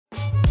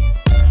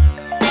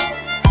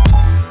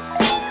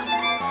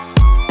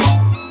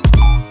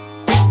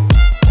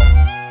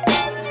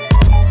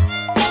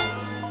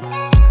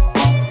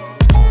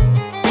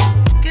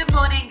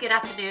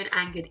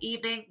and good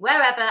evening,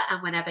 wherever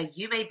and whenever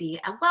you may be,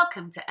 and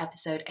welcome to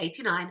episode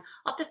 89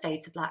 of the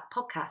Fade to Black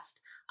podcast.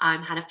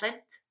 I'm Hannah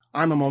Flint.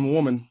 I'm a mom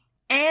woman.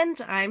 And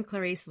I'm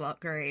Clarice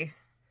Lockgery.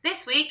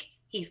 This week,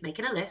 he's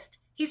making a list.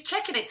 He's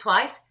checking it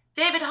twice.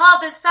 David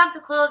Harbour's Santa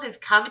Claus is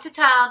coming to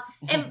town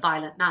in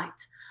Violent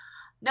Night.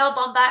 Noah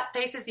Baumbach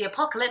faces the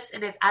apocalypse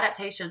in his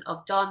adaptation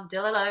of Don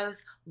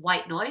DeLillo's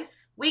White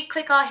Noise. We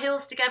click our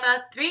heels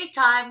together 3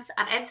 times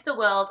and enter the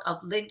world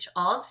of Lynch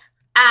Oz.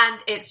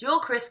 And it's Your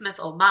Christmas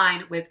or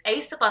Mine with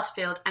Asa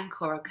Butterfield and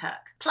Cora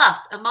Kirk.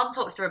 Plus, Amon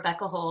talks to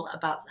Rebecca Hall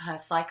about her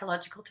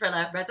psychological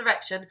thriller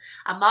Resurrection,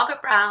 and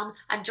Margaret Brown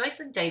and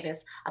Joycelyn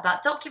Davis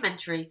about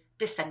documentary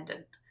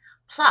Descendant.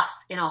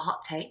 Plus, in our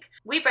hot take,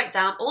 we break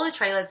down all the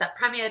trailers that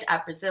premiered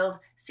at Brazil's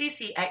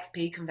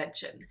CCXP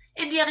convention.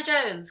 Indiana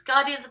Jones,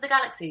 Guardians of the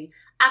Galaxy,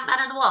 Ant-Man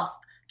and the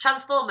Wasp,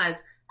 Transformers,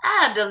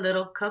 and a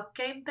little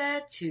Cocaine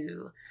Bear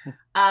too.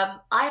 I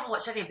haven't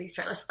watched any of these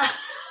trailers.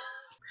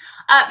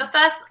 But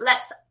first,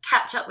 let's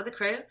catch up with the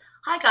crew.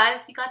 Hi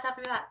guys, you glad to have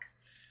me back?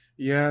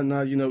 Yeah,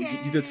 no,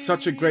 you did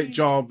such a great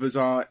job as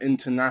our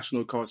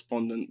international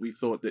correspondent. We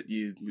thought that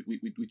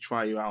we'd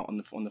try you out on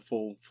the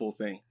full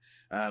thing.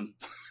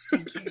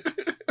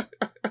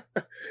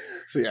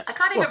 So yes, I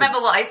can't even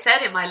remember what I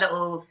said in my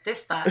little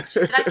dispatch.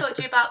 Did I talk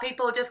to you about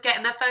people just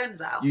getting their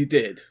phones out? You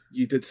did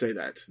say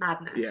that.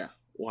 Madness. Yeah,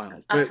 wow.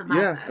 That's But madness.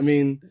 yeah, I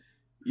mean,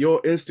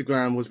 your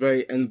Instagram was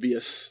very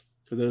envious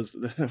for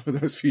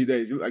those few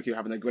days. You look like you're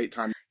having a great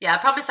time. Yeah, I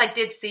promise I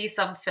did see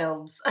some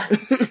films. You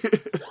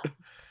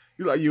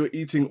look like you were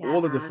eating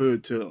all of the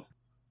food too.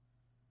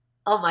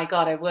 Oh my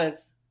god, I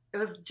was. It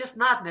was just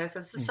madness. It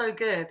was just so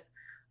good.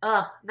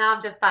 Oh, now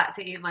I'm just back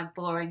to eating my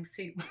boring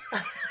soups.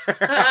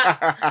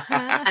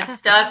 And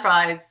stir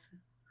fries.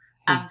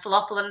 And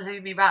falafel and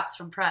halloumi wraps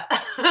from Pret.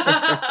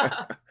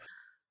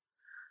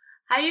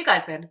 How you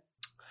guys been?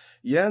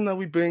 Yeah, no,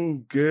 we've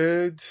been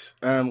good.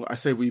 I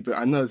say we've been.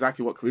 I know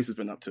exactly what Clarice has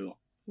been up to.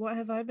 What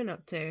have I been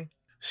up to?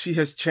 She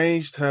has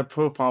changed her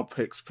profile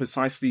pics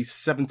precisely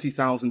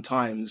 70,000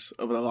 times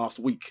over the last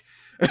week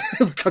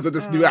because of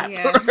this new app.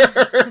 Yeah.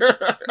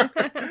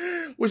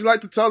 Would you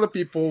like to tell the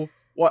people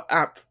what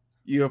app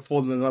you have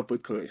fallen in love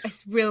with, Clarice?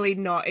 It's really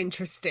not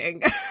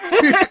interesting.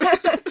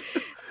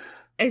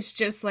 It's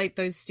just like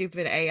those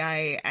stupid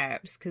AI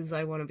apps because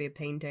I want to be a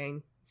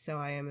painting. So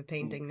I am a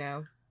painting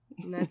now.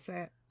 And that's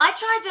it. I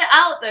tried it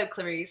out though,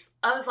 Clarice.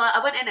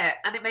 I went in it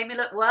and it made me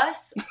look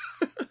worse.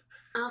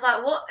 I was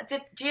like, what?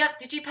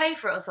 Did you pay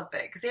for it or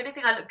something? Because the only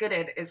thing I looked good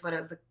in is when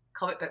it was a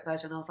comic book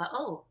version. I was like,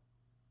 oh,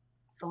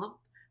 someone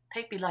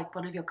paid me like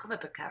one of your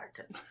comic book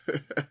characters.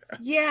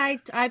 Yeah,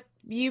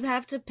 you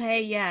have to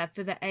pay,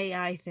 for the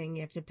AI thing,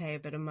 you have to pay a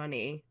bit of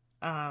money.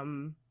 But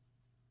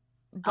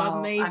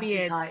maybe I'm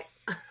too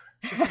it's...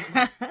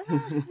 tight.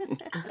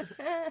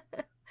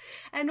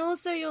 And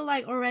also you're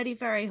like already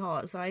very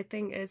hot, so I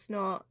think it's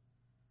not...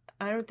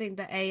 I don't think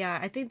the AI...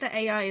 I think the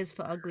AI is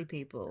for ugly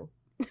people.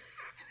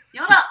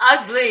 You're not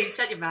ugly.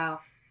 Shut your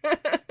mouth.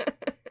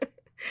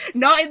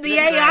 Not in the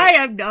AI,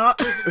 I'm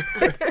not.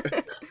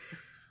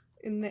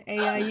 In the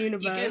AI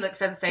universe. You do look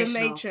sensational.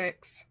 The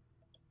Matrix.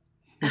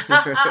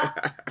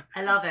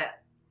 I love it.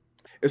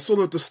 It's sort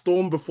of the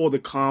storm before the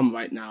calm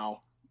right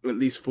now, at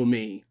least for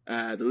me.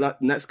 The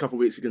next couple of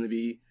weeks are going to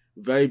be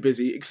very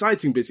busy,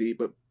 exciting busy,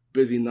 but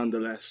busy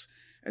nonetheless.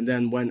 And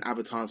then when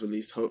Avatar's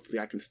released, hopefully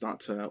I can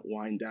start to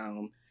wind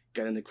down,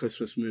 get in the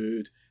Christmas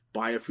mood,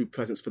 buy a few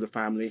presents for the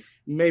family,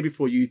 maybe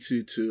for you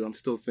two too. I'm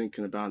still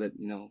thinking about it.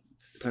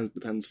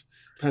 Depends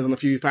on a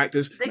few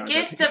factors. The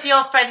gift of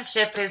your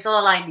friendship is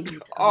all I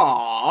need.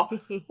 Aw,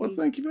 well,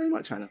 thank you very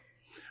much, Hannah.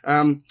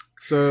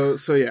 So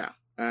yeah.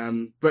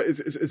 But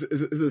is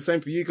it the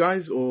same for you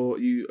guys, or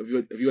have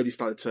you already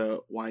started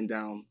to wind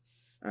down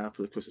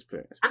for the Christmas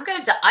period? I'm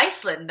going to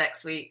Iceland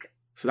next week.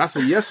 So that's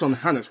a yes on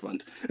Hannah's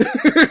front.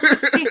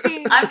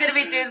 I'm going to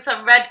be doing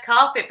some red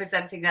carpet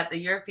presenting at the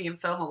European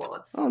Film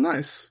Awards. Oh,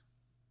 nice.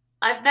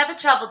 I've never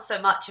travelled so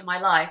much in my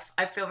life.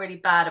 I feel really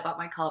bad about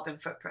my carbon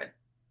footprint.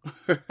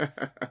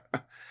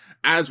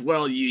 As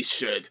well you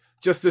should.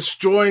 Just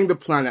destroying the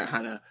planet,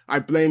 Hannah. I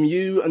blame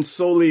you and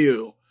solely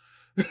you.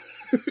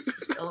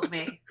 It's all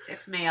me.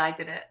 It's me. I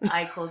did it.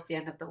 I caused the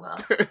end of the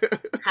world.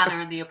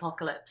 Hannah and the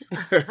apocalypse.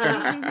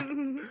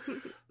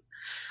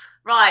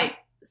 Right.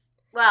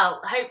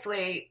 Well,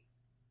 hopefully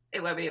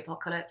it won't be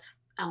apocalypse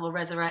and we'll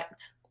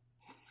resurrect.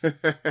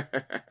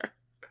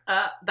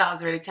 That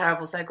was a really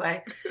terrible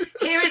segue.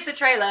 Here is the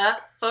trailer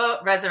for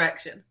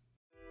Resurrection.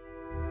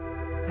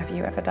 Have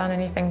you ever done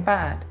anything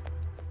bad?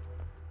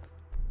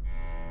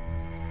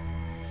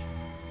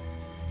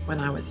 When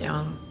I was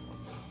young,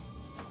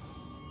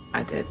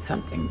 I did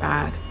something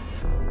bad.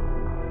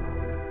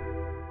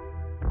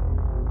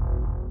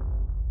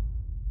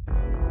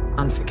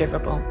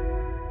 Unforgivable.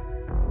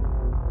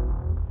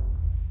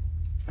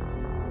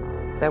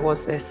 There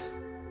was this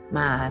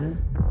man,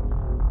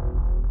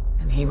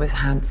 and he was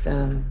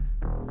handsome,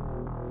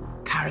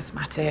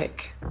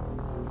 charismatic,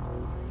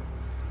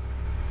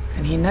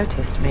 and he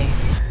noticed me.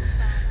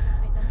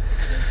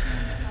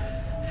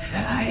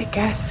 But I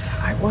guess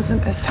I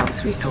wasn't as tough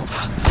as we thought.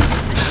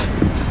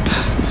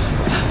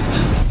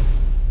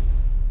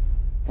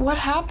 What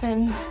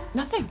happened?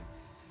 Nothing.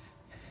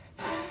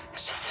 I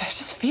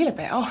just feel a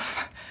bit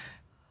off.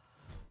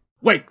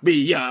 Wake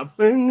me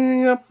up in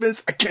the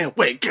office. I can't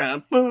wake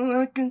up.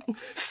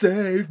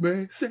 Save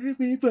me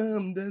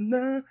from the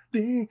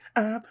nothing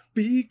I've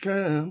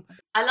become.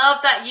 I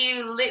love that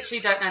you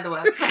literally don't know the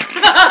words.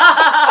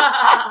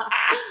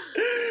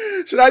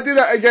 Should I do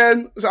that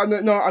again? I'm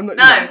not.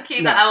 No,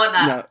 keep that. I want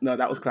that. No,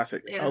 that was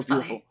classic. It That was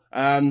was beautiful.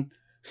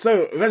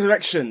 So,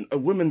 Resurrection, a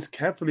woman's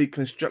carefully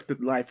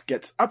constructed life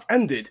gets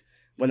upended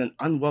when an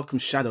unwelcome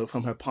shadow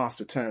from her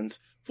past returns,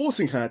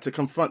 forcing her to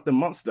confront the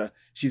monster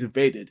she's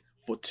evaded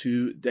for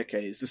 2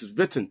 decades. This is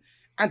written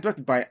and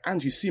directed by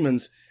Andrew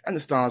Siemens and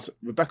it stars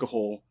Rebecca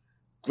Hall,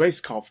 Grace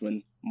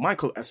Kaufman,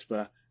 Michael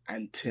Esper,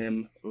 and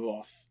Tim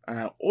Roth.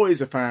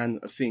 Always a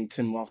fan of seeing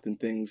Tim Roth in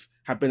things.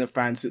 Have been a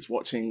fan since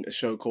watching a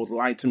show called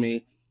Lie to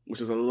Me, which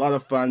was a lot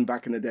of fun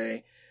back in the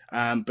day.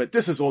 But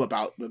this is all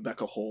about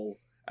Rebecca Hall,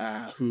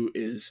 who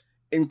is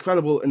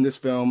incredible in this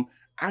film,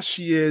 as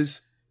she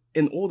is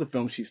in all the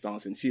films she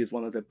stars in. She is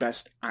one of the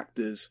best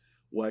actors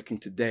working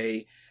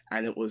today,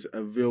 and it was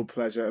a real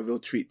pleasure, a real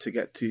treat to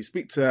get to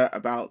speak to her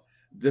about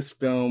this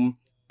film,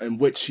 in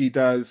which she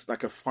does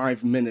like a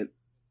 5-minute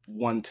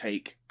one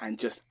take and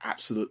just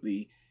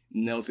absolutely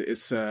nails it.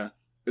 It's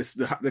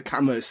the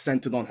camera is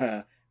centered on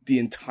her the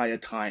entire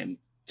time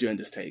during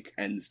this take,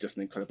 and it's just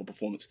an incredible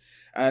performance.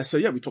 So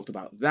yeah, we talked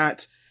about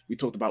that. We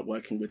talked about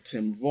working with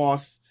Tim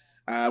Roth.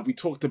 We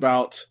talked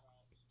about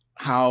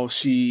how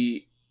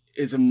she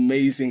is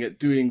amazing at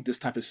doing this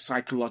type of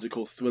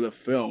psychological thriller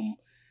film,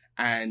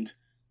 and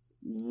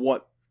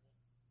what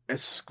a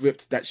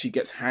script that she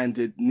gets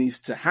handed needs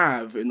to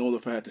have in order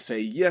for her to say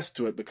yes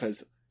to it,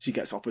 because she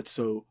gets offered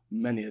so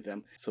many of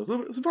them. So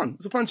it was fun.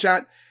 It's a fun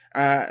chat,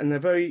 and a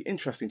very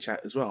interesting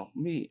chat as well.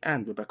 Me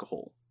and Rebecca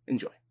Hall.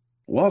 Enjoy.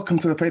 Welcome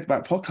to the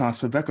Paperback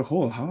Podcast, Rebecca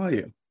Hall. How are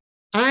you?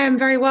 I am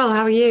very well.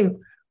 How are you?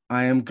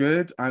 I am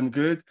good.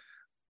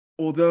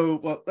 Although,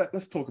 well,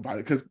 let's talk about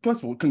it, because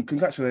first of all,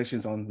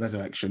 congratulations on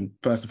Resurrection,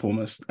 first and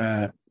foremost.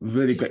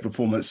 Really great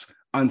performance,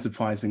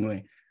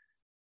 unsurprisingly.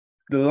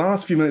 The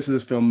last few minutes of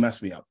this film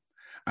messed me up.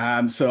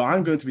 So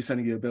I'm going to be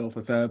sending you a bill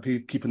for therapy.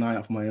 Keep an eye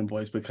out for my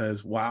invoice,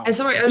 because wow. I'm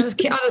sorry, I'll just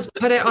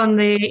put it on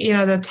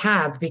the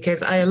tab,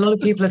 because a lot of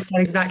people have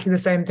said exactly the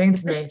same thing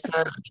to me.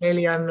 So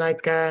clearly I'm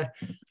like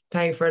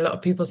paying for a lot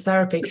of people's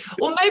therapy.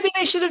 Or maybe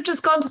they should have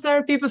just gone to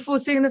therapy before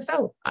seeing the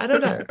film. I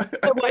don't know.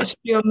 Why it should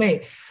be on me.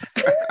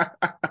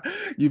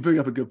 You bring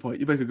up a good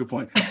point.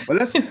 Well,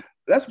 let's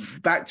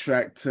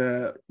backtrack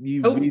to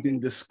you reading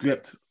the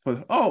script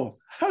for. Oh,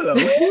 hello.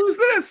 Who is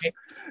this?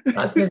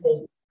 That's me.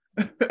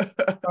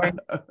 Sorry,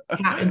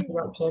 cat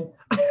interruption.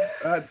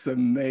 That's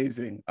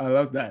amazing. I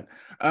love that.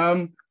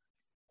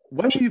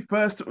 When you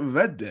first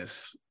read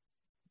this,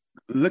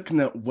 looking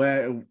at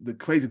where the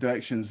crazy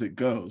directions it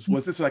goes,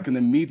 was this like an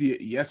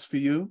immediate yes for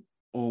you,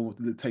 or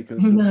did it take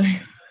us? No.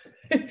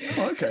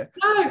 Oh, okay.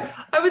 No,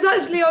 I was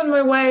actually on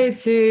my way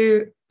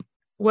to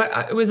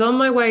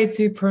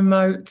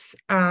promote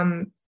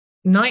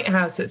Night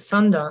House at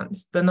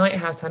Sundance. The Night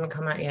House hadn't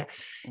come out yet.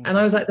 And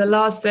I was like, the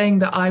last thing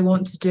that I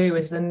want to do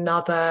is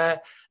another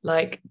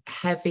like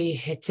heavy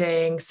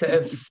hitting sort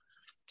of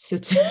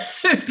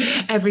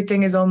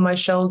everything is on my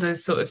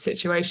shoulders sort of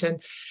situation.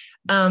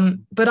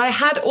 But I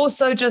had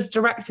also just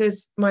directed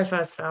my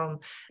first film.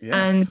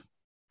 Yes.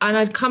 And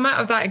I'd come out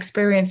of that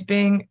experience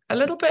being a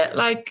little bit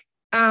like,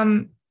 I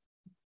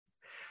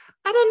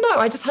don't know,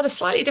 I just had a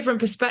slightly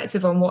different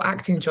perspective on what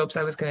acting jobs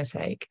I was going to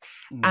take.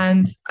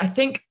 And I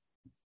think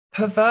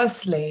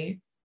perversely,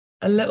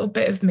 a little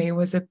bit of me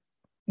was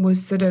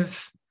sort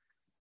of,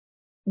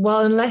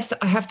 well, unless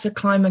I have to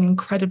climb an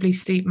incredibly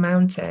steep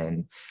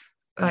mountain,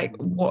 like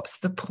what's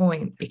the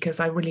point? Because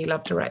I really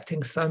love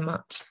directing so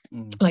much.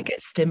 Like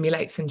it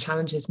stimulates and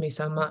challenges me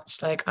so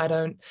much. Like I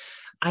don't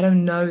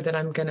know that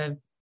I'm gonna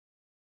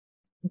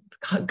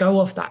go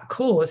off that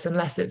course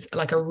unless it's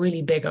like a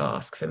really big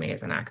ask for me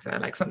as an actor,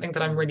 like something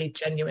that I'm really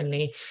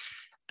genuinely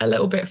a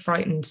little bit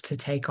frightened to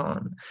take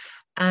on.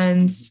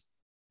 And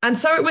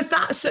so it was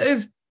that sort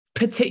of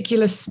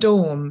particular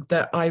storm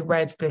that I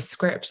read this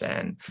script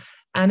in.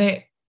 And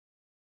it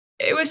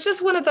was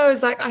just one of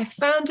those, like, I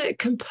found it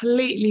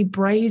completely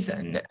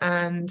brazen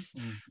and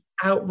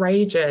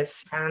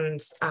outrageous and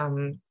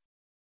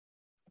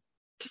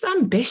just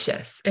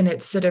ambitious in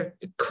its sort of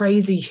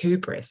crazy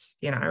hubris,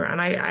 you know.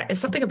 And I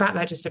something about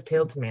that just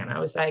appealed to me. And I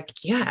was like,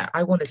 yeah,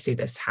 I want to see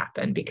this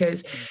happen,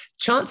 because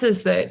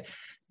the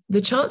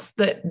chance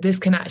that this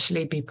can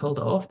actually be pulled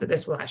off, that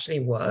this will actually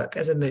work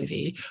as a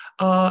movie,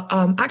 are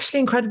actually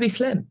incredibly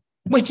slim.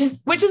 Which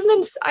is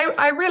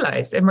I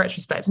realized in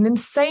retrospect, an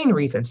insane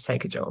reason to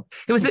take a job.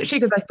 It was literally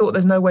because I thought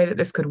there's no way that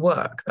this could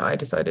work that I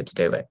decided to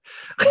do it.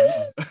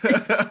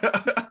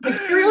 The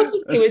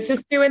curiosity was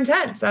just too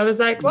intense. I was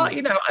like, well,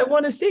 you know, I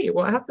want to see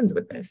what happens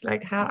with this.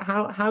 Like,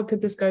 how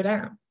could this go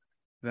down?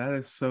 That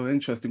is so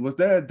interesting. Was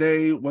there a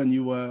day when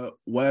you were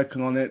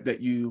working on it that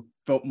you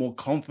felt more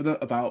confident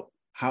about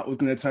how it was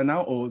going to turn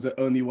out, or was it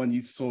only when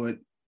you saw it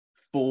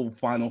full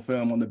final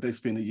film on the big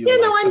screen that you? Yeah,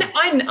 no,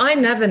 I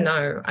never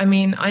know. I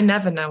mean, I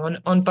never know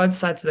on both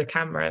sides of the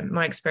camera.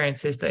 My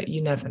experience is that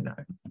you never know.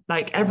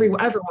 Like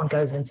everyone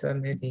goes into a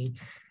movie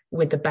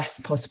with the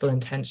best possible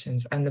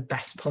intentions and the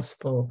best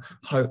possible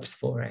hopes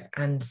for it,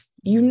 and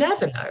you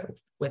never know.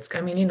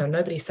 I mean,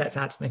 nobody sets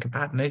out to make a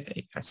bad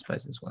movie, I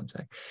suppose is what I'm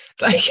saying.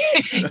 It's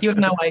like you have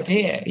no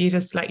idea. You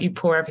just you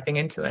pour everything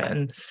into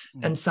it,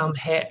 and some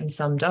hit and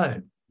some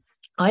don't.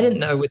 I didn't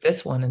know with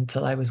this one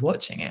until I was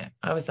watching it.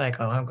 I was like,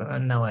 oh, I've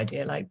got no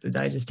idea. Like, did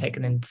I just take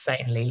an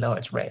insanely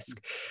large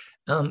risk?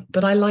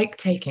 But I like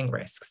taking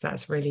risks.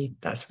 That's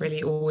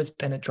really always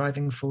been a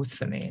driving force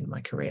for me in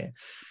my career.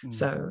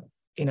 So,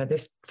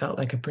 this felt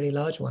like a pretty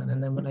large one.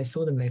 And then when I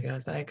saw the movie, I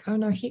was like, oh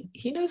no,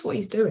 he knows what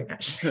he's doing,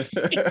 actually.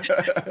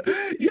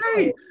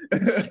 Yay!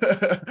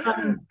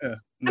 And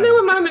there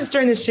were moments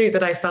during the shoot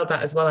that I felt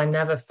that as well. I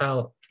never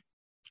felt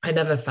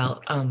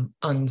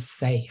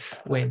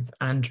unsafe with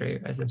Andrew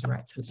as a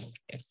director,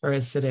 for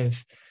as sort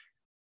of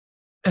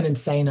an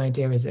insane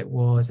idea as it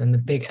was, and the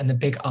big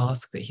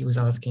ask that he was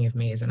asking of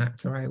me as an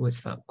actor. I always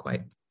felt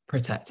quite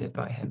protected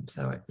by him,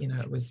 so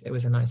it was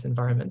a nice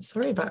environment.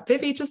 Sorry about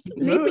Vivi, just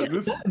leave me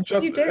this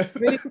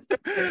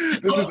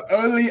this is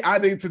only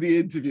adding to the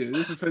interview.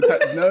 This is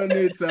fantastic. No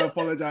need to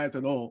apologize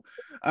at all.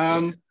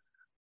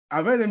 I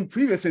read in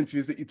previous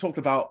interviews that you talked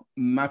about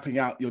mapping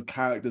out your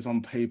characters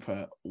on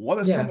paper. What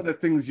are some of the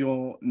things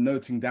you're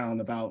noting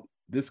down about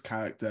this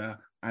character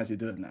as you're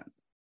doing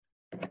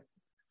that?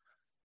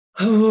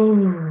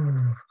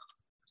 Oh,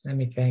 let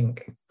me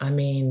think. I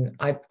mean,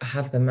 I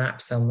have the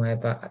map somewhere,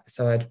 but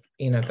so I'd,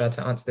 be able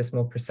to answer this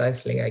more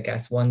precisely, I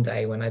guess, one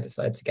day when I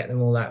decide to get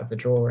them all out of the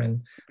drawer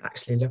and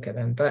actually look at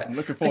them. But I'm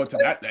looking forward to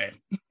that day.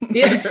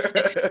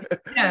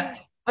 Yeah.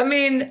 I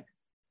mean,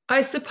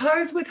 I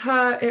suppose with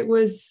her, it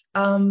was,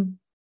 I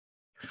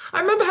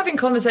remember having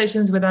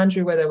conversations with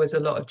Andrew where there was a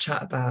lot of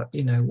chat about,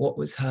 what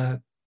was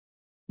her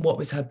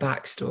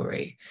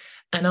backstory.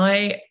 And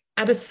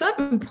at a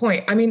certain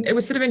point, I mean, it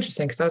was sort of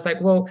interesting because I was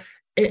like, well,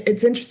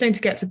 it's interesting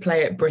to get to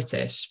play it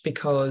British,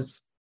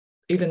 because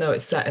even though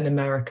it's set in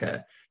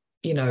America,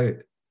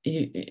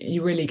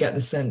 you really get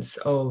the sense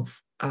of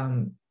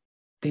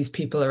these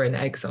people are in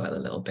exile a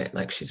little bit,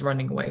 like she's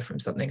running away from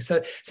something.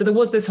 So there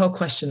was this whole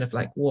question of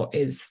like, what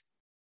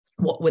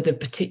were the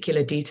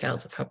particular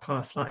details of her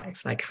past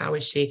life? Like, how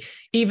is she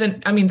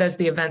even, I mean, there's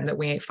the event that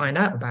we find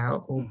out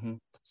about, or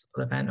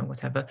possible event or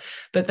whatever,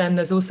 but then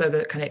there's also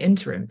the kind of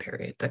interim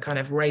period, the kind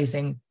of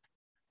raising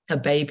a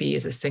baby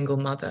as a single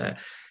mother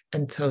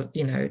until,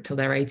 till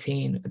they're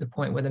 18, at the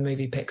point where the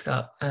movie picks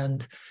up.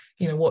 And,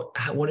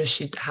 how has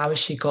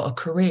she got a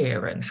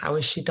career, and how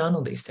has she done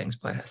all these things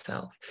by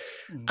herself?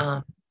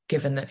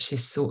 Given that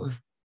she's sort of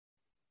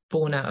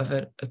born out of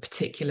a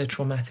particular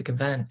traumatic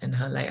event in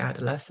her late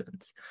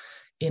adolescence,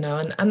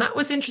 and that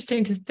was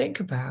interesting to think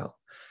about.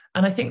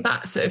 And I think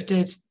that sort of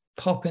did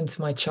pop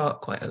into my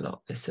chart quite a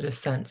lot, this sort of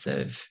sense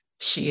of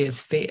she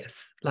is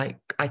fierce. Like,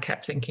 I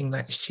kept thinking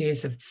like she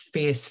is a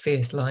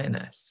fierce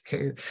lioness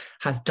who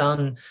has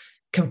done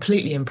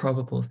completely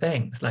improbable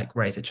things, like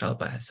raise a child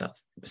by herself,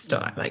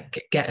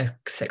 get a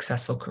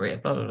successful career,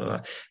 blah, blah,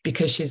 blah,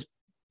 because she's,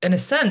 in a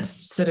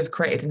sense, sort of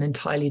created an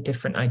entirely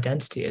different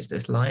identity as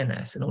this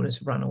lioness in order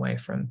to run away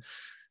from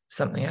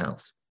something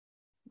else.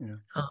 No,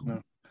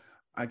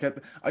 I get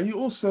that. Are you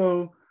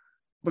also,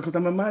 because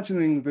I'm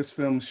imagining this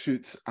film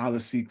shoots out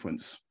of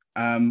sequence,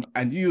 and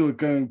you are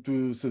going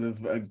through sort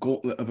of a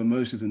gauntlet of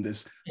emotions in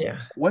this. Yeah.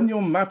 When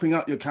you're mapping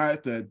out your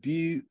character, do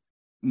you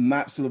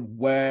map sort of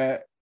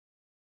where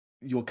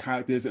your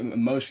character is and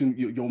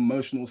your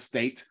emotional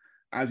state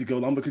as you go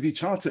along? Because you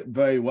chart it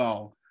very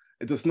well.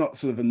 It's not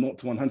sort of a 0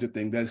 to 100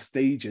 thing. There's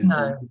stages.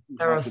 No,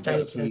 there are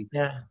stages.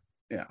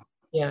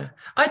 Yeah.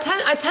 I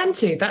tend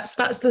to.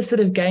 That's the sort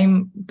of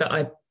game that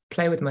I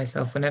play with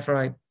myself whenever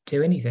I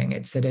do anything.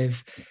 It's sort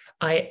of,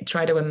 I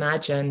try to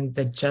imagine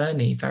the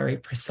journey very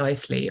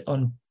precisely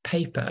on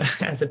paper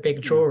as a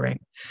big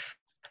drawing.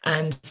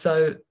 And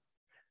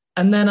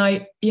then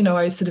I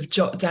sort of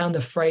jot down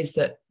the phrase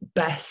that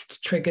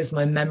best triggers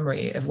my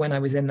memory of when I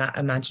was in that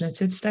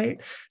imaginative state,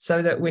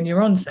 so that when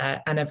you're on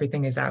set and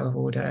everything is out of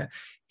order,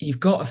 you've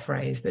got a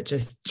phrase that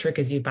just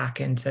triggers you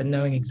back into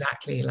knowing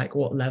exactly like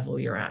what level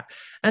you're at.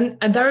 And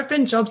there have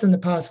been jobs in the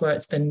past where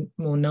it's been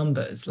more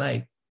numbers,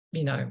 like,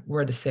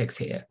 we're at a 6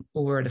 here,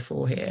 or we're at a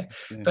 4 here.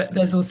 But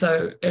it's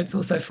also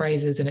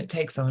phrases, and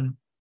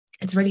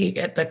it's really,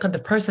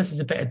 the process is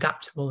a bit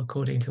adaptable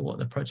according to what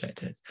the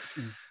project is.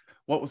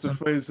 What was the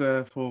phrase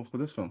for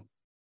this film?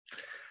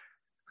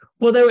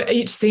 Well,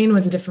 each scene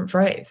was a different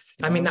phrase.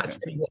 I mean, that's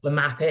really what the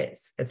map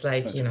is. It's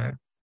like,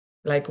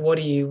 like, what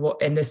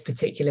in this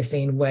particular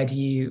scene,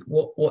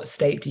 what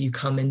state do you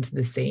come into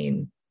the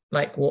scene?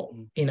 Like, what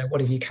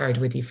have you carried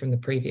with you from the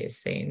previous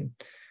scene?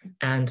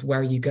 And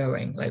where are you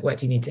going? Like, where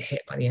do you need to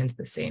hit by the end of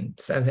the scene?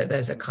 So that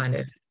there's a kind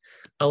of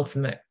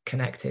ultimate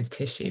connective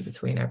tissue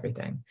between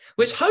everything,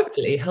 which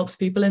hopefully helps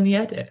people in the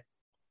edit,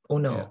 or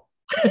not.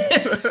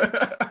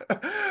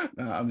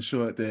 No, I'm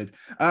sure it did.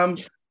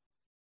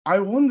 I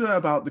wonder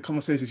about the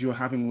conversations you were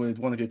having with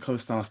one of your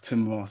co-stars,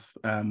 Tim Roth,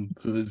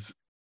 who is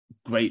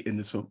great in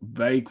this film.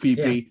 Very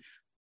creepy.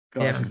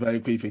 Gosh, he's very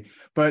creepy.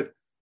 But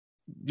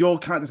your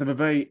characters have a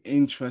very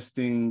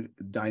interesting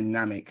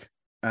dynamic.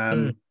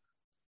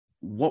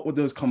 What were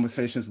those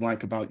conversations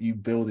like about you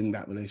building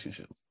that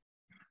relationship?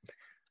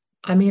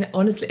 I mean,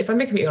 honestly, if I'm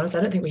being completely honest,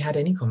 I don't think we had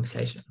any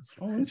conversations.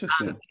 Oh,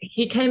 interesting.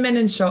 He came in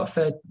and shot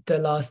for the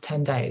last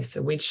 10 days.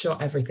 So we'd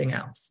shot everything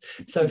else.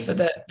 So for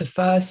the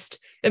first,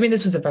 I mean,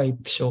 this was a very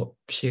short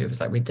shoot. It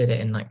was like we did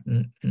it in like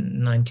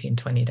 19,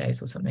 20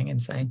 days or something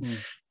insane.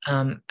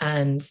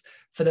 And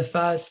for the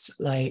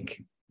first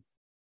like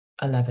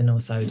 11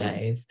 or so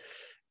days,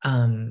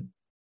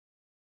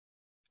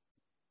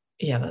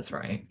 yeah, that's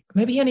right.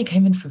 Maybe he only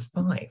came in for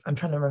 5. I'm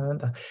trying to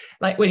remember.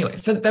 Like, well, anyway,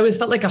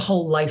 felt like a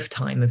whole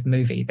lifetime of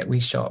movie that we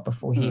shot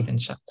before he even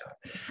showed up.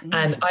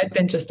 And I'd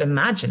been just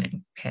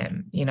imagining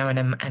him, you know,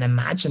 and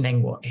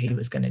imagining what he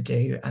was going to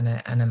do,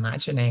 and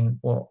imagining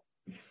what,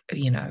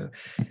 you know,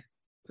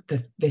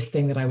 this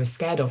thing that I was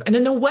scared of. And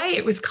in a way,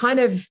 it was kind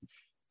of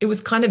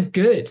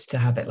good to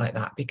have it like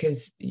that,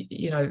 because,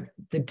 you know,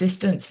 the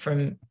distance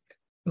from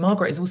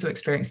Margaret has also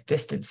experienced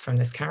distance from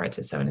this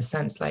character. So in a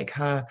sense, like,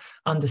 her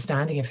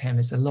understanding of him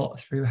is a lot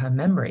through her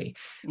memory,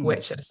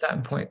 which at a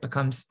certain point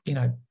becomes, you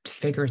know,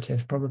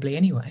 figurative probably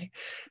anyway.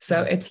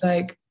 So it's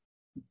like,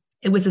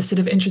 it was a sort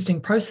of interesting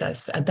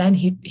process. And then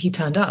he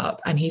turned up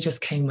and he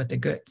just came with the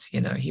goods,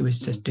 you know, he was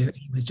just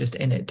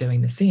in it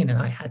doing the scene. And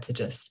I had to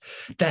just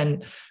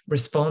then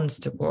respond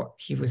to what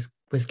he was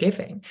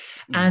giving.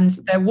 And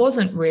there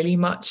wasn't really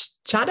much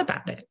chat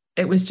about it.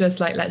 It was just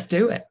like, let's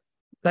do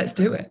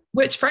it,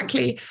 which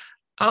frankly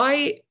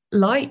I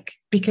like,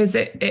 because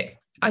it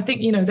I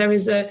think, you know, there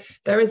is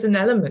an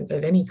element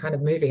of any kind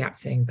of movie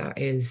acting that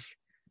is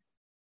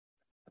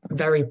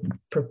very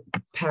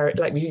prepare,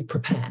 like you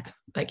prepare,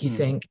 like you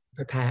think,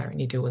 prepare,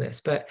 and you do all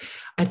this. But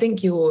I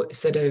think you're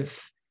sort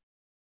of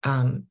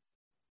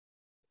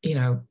you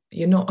know,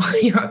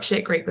 you're up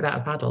shit creek without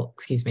a paddle,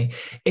 excuse me,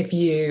 if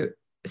you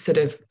sort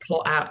of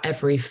plot out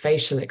every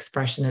facial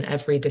expression and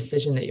every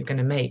decision that you're going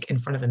to make in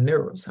front of a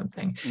mirror or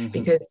something,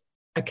 because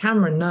a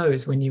camera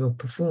knows when you are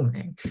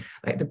performing.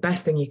 Like, the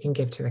best thing you can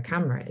give to a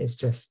camera is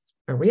just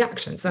a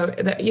reaction. So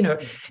that, you know,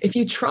 if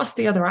you trust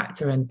the other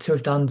actor and to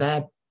have done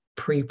their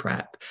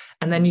pre-prep,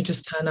 and then you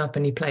just turn up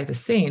and you play the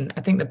scene,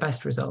 I think the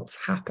best results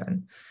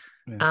happen.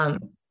 And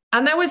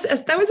there was a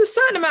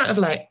certain amount of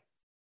like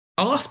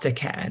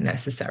aftercare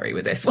necessary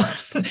with this one,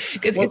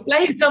 because he's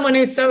playing someone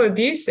who's so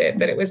abusive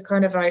that it was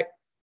kind of like,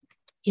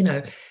 you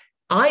know,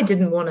 I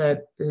didn't want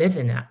to live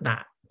in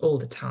that all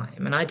the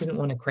time, and I didn't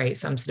want to create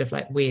some sort of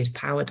like weird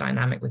power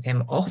dynamic with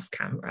him off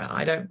camera.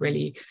 I don't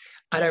really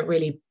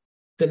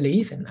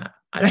believe in that.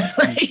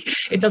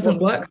 It doesn't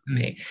work for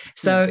me.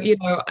 So, you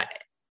know,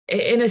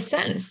 in a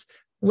sense,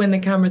 when the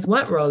cameras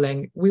weren't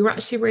rolling, we were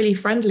actually really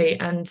friendly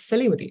and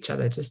silly with each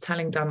other, just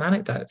telling dumb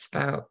anecdotes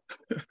about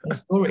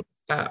stories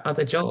about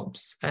other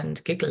jobs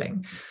and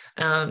giggling.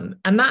 And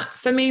that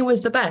for me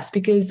was the best,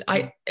 because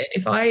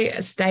if I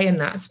stay in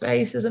that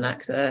space as an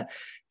actor,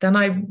 then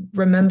I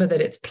remember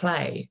that it's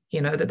play,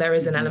 you know, that there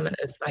is an element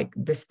of like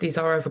this, these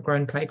are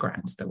overgrown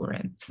playgrounds that we're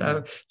in.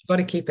 So you've got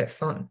to keep it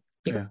fun.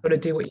 You've got to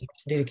do what you have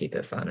to do to keep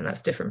it fun, and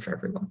that's different for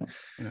everyone.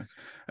 Yeah.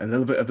 A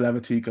little bit of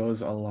levity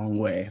goes a long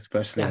way,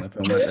 especially on a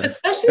film like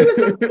this.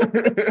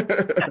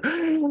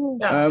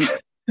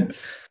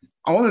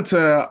 I wanted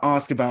to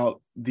ask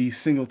about the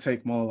single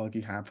take monologue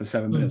you have for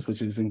 7 minutes,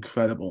 which is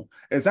incredible.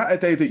 Is that a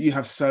day that you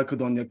have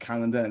circled on your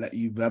calendar and that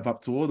you rev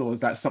up toward, or is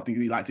that something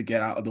you like to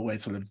get out of the way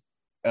sort of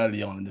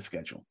early on in the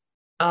schedule?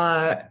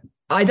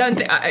 I don't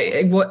think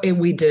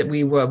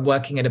we were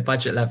working at a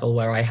budget level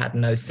where I had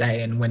no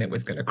say in when it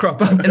was going to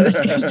crop up in the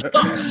schedule.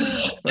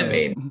 I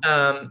mean,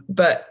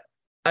 but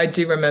I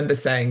do remember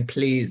saying,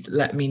 please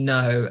let me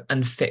know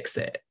and fix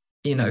it,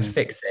 you know,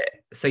 fix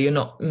it. So you're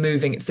not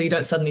moving, so you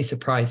don't suddenly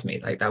surprise me.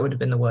 Like, that would have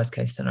been the worst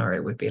case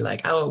scenario, would be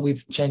like, oh,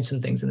 we've changed some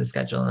things in the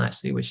schedule and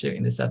actually we're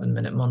shooting the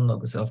 7-minute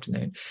monologue this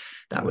afternoon.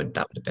 That would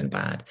have been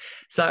bad.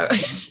 So,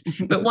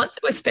 but once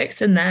it was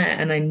fixed in there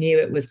and I knew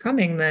it was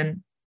coming,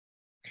 then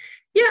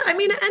yeah, I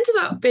mean, it ended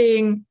up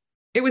being,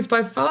 it was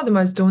by far the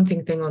most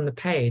daunting thing on the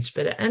page,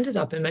 but it ended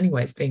up in many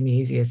ways being the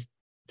easiest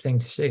thing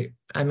to shoot.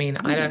 I mean,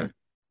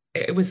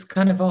 it was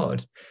kind of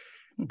odd.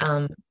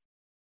 There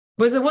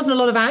wasn't a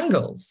lot of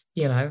angles,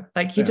 you know,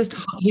 like he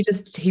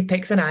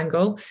picks an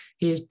angle,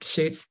 he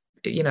shoots,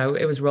 you know,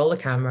 it was roll the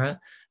camera.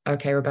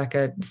 Okay,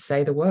 Rebecca,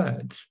 say the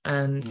words.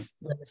 And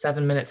when the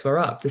 7 minutes were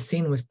up, the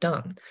scene was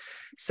done.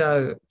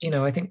 So, you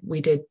know, I think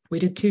we did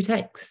 2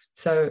 takes.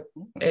 So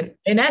in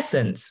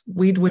essence,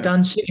 we were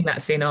done shooting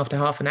that scene after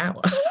half an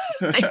hour.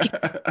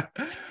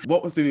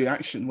 What was the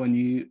reaction when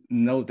you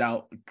no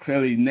doubt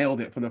clearly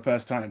nailed it for the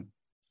first time?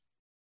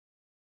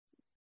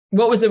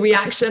 What was the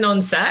reaction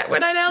on set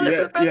when I nailed it for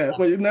the first time?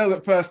 Well, you nailed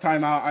it first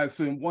time out, I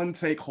assume. One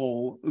take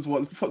haul is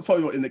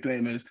probably what the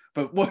nickname is.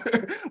 But what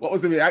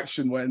was the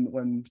reaction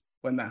when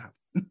that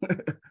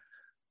happened?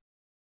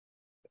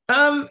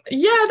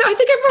 Yeah, I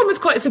think everyone was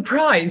quite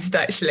surprised,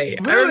 actually.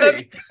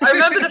 Really? I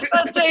remember the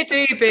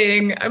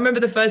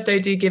first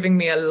AD giving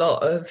me a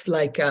lot of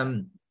like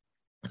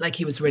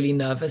he was really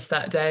nervous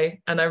that day.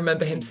 And I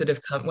remember him sort of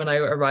when I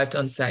arrived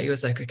on set, he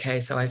was like, okay,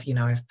 so I've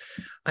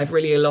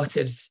really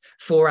allotted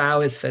 4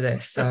 hours for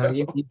this. So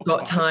you've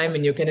got time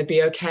and you're going to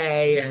be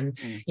okay. And,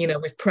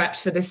 we've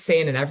prepped for this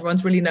scene and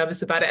everyone's really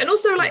nervous about it. And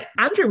also like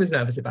Andrew was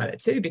nervous about it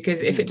too,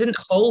 because if it didn't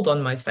hold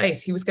on my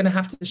face, he was going to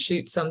have to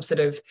shoot some sort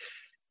of,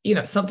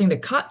 something to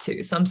cut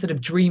to, some sort of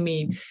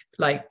dreamy,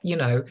 flashback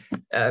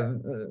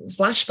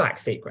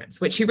sequence,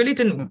 which he really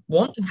didn't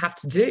want to have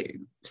to do.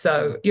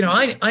 So,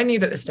 I knew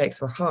that the stakes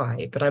were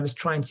high, but I was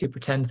trying to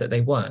pretend that they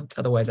weren't.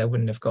 Otherwise, I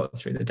wouldn't have got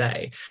through the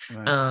day.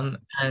 Right. I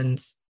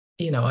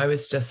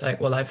was just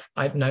like, well,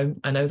 I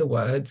know the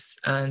words,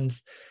 and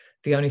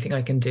the only thing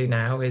I can do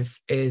now is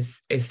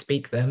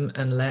speak them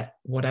and let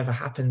whatever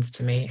happens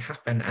to me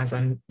happen as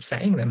I'm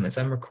saying them, as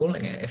I'm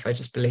recalling it. If I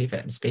just believe it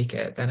and speak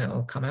it, then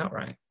it'll come out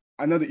right.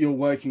 I know that you're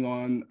working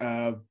on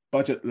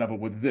budget level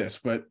with this,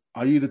 but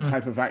are you the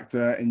type of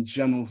actor in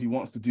general who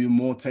wants to do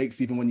more takes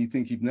even when you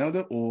think you've nailed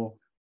it? Or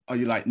are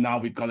you like, now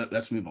we've got it,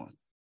 let's move on?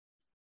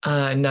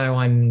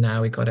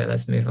 No, we got it,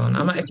 let's move on.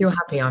 If you're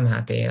happy, I'm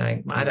happy.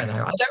 Like, I don't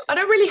know. I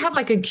don't really have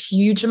like a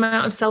huge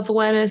amount of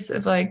self-awareness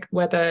of like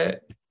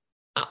whether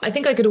I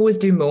think I could always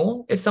do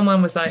more. If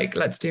someone was like,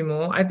 let's do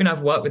more.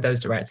 I've worked with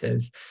those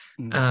directors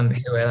who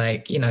are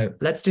like,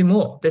 let's do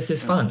more. This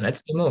is fun.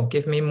 Let's do more.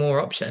 Give me more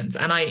options.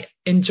 And I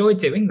enjoy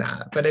doing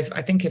that. But if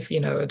a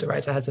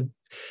director has a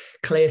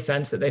clear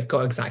sense that they've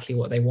got exactly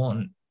what they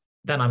want,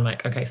 then I'm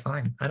like, okay,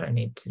 fine. I don't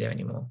need to do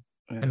any more.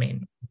 Yeah. I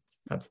mean,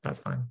 that's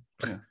fine.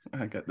 Yeah,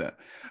 I get that.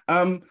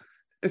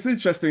 It's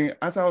interesting.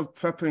 As I was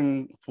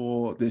prepping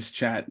for this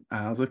chat,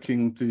 I was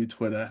looking through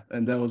Twitter,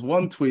 and there was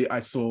one tweet I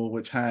saw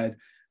which had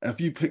a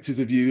few pictures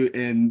of you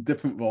in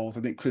different roles.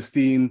 I think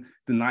Christine,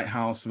 The Night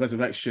House,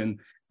 Resurrection,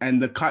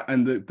 and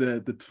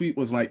the tweet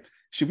was like,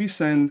 should we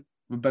send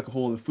Rebecca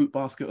Hall a fruit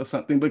basket or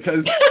something?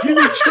 Because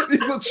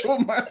these are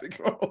traumatic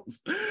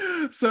roles.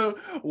 So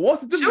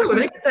what's the difference? Sure,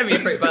 they can send me a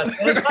fruit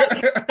basket.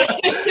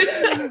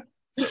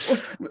 So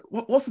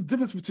what's the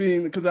difference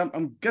between, because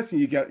I'm guessing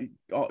you get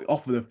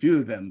offered a few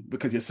of them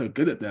because you're so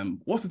good at them.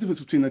 What's the difference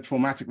between a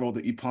traumatic role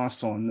that you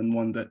pass on and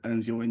one that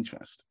earns your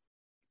interest?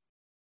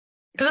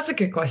 That's a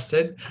good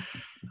question.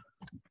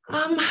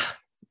 I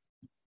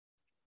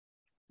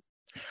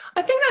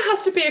think there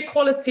has to be a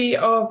quality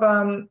of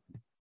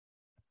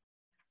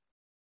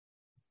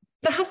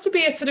there has to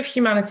be a sort of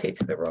humanity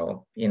to the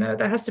role.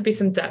 There has to be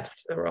some depth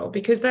to the role,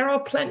 because there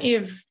are plenty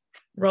of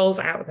roles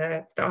out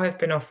there that I've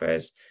been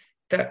offered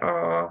that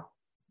are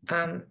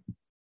a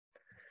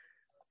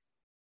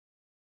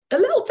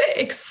little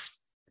bit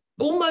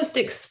almost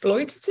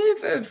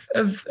exploitative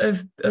of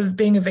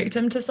being a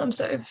victim to some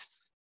sort of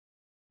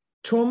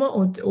trauma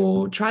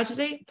or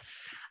tragedy,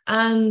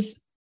 and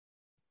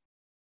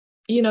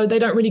they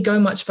don't really go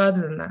much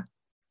further than that.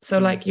 So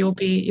like you'll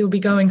be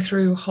going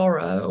through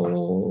horror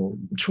or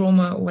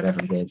trauma or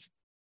whatever it is,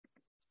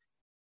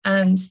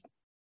 and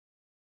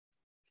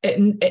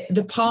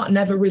the part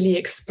never really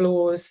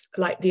explores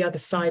like the other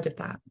side of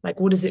that. Like,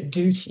 what does it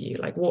do to you?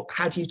 Like,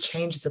 how do you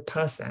change as a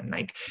person?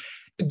 Like,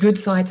 good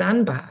sides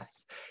and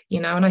bads,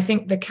 and I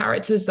think the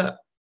characters that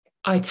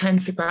I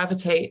tend to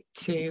gravitate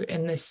to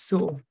in this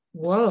sort of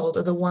world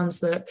are the ones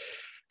that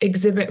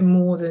exhibit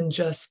more than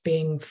just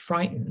being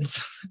frightened,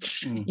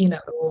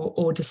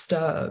 or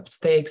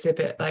disturbed. They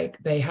exhibit like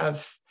they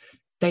have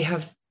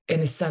in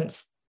a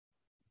sense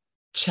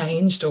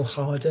changed or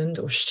hardened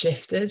or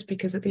shifted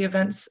because of the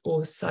events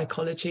or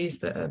psychologies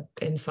that are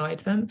inside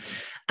them,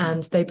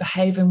 and they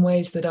behave in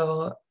ways that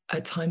are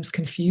at times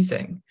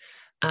confusing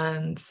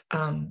and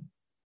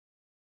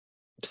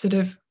sort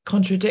of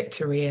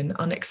contradictory and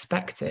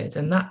unexpected,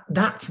 and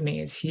that to me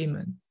is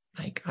human.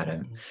 Like,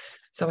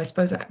 so I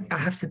suppose I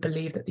have to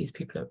believe that these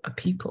people are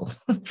people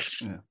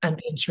and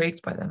be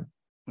intrigued by them.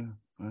 Yeah,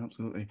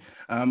 absolutely.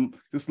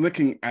 Just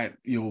looking at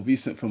your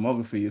recent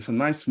filmography, it's a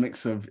nice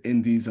mix of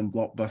indies and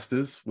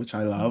blockbusters, which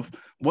I love.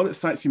 What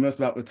excites you most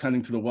about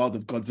returning to the world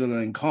of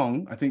Godzilla and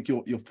Kong? I think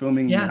you're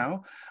filming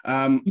now.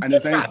 And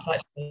is there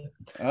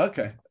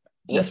okay,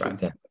 just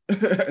wrapped, yeah.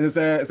 And is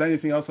there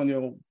anything else on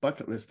your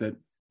bucket list that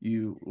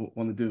you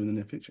want to do in the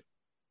near future,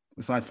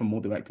 aside from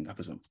more directing, I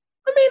presume?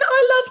 I mean,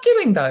 I love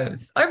doing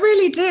those. I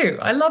really do.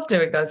 I love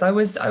doing those. I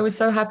was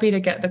so happy to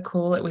get the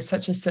call. It was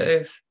such a sort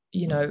of,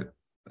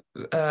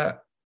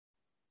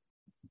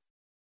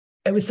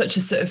 it was such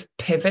a sort of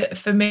pivot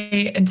for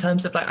me in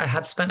terms of like, I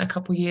have spent a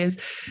couple years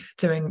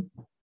doing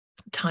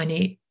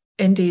tiny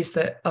indies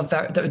that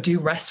do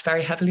rest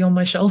very heavily on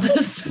my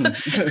shoulders. And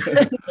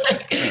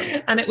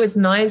it was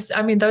nice.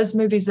 I mean, those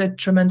movies are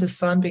tremendous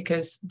fun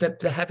because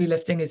the heavy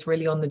lifting is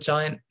really on the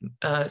giant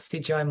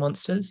CGI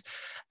monsters,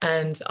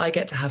 and I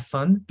get to have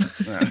fun.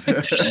 So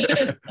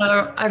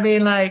I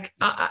mean, like,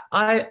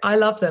 I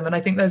love them, and I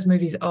think those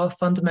movies are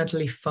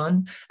fundamentally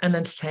fun and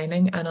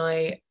entertaining, and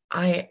I'm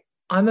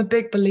a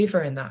big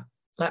believer in that.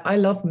 Like, I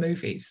love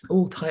movies,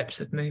 all types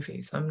of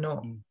movies. I'm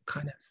not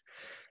kind of,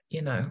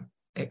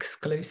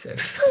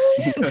 exclusive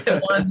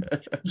to one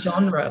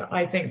genre.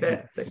 I think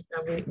that you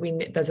know,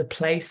 we there's a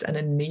place and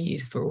a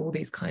need for all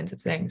these kinds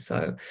of things.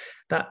 So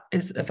that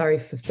is a very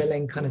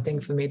fulfilling kind of thing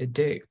for me to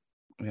do.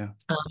 Yeah.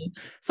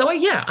 So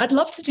yeah, I'd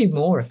love to do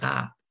more of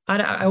that.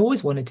 I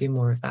always want to do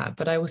more of that,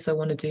 but I also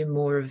want to do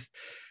more of,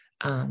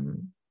 I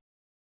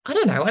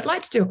don't know. I'd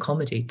like to do a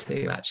comedy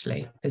too.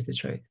 Actually, is the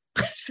truth.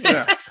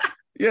 Yeah.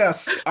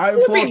 Yes, I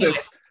applaud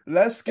this.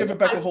 Let's give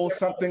Rebecca Hall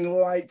something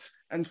light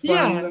and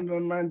fun and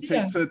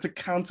romantic to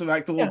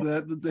counteract all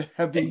the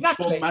heavy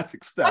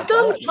traumatic stuff. I've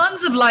done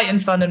tons of light and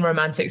fun and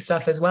romantic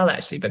stuff as well,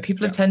 actually, but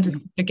people have tended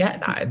to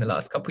forget that in the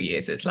last couple of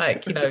years. It's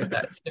like, you know,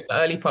 that sort of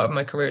early part of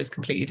my career has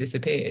completely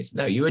disappeared.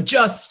 No, you were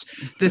just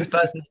this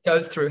person who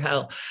goes through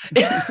hell.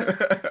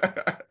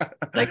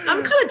 Like,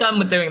 I'm kind of done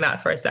with doing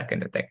that for a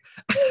second, I think.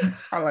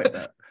 I like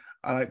that.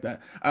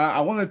 I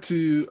wanted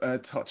to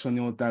touch on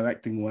your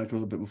directing work a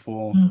little bit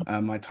before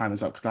my time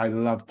is up, because I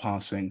love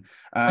passing.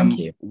 Thank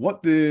you.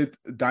 What did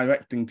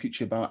directing teach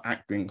you about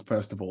acting,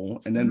 first of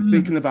all? And then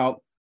thinking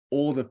about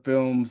all the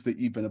films that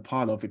you've been a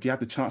part of, if you had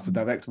the chance to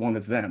direct one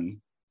of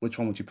them, which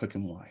one would you pick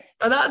and why?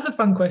 Oh, that's a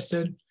fun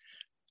question.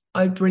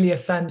 I'd really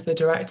offend the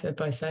director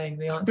by saying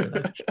the answer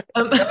there.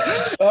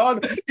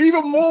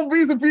 Even more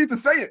reason for you to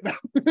say it now.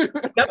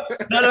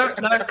 No,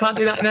 I can't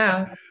do that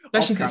now.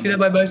 Especially since you know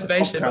my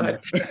motivation. Right?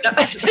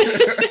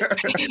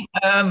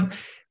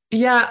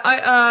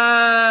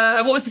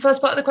 What was the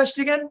first part of the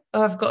question again?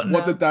 Oh, I've forgotten.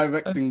 What did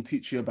directing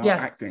teach you about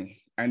acting?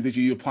 And did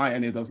you apply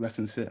any of those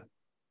lessons here?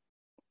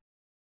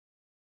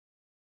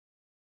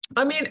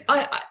 I mean,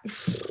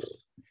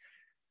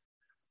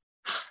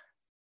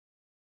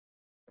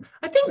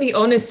 I think the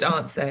honest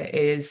answer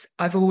is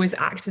I've always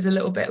acted a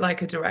little bit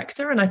like a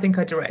director, and I think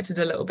I directed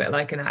a little bit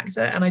like an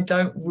actor, and I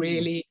don't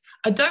really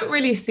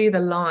see the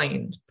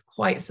line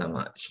quite so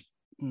much.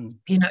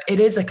 You know, it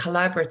is a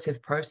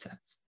collaborative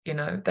process. You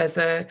know, there's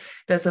a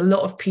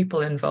lot of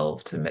people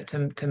involved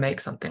to make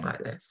something like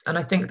this, and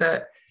I think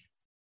that,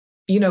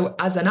 you know,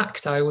 as an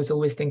actor, I was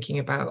always thinking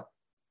about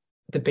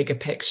the bigger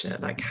picture,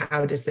 like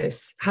how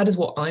does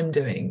what I'm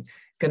doing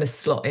going to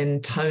slot in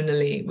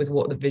tonally with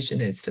what the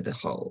vision is for the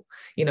whole,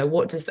 you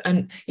know,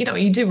 and you know,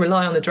 you do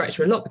rely on the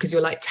director a lot, because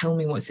you're like, tell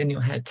me what's in your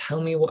head, tell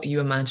me what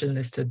you imagine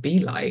this to be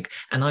like,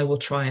 and I will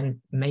try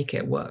and make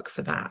it work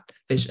for that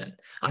vision.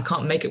 I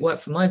can't make it work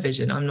for my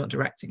vision, I'm not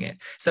directing it.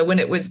 So when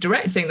it was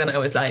directing, then I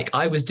was like,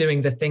 I was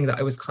doing the thing that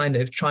I was kind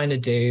of trying to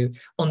do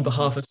on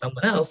behalf of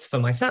someone else for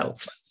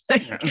myself.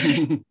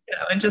 You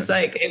know, and just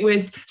like it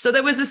was, so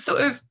there was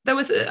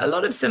a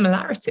lot of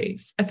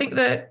similarities. I think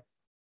that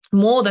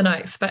more than I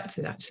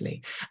expected,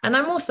 actually. And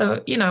I'm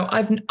also, you know,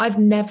 I've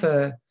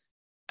never,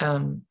 I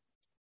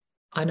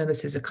know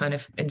this is a kind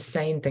of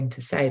insane thing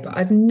to say, but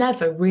I've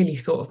never really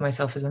thought of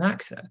myself as an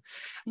actor.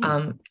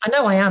 I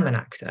know I am an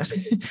actor,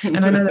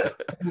 and I know that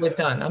I've always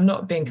done. I'm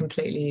not being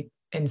completely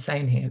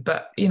insane here,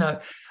 but, you know,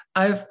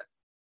 I've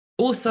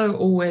also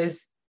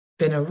always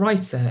been a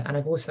writer, and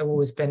I've also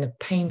always been a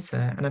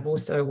painter, and I've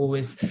also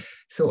always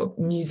thought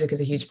music is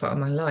a huge part of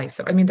my life.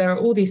 So I mean, there are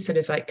all these sort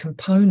of like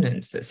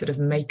components that sort of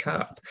make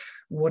up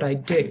what I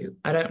do.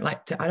 I don't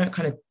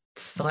kind of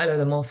silo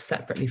them off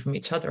separately from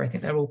each other. I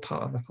think they're all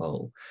part of the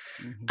whole.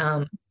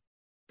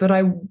 But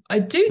I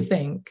do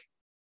think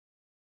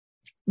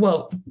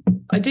for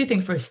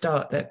a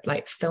start that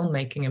like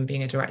filmmaking and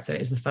being a director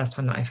is the first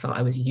time that I felt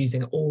I was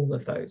using all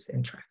of those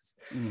interests,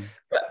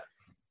 but,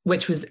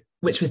 which was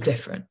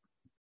different.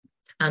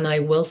 And I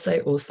will say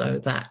also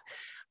that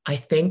I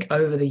think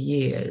over the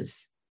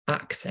years,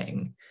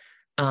 acting,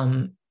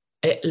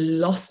 it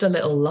lost a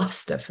little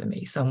luster for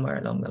me somewhere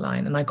along the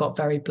line. And I got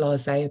very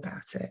blasé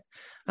about it.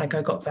 Like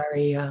I got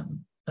very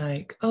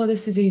like, oh,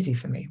 this is easy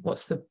for me.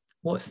 What's the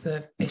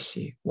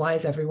issue? Why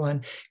is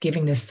everyone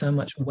giving this so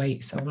much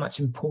weight, so much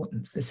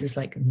importance? This is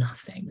like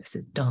nothing. This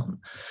is dumb.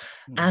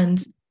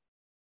 And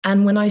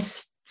when I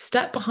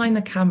stepped behind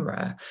the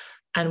camera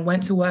and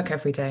went to work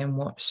every day and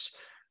watched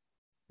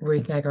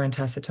Ruth Negga and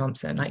Tessa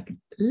Thompson, like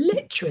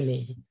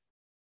literally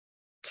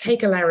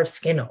take a layer of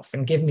skin off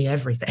and give me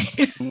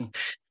everything.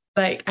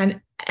 Like, and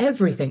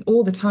everything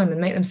all the time,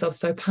 and make themselves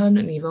so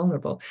permanently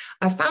vulnerable.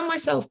 I found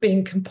myself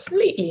being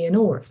completely in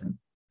awe of them,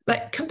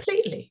 like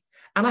completely.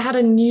 And I had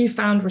a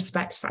newfound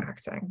respect for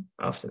acting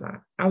after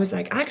that. I was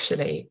like,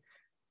 actually,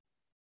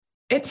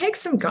 it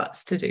takes some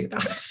guts to do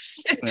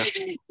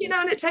that. You know,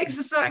 and it takes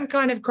a certain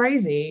kind of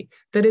crazy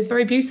that is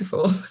very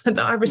beautiful, that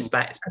I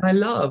respect and I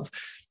love.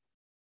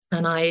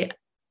 And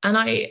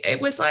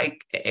it was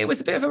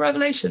a bit of a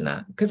revelation,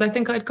 that, because I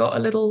think I'd got a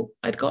little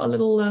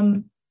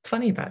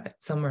funny about it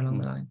somewhere along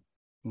the line.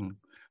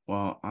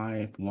 Well,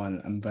 I, for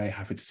one, am very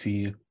happy to see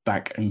you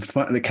back in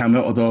front of the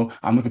camera, although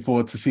I'm looking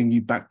forward to seeing you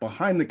back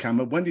behind the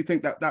camera. When do you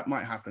think that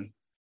might happen?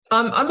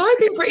 I'm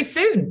hoping pretty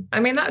soon. I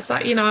mean, that's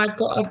like, you know, I've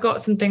got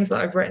some things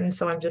that I've written,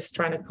 so I'm just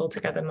trying to pull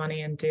together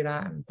money and do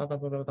that and blah, blah,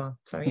 blah, blah, blah.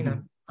 So, you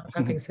know, I'm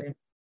hoping soon.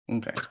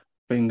 Okay.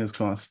 Fingers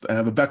crossed.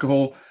 Rebecca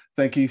Hall,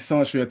 thank you so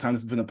much for your time.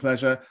 It's been a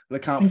pleasure.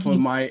 Look out for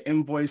my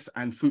invoice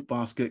and fruit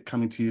basket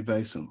coming to you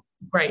very soon.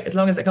 great. As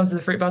long as it comes to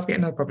the fruit basket,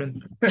 no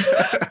problem.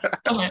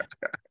 All right.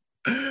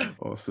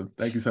 Awesome.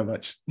 Thank you so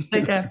much.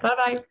 Take care.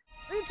 Bye-bye.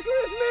 It's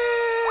Christmas!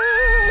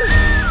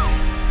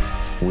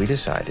 We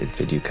decided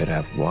that you could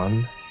have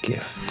one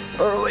gift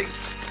early.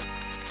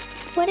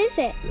 What is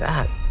it?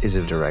 That is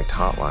a direct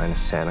hotline to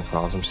Santa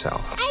Claus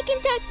himself. I can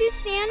talk to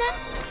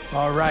Santa.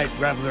 All right,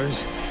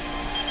 revelers.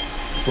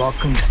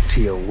 Welcome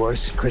to your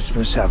worst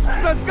Christmas ever.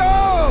 Let's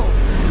go!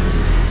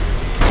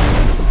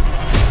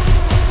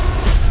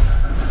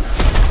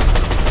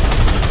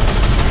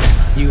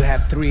 You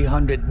have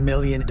 $300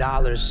 million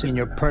in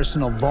your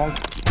personal vault.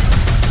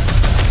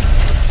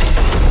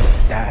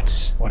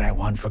 That's what I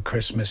want for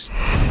Christmas.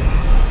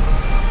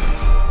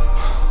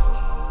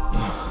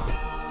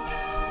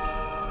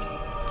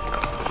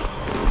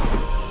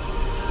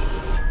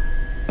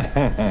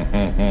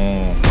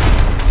 I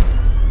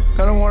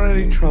don't want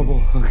any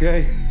trouble,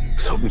 okay?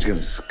 Someone's gonna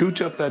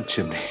scooch up that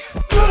chimney.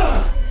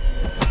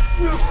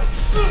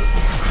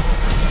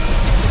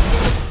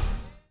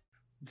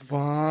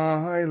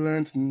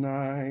 Violent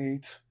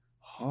night,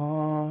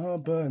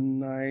 harbor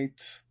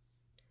night.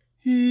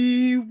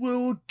 He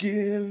will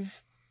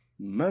give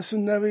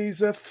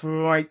mercenaries a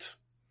fright.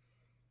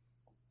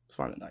 It's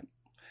violent night.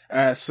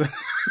 So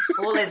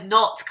All is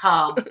not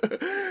calm.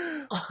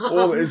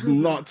 all is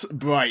not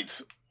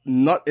bright.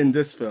 Not in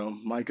this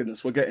film. My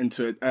goodness, we'll get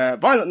into it.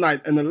 Violent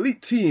Night, an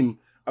elite team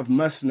of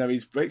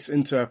mercenaries breaks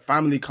into a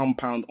family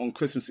compound on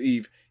Christmas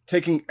Eve,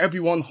 taking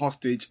everyone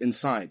hostage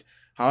inside.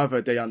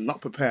 However, they are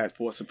not prepared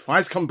for a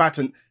surprise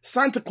combatant.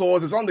 Santa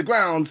Claus is on the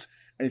grounds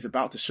and is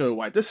about to show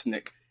why this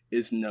Nick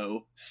is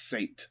no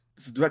saint.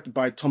 This is directed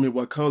by Tommy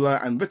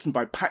Wirkola and written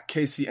by Pat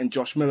Casey and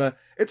Josh Miller.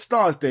 It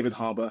stars David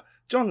Harbour,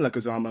 John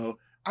Leguizamo,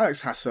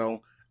 Alex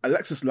Hassel,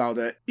 Alexis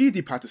Lauder,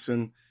 Edie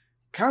Patterson,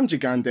 Cam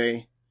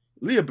Gigande,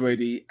 Leah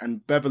Brady,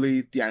 and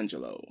Beverly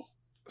D'Angelo.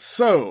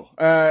 So,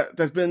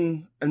 there's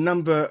been a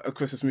number of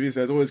Christmas movies.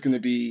 There's always going to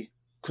be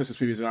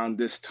Christmas movies around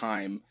this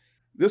time.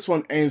 This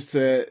one aims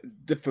to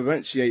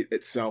differentiate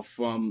itself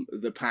from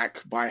the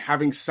pack by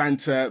having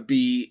Santa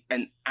be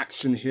an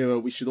action hero.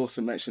 We should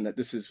also mention that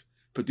this is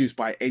produced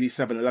by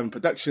 8711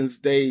 Productions.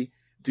 They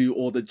do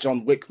all the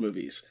John Wick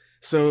movies.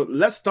 So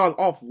let's start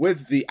off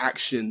with the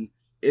action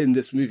in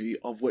this movie,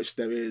 of which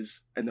there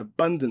is an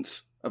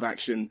abundance of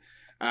action.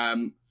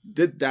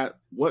 Did that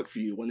work for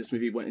you when this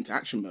movie went into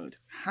action mode?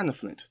 Hannah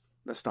Flint,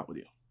 let's start with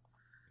you.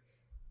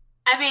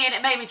 I mean,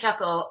 it made me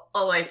chuckle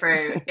all the way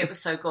through. It was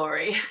so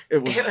gory.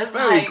 It was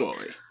very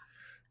gory.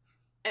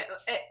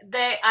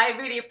 I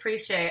really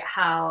appreciate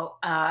how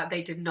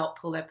they did not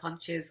pull their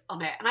punches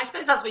on it. And I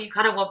suppose that's what you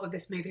kind of want with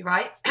this movie,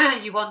 right?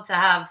 You want to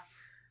have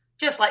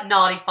just like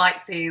gnarly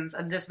fight scenes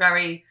and just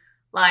very,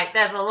 like,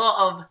 there's a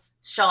lot of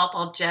sharp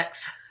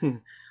objects, a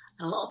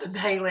lot of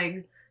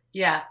impaling.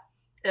 Yeah.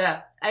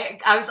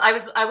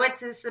 I went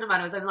to the cinema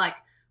and it was only like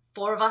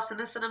 4 of us in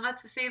the cinema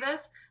to see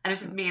this, and it was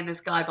just me and this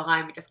guy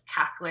behind me just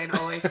cackling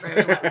all the way through,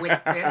 like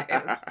wincing.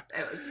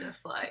 It was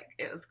just like,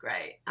 it was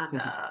great.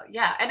 And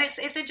yeah, and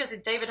it's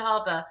interesting. David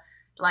Harbour,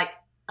 like,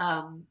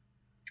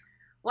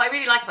 what I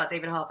really like about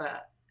David Harbour,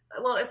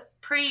 well, it's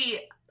pre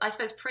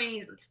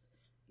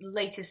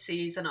latest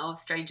season of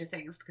Stranger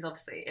Things, because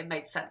obviously it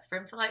made sense for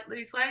him to like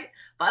lose weight.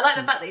 But I like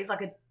the fact that he's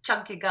like a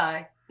chunky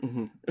guy.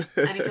 And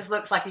he just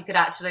looks like he could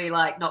actually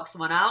like knock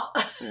someone out.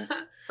 Yeah.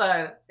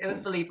 So it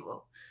was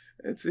believable.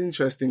 It's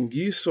interesting.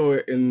 You saw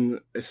it in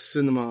a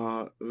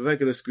cinema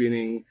regular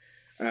screening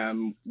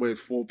with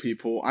 4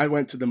 people. I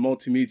went to the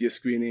multimedia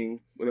screening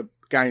with a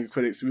gang of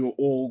critics. We were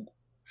all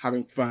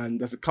having fun.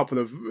 There's a couple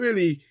of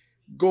really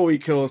gory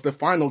kills. The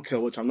final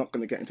kill, which I'm not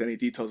going to get into any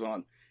details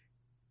on,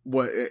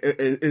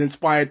 it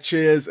inspired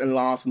cheers and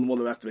laughs and all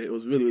the rest of it. It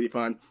was really, really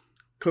fun.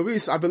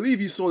 Clarice, I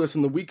believe you saw this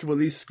in the week of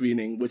release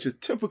screening, which is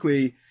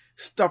typically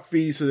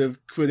stuffy sort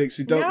of critics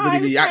who don't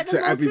really react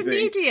to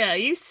everything. Multimedia.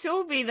 You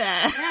saw me there.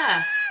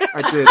 Yeah.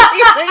 I did.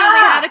 We literally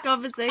had a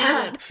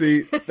conversation.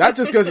 See, that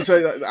just goes to show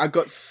you that I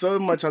got so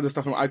much other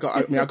stuff. I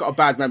got a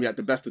bad memory at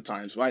the best of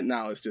times. Right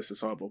now, it's just as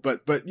horrible.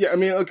 But yeah, I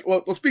mean, okay,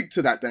 we'll speak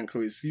to that then,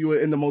 Clarice. You were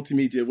in the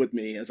multimedia with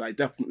me, as I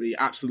definitely,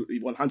 absolutely,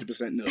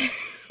 100% know.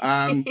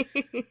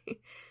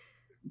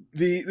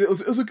 It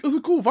was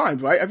a cool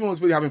vibe, right? Everyone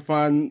was really having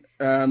fun,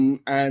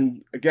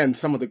 and again,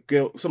 some of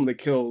the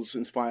kills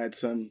inspired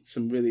some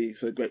really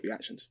sort of great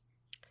reactions.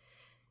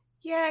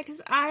 Yeah,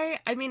 because I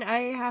mean,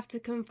 I have to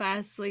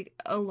confess, like,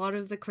 a lot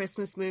of the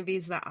Christmas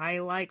movies that I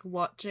like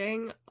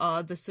watching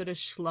are the sort of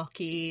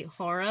schlocky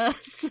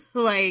horrors,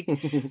 like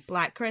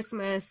Black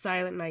Christmas,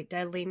 Silent Night,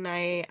 Deadly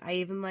Night. I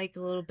even like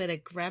a little bit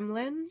of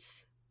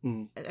Gremlins,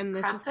 and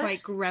this was quite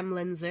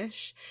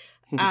Gremlins-ish.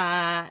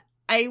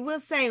 I will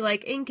say,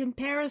 like, in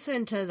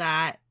comparison to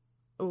that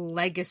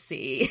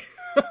legacy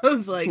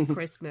of, like,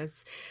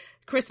 Christmas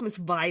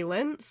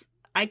violence,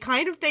 I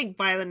kind of think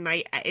Violent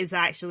Night is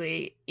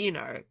actually, you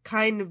know,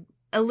 kind of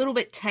a little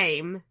bit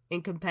tame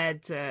in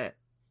compared to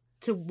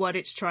what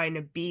it's trying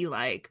to be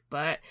like.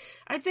 But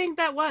I think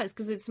that works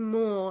because it's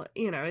more,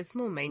 you know, it's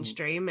more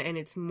mainstream and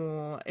it's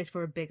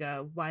for a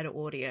bigger, wider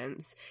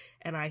audience.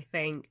 And I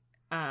think,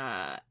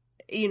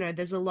 you know,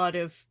 there's a lot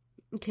of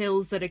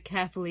kills that are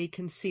carefully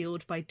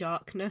concealed by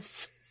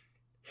darkness.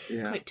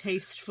 Yeah. Quite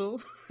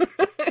tasteful.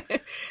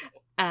 But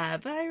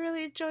I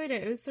really enjoyed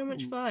it. It was so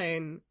much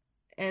fun.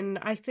 And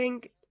I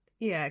think,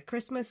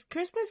 Christmas,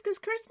 because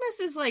Christmas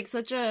is like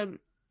such a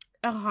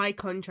high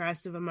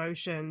contrast of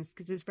emotions,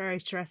 because it's very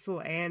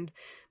stressful and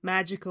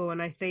magical.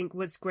 And I think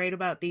what's great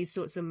about these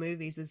sorts of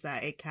movies is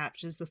that it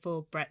captures the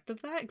full breadth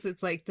of that, because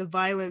it's like the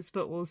violence,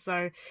 but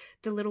also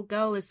the little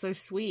girl is so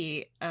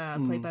sweet,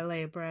 played by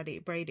Leah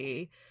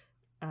Brady.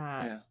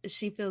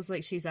 She feels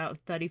like she's out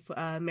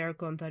of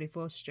Miracle on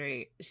 34th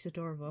Street. She's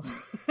adorable.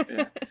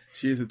 Yeah,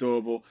 she is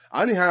adorable.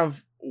 I only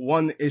have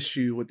one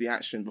issue with the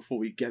action before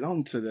we get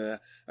on to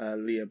the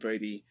Leah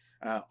Brady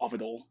of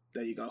it all.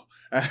 There you go.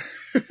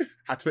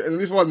 Had to put in at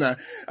least one there.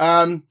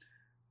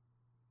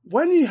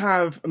 When you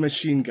have a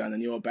machine gun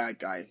and you're a bad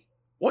guy,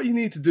 what you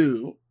need to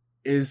do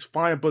is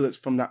fire bullets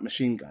from that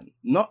machine gun,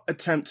 not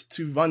attempt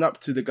to run up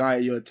to the guy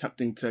you're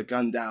attempting to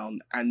gun down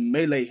and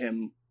melee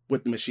him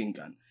with the machine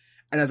gun.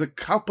 And there's a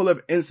couple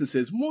of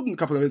instances, more than a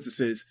couple of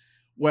instances,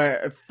 where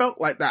it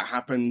felt like that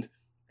happened,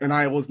 and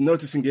I was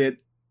noticing it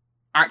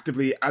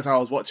actively as I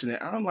was watching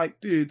it. And I'm like,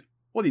 dude,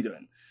 what are you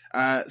doing?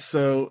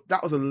 So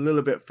that was a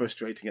little bit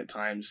frustrating at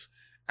times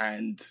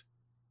and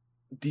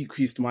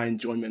decreased my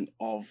enjoyment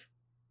of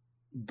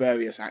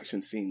various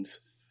action scenes.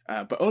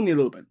 But only a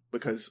little bit,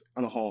 because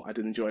on the whole, I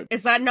did enjoy it.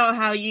 Is that not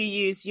how you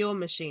use your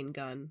machine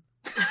gun?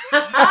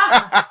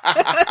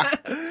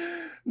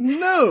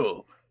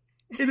 No,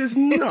 it is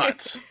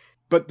not.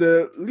 But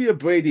the Leah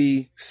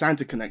Brady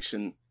Santa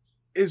connection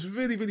is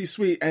really, really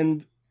sweet.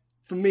 And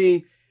for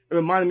me, it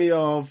reminded me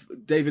of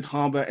David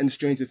Harbour in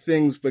Stranger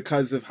Things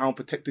because of how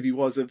protective he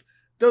was of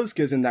those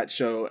kids in that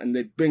show. And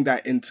they bring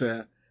that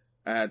into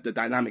the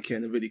dynamic here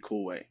in a really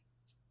cool way.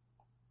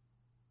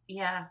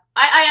 Yeah.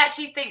 I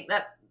actually think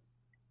that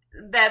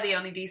they're the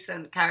only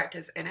decent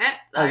characters in it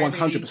that I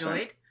 100%. really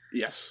enjoyed.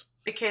 Yes.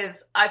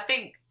 Because I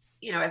think,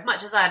 as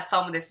much as I had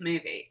fun with this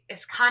movie,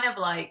 it's kind of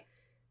like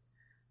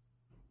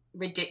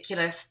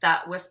ridiculous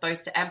that we're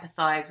supposed to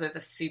empathize with a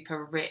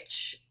super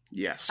rich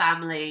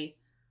family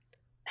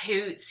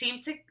who seem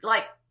to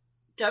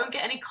don't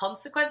get any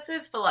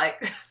consequences for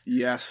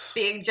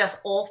being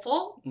just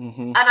awful.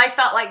 Mm-hmm. And I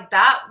felt like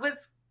that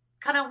was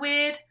kind of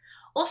weird.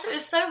 Also, it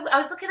was I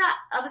was looking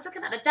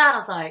at the dad. I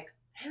was like,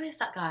 who is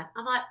that guy?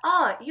 I'm like,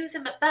 oh, he was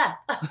in Macbeth.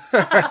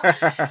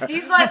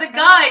 He's like the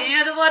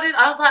guy, the one.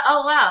 I was like,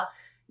 oh wow.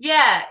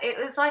 Yeah, it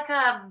was like,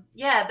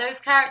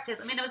 those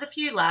characters. I mean, there was a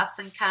few laughs,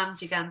 and Cam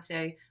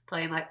Gigante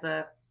playing like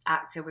the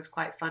actor was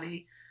quite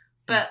funny,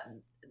 but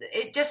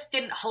it just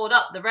didn't hold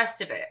up the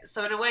rest of it.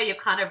 So in a way, you're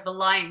kind of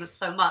relying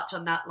so much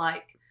on that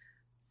like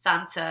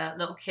Santa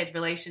little kid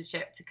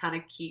relationship to kind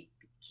of keep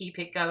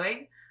it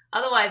going.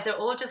 Otherwise, they're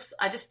all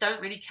I just don't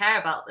really care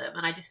about them,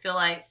 and I just feel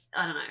like,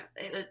 I don't know.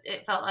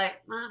 It felt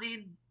like, well, I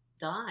mean,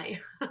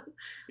 die.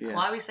 Yeah.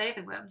 Why are we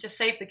saving them? Just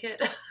save the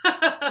kid.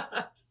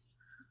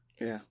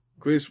 Yeah.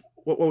 Chris,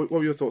 what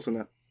were your thoughts on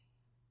that?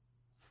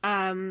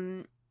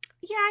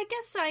 Yeah, I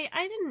guess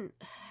I didn't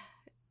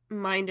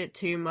mind it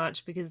too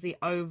much because the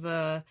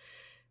overarching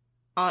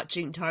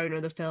tone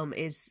of the film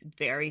is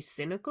very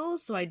cynical,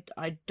 so I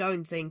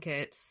don't think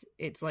it's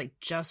like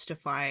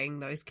justifying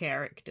those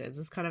characters.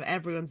 It's kind of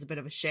everyone's a bit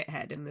of a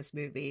shithead in this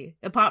movie,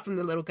 apart from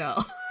the little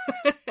girl.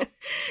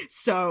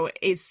 So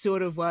it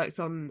sort of works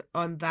on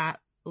that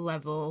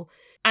level.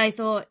 I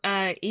thought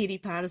Edie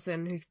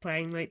Patterson, who's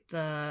playing like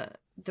the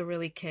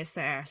really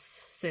kiss-ass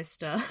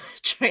sister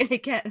trying to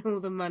get all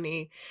the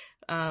money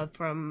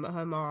from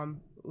her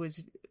mom,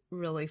 was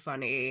really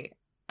funny.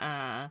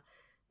 But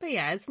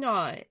yeah, it's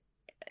not...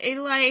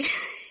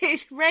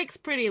 it ranks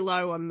pretty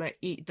low on the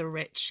Eat the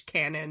Rich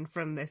canon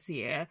from this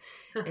year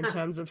in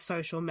terms of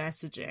social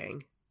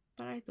messaging.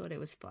 But I thought it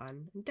was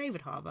fun. And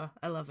David Harbour,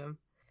 I love him.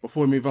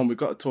 Before we move on, we've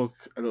got to talk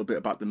a little bit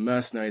about The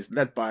Mercenaries,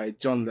 led by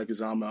John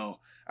Leguizamo,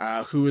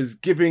 who is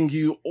giving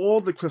you all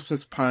the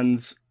Christmas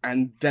puns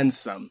and then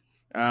some.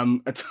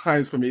 At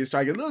times for me, it's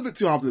trying a little bit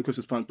too hard for the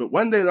Christmas puns, but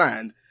when they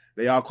land,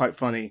 they are quite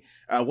funny.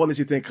 What did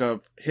you think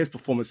of his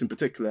performance in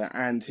particular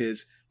and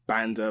his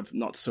band of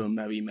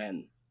not-so-merry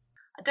men?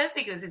 I don't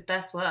think it was his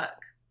best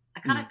work. I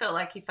kind of felt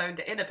like he phoned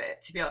it in a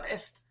bit, to be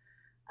honest.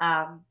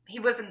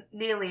 He wasn't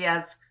nearly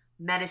as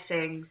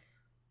menacing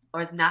or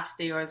as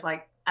nasty or as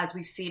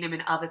we've seen him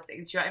in other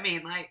things. Do you know what I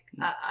mean?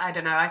 I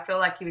don't know. I feel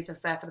like he was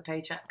just there for the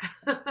paycheck.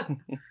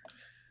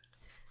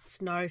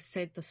 Snow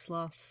said the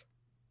sloth.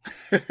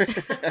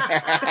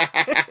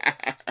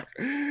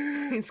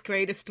 His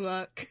greatest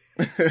work.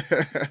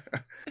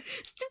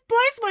 It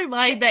blows my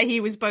mind that he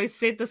was both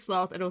Sid the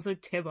Sloth and also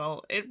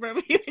Tybalt in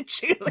Romeo and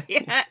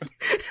Juliet.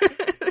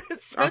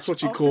 That's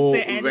what you call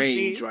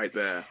range right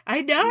there.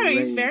 I know, range.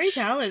 He's very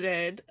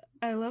talented.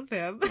 I love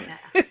him.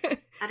 Yeah.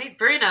 And he's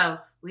Bruno.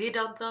 We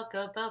don't talk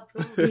about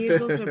Bruno. He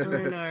is also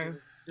Bruno.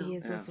 He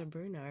is also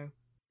Bruno.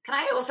 Can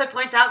I also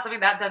point out something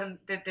that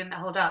didn't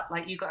hold up?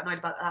 Like, you got annoyed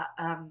about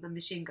that, the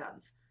machine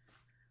guns.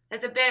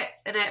 There's a bit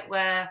in it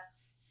where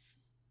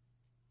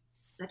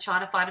they're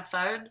trying to find a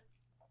phone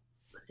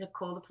to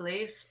call the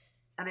police,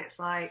 and it's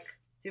like,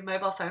 do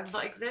mobile phones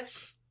not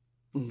exist?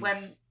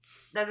 When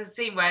there's a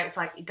scene where it's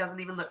like he doesn't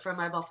even look for a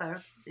mobile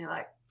phone. You're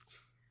like,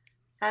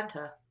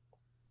 Santa,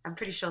 I'm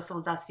pretty sure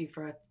someone's asked you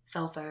for a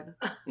cell phone.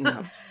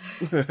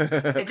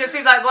 It just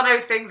seemed like one of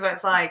those things where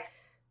it's like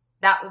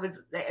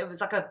it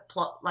was like a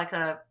plot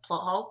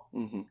hole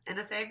in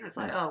a thing. It's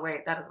like, oh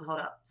wait, that doesn't hold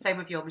up. Same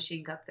with your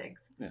machine gun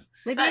things. Yeah.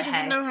 Maybe he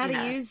doesn't know how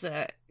to use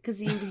it because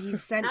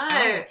he's sent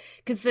out.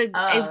 Because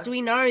if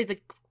we know the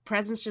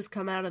presents just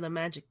come out of the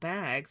magic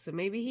bag, so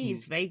maybe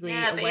he's vaguely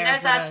aware. But he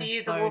knows how to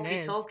use a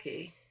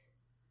walkie-talkie.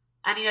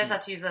 And he knows how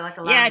to use it like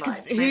a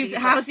landline. Because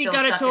how's he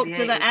got to talk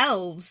to the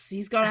elves?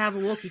 He's got to have a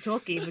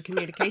walkie-talkie for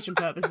communication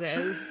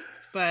purposes.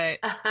 But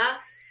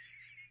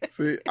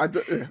see,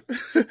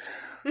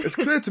 it's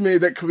clear to me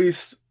that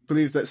Clarice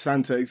believes that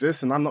Santa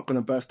exists, and I'm not going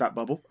to burst that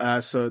bubble.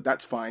 So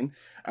that's fine.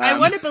 I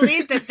want to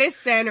believe that this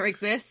Santa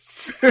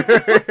exists.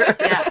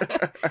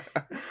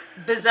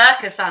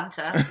 Berserker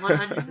Santa,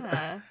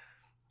 100%.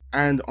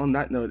 And on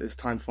that note, it's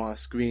time for our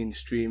screen,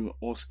 stream,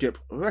 or skip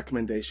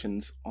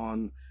recommendations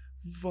on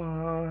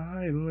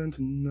Violent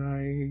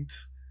Night.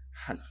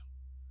 Hannah.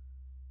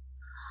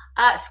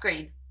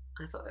 Screen.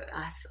 I thought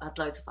I had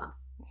loads of fun.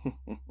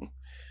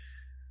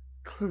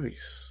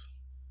 Clarice.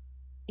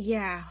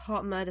 Yeah,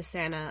 Hot Murder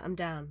Santa. I'm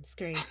down.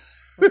 Screen.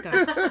 Let's go.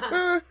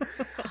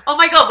 Oh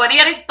my god, when he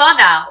had his bun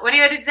out, when he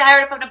had his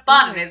hair up in a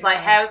bun and his like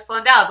hair was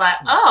falling down, I was like,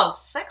 oh,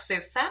 sexy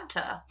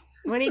Santa.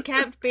 When he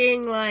kept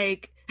being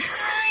like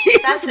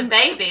Santa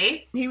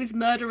baby. He was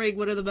murdering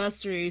one of the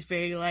mercenaries,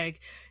 being like,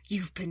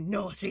 you've been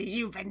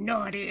naughty,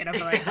 and I'm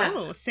like,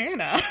 oh,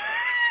 Santa.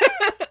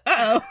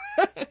 Uh-oh.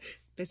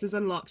 This has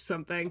unlocked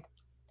something.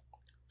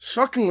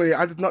 Shockingly,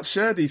 I did not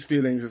share these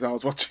feelings as I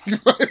was watching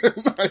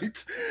Violent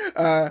Night.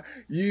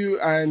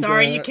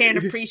 Sorry, you can't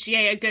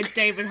appreciate a good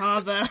David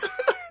Harbour.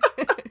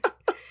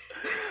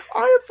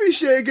 I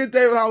appreciate a good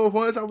David Harbour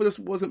performance. I just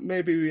wasn't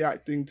maybe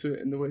reacting to it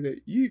in the way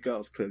that you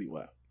girls clearly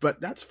were. But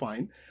that's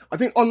fine. I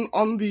think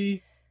on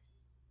the...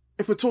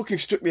 If we're talking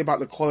strictly about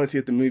the quality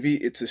of the movie,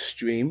 it's a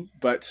stream.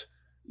 But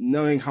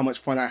knowing how much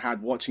fun I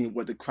had watching it,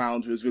 where the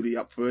crowd was really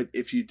up for it,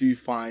 if you do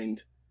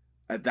find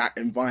that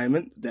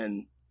environment,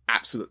 then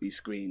absolutely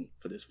screen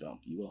for this film.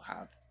 You will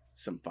have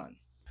some fun.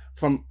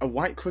 From A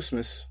White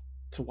Christmas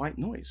to White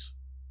Noise.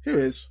 Here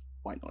is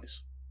White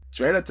Noise.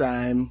 Trailer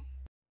time.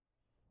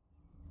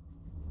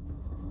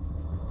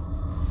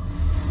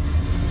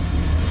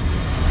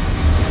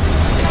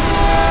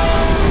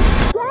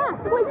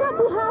 Wake up,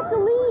 we have to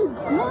leave.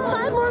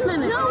 5 more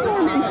minutes. No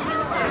more minutes.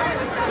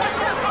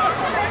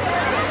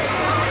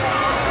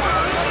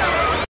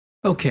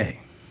 Okay,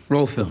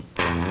 roll film.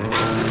 Would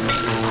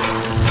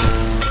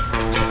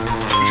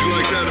you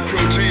like that, a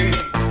protein?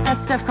 That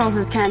stuff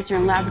causes cancer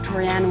in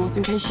laboratory animals,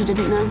 in case you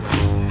didn't know.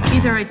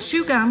 Either I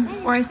chew gum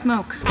or I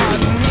smoke.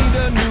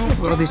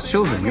 What are these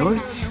children,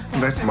 yours?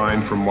 That's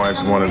mine from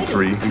Wives 1 and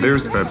 3.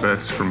 There's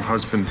Babette's from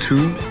Husband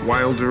 2.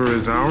 Wilder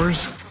is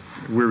ours.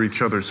 We're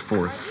each other's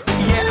fourth.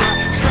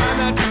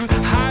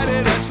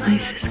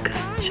 Life is good,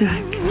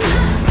 Jack.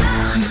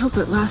 I hope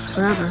it lasts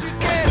forever.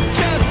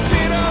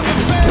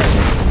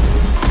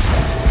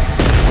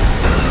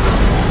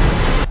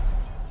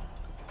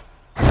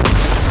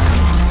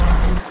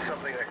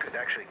 Something that could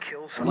actually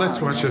kill someone. Let's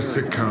watch a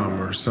sitcom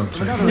or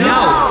something.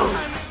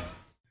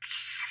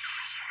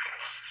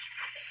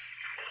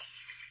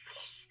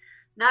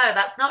 No,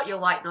 that's not your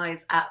white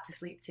noise app to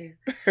sleep to.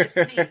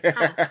 It's me.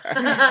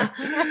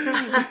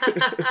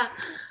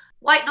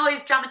 White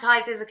Noise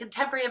dramatizes a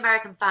contemporary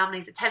American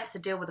family's attempts to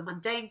deal with the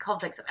mundane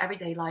conflicts of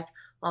everyday life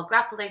while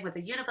grappling with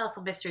the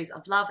universal mysteries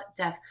of love,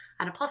 death,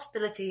 and a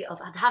possibility of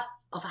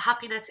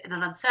happiness in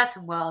an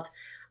uncertain world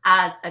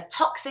as a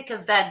toxic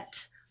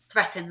event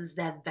threatens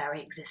their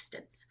very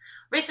existence.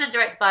 Written and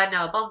directed by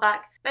Noah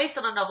Baumbach, based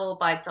on a novel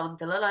by Don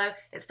DeLillo,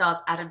 it stars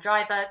Adam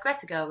Driver,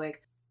 Greta Gerwig,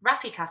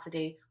 Raffi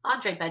Cassidy,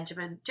 Andre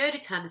Benjamin,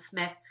 Jodie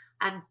Turner-Smith,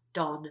 and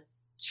Don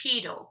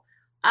Cheadle.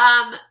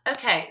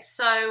 Okay,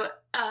 so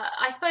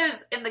I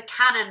suppose in the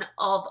canon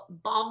of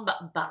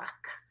Baumbach,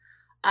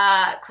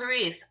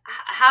 Clarice,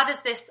 how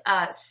does this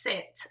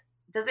sit?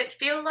 Does it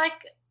feel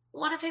like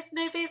one of his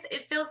movies?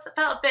 It felt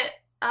a bit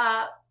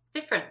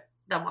different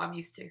than what I'm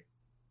used to.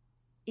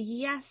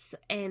 Yes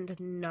and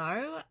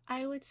no,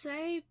 I would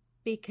say,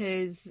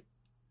 because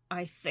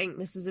I think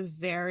this is a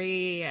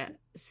very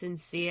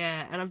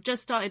sincere, and I've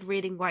just started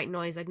reading White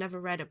Noise. I'd never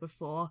read it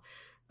before.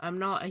 I'm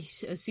not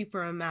a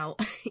super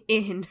amount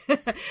in,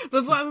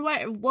 but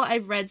what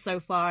I've read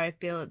so far, I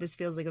feel that this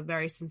feels like a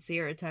very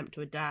sincere attempt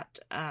to adapt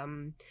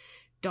Don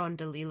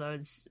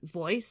DeLillo's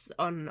voice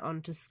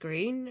onto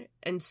screen,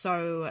 and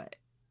so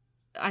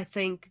I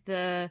think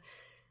the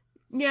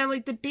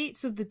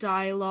beats of the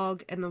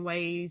dialogue and the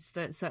ways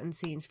that certain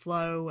scenes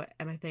flow,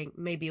 and I think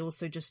maybe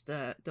also just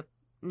the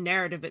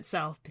narrative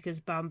itself, because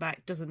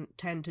Baumbach doesn't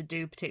tend to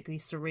do particularly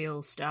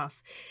surreal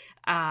stuff,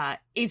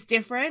 is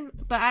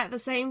different. But at the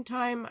same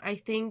time, I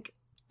think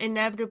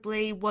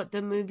inevitably what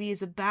the movie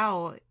is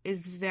about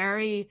is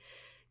very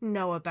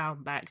Noah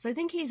Baumbach. So I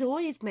think he's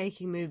always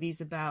making movies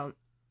about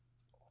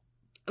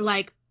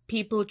like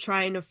people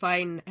trying to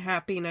find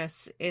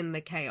happiness in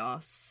the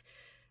chaos.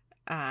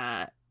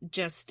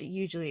 Just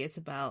usually it's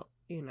about,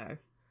 you know,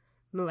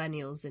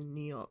 millennials in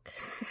New York.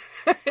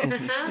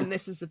 And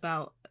this is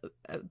about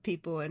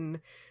people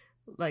in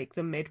like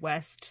the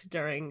Midwest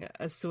during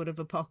a sort of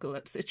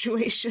apocalypse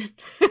situation.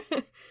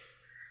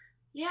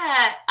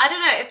 Yeah, I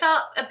don't know. It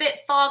felt a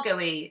bit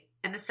Fargo-y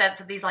in the sense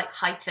of these like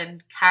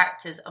heightened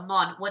characters.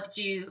 Amon, what did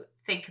you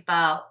think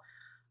about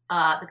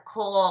the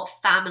core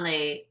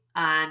family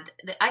and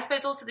I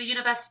suppose also the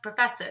university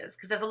professors?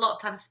 Because there's a lot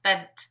of time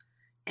spent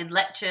in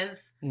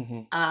lectures,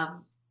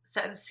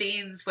 certain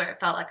scenes where it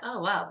felt like, oh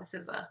wow, this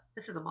is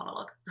a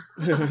monologue.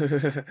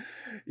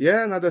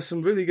 Yeah, no, there's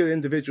some really good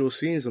individual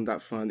scenes on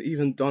that front.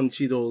 Even Don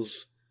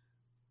Cheadle's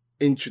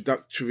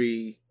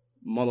introductory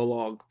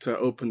monologue to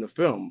open the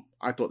film,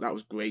 I thought that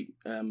was great,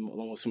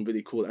 along with some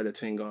really cool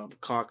editing of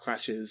car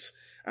crashes,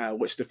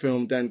 which the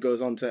film then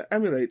goes on to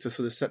emulate to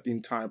sort of set the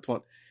entire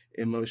plot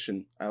in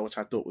motion, which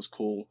I thought was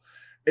cool.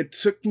 It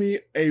took me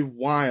a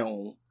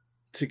while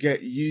to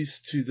get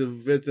used to the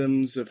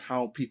rhythms of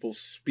how people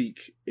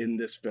speak in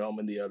this film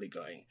in the early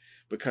going,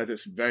 because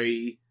it's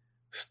very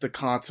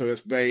staccato,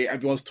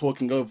 everyone's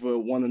talking over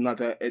one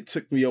another. It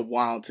took me a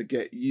while to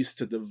get used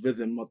to the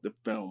rhythm of the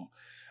film.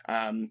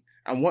 And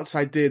once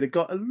I did, it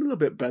got a little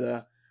bit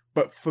better.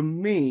 But for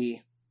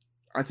me,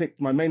 I think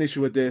my main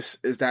issue with this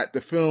is that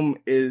the film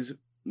is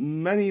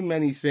many,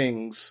 many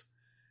things,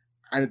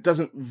 and it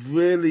doesn't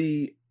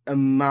really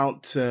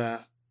amount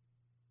to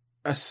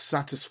a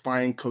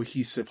satisfying,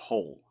 cohesive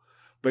whole,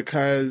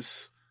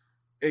 because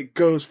it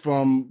goes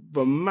from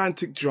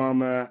romantic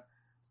drama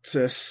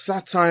to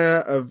satire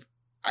of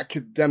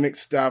academic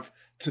stuff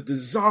to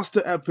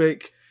disaster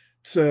epic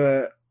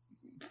to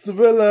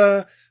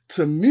thriller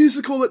to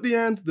musical at the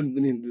end.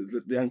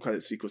 The end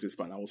credit sequence is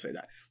fun, I will say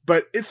that.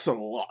 But it's a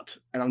lot,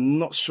 and I'm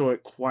not sure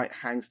it quite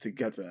hangs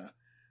together,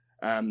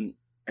 again,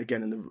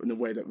 in the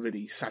way that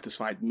really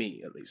satisfied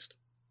me, at least.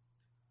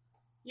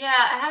 Yeah,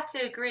 I have to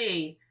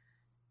agree.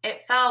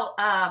 It felt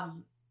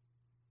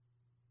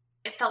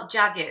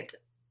jagged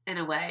in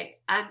a way,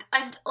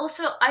 and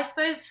also I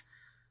suppose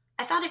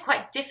I found it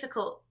quite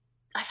difficult.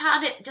 I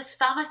found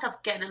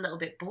myself getting a little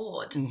bit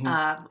bored.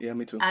 Yeah,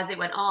 me too. As it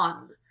went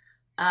on,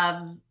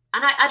 and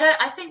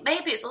I think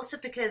maybe it's also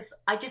because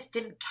I just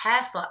didn't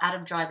care for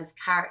Adam Driver's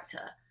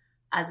character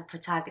as a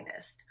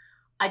protagonist.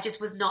 I just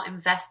was not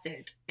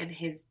invested in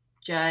his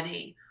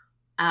journey,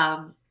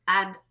 and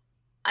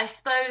I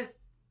suppose.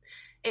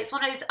 It's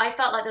one of those, I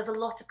felt like there's a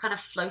lot of kind of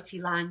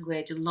floaty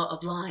language and a lot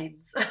of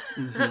lines.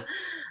 And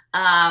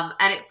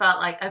it felt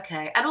like,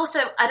 okay. And also,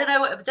 I don't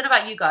know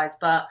about you guys,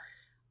 but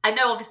I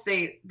know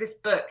obviously this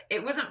book,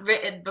 it was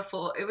written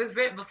before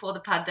the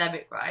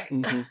pandemic, right?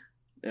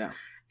 Yeah.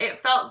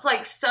 It felt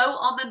like so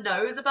on the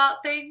nose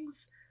about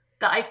things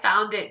that I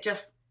found it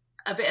just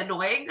a bit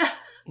annoying.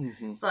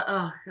 It's like,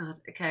 oh God,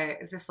 okay.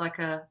 Is this like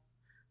I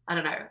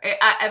don't know.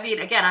 I mean,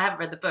 again, I haven't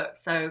read the book.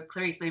 So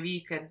Clarice,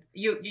 maybe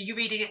you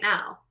reading it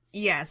now?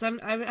 Yes, I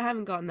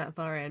haven't gotten that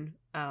far in,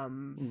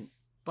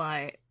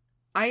 but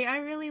I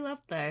really love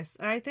this,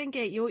 and I think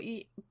you're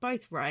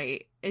both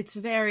right. It's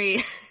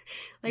very,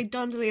 like,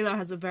 Don DeLillo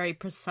has a very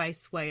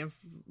precise way of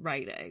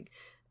writing,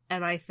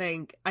 and I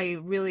think I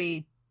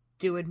really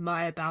do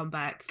admire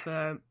Baumbach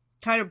for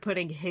kind of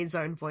putting his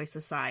own voice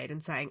aside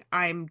and saying,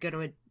 I'm going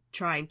to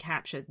try and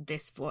capture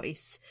this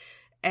voice,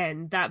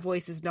 and that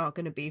voice is not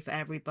going to be for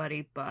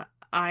everybody, but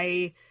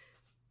I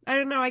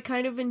don't know, I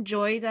kind of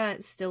enjoy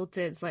that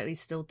slightly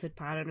stilted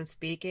pattern of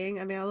speaking.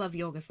 I mean, I love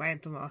Yorgos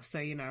Lanthimos, so,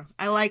 you know,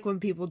 I like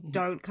when people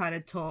don't kind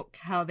of talk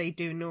how they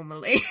do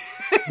normally.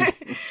 I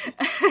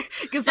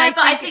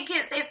think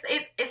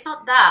it's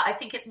not that. I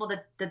think it's more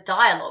the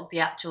dialogue, the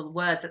actual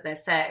words that they're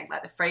saying,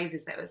 like the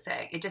phrases they were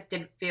saying. It just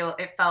didn't feel,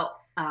 it felt,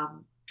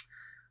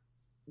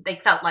 they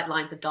felt like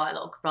lines of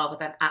dialogue rather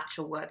than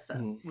actual words that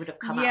would have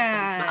come out of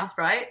someone's mouth,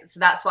 right? So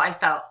that's what I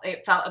felt.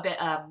 It felt a bit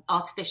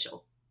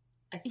artificial.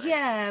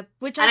 Yeah,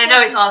 which I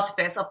know it's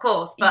artifice, of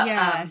course, but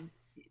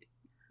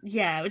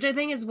yeah, which I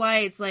think is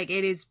why it's like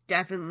it is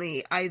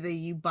definitely either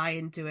you buy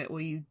into it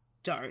or you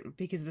don't,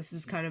 because this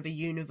is kind of a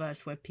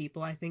universe where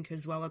people, I think,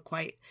 as well, are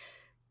quite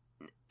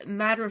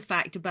matter of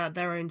fact about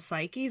their own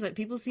psyches. Like,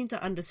 people seem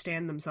to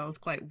understand themselves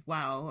quite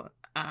well,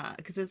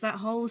 because there's that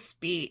whole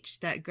speech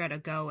that Greta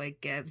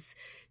Gerwig gives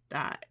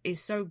that is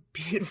so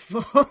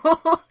beautiful,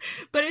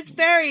 but it's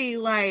very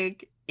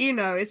like, you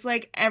know, it's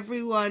like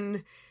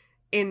everyone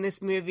in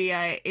this movie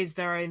is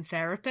their own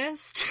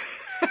therapist.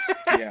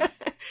 Yeah.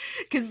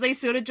 Because they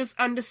sort of just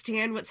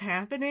understand what's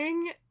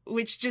happening,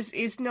 which just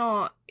is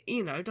not,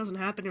 you know, doesn't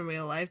happen in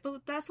real life,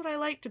 but that's what I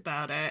liked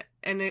about it.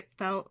 And it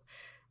felt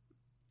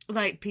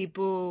like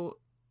people,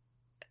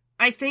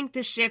 I think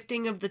the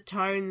shifting of the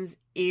tones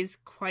is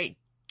quite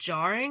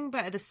jarring,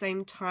 but at the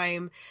same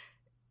time,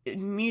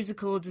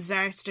 musical,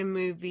 disaster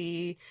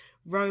movie,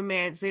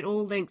 romance, it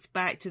all links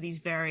back to these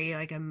very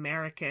like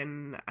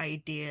American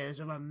ideas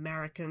of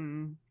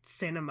American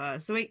cinema.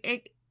 So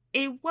it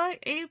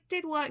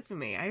did work for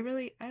me. I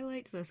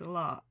liked this a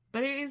lot,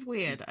 but it is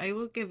weird. I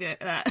will give it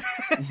that.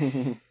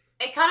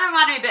 It kind of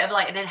reminded me a bit of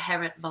like an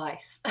Inherent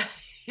Vice.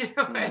 You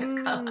know, where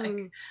it's kind of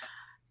like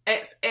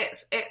it's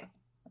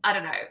I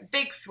don't know,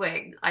 big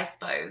swing, I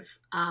suppose.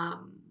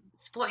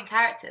 Supporting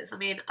characters. I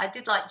mean, I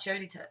did like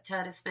Joni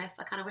Turner-Smith.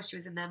 I kind of wish she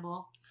was in there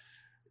more.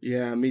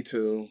 Yeah, me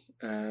too.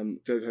 I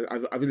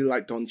really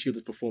liked Don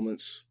Cheadle's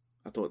performance.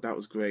 I thought that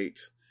was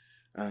great.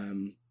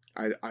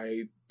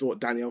 I thought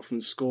Danny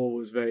Elfman's score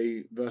was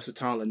very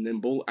versatile and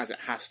nimble, as it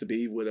has to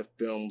be with a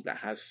film that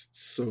has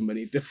so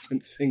many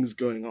different things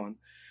going on.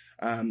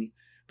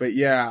 But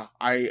yeah,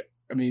 I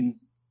mean,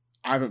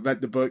 I haven't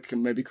read the book,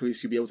 and maybe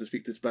Clarice, you'll be able to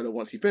speak to this better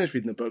once you finish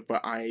reading the book,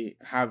 but I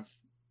have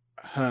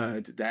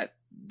heard that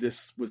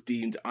this was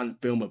deemed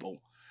unfilmable.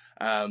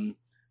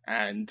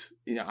 And,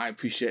 you know, I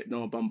appreciate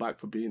Noah Baumbach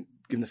for giving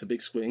us a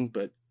big swing,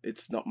 but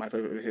it's not my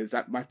favorite of his.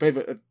 My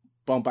favorite of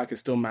Baumbach is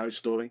still Marriage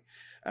Story.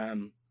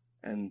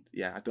 And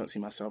yeah, I don't see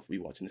myself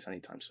rewatching this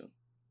anytime soon.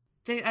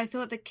 I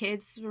thought the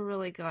kids were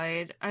really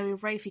good. I mean,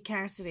 Rafe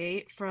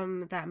Cassidy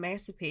from that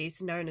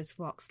masterpiece known as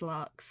Vox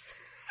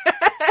Lux.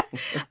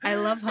 I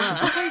love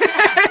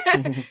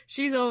her.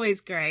 She's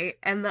always great.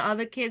 And the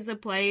other kids are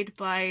played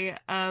by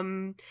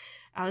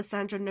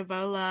Alessandra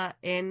Nivola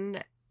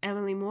in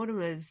Emily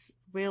Mortimer's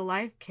real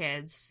life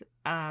kids.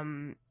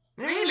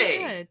 Really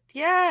good.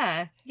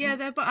 Yeah.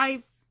 But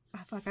I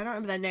don't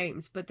remember their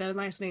names, but their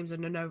last names are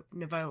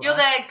Nivola. You're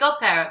their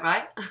godparent,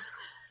 right?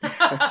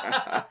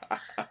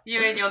 You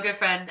and your good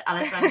friend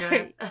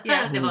Alessandra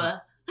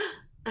Nivola.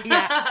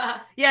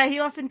 Yeah, he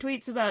often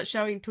tweets about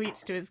showing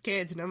tweets to his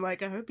kids, and I'm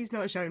like, I hope he's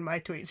not showing my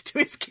tweets to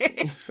his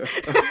kids.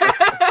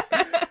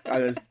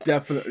 That is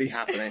definitely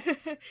happening.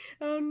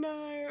 Oh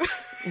no.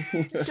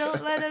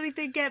 Don't let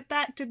anything get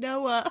back to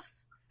Noah.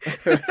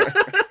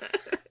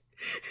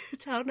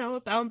 Tell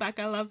Noah Baumbach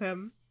I love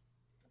him.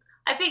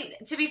 I think,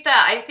 to be fair,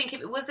 I think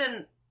if it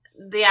wasn't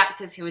the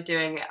actors who were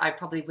doing it, I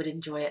probably would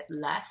enjoy it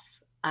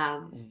less. I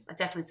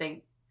definitely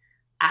think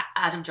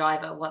Adam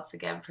Driver once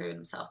again proven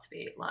himself to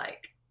be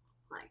like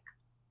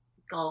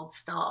gold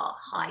star,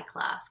 high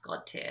class,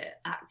 god tier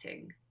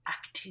acting.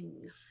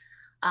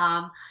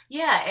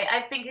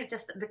 I think it's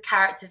just the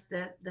character,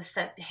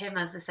 him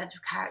as the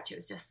central character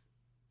was just,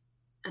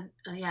 I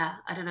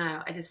don't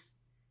know. I just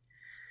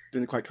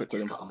didn't quite click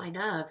with him. Just got on my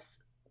nerves.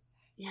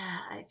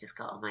 Yeah, it just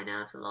got on my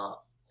nerves a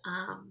lot.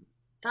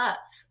 But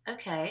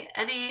okay,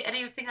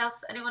 anything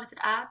else anyone wanted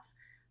to add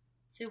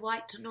to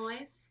White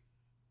Noise?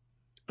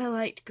 I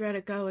liked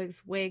Greta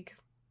Gerwig's wig.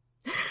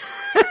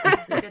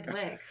 It's a good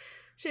wig.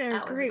 She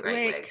had a great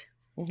wig.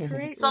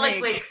 Great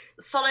solid wigs,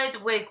 solid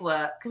wig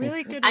work.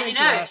 Really good. And wig you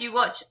know, work. if you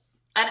watch,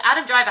 and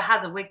Adam Driver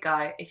has a wig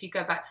guy. If you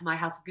go back to my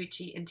House of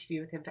Gucci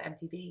interview with him for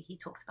MTV, he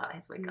talks about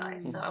his wig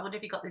guy. So I wonder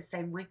if you got this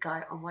same wig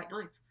guy on White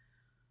Noise.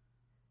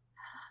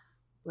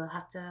 We'll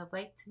have to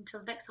wait until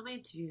the next time I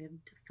interview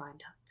him to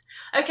find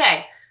out.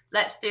 Okay,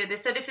 let's do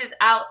this. So this is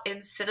out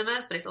in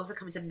cinemas, but it's also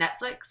coming to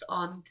Netflix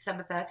on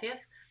December 30th.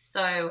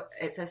 So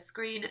it's a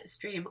screen,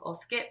 stream, or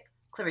skip.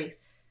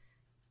 Clarice.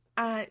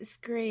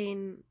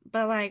 Screen,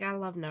 but I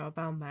love Noah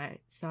Baumbach,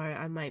 so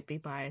I might be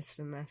biased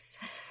in this.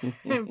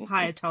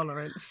 Higher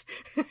tolerance.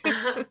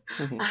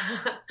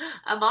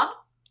 Amon?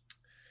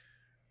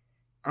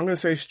 I'm going to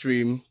say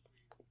stream.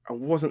 I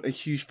wasn't a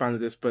huge fan of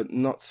this, but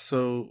not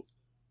so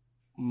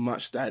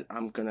much that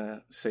I'm going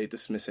to say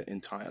dismiss it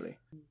entirely.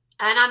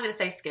 And I'm going to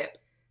say skip.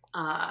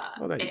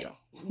 Well, there you go.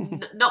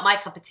 Not my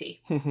cup of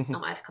tea.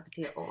 Not my cup of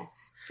tea at all.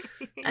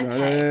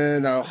 Okay.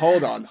 No,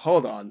 hold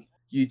on.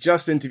 You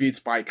just interviewed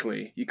Spike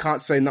Lee. You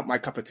can't say not my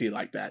cup of tea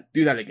like that.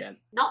 Do that again.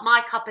 Not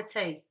my cup of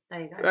tea.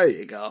 There you go. There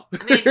you go.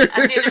 I mean,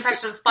 I'm doing an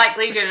impression of Spike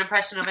Lee, doing an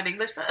impression of an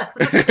English person.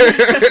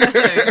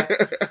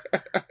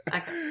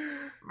 Okay.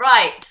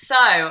 Right,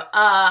 so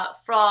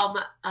from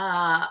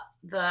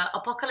the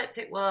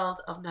apocalyptic world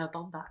of Noah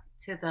Baumbach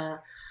to the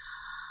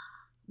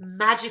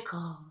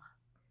magical,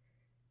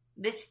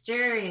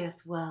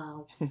 mysterious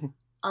world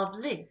of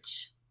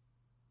Lynch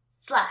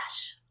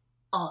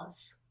 /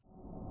 Oz.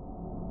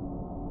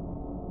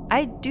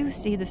 I do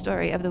see the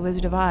story of The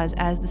Wizard of Oz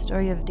as the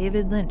story of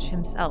David Lynch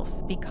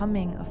himself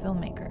becoming a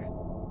filmmaker.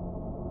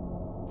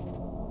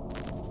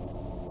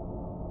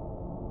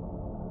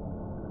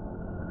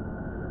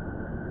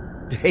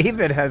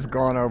 David has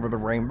gone over the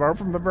rainbow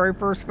from the very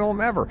first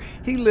film ever.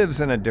 He lives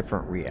in a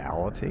different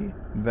reality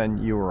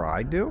than you or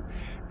I do,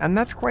 and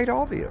that's quite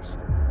obvious.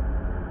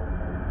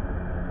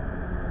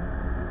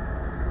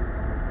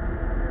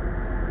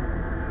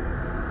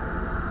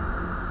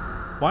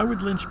 Why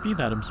would Lynch be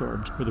that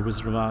absorbed with The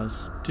Wizard of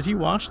Oz? Did he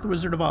watch The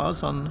Wizard of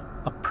Oz on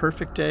a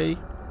perfect day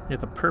at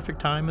the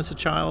perfect time as a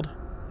child,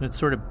 and it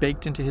sort of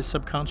baked into his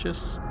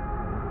subconscious?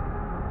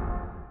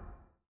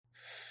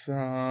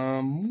 Somewhere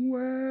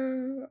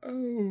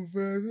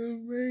over the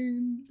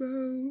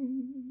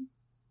rainbow.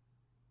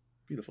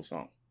 Beautiful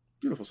song.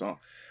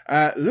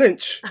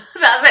 Lynch.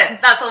 That's it.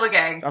 That's all we're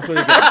getting. That's what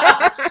we're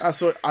getting.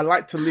 That's what I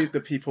like to leave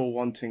the people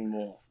wanting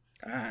more.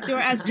 Do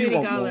it as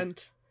Judy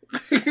Garland.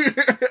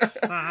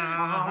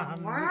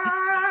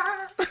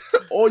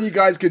 Or you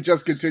guys could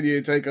just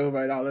continue to take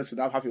over and I'll listen.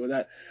 I'm happy with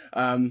that.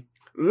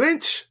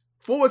 Lynch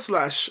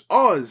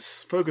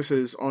 /Oz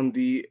focuses on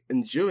the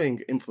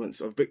enduring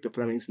influence of Victor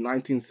Fleming's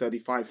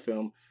 1935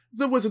 film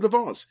The Wizard of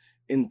Oz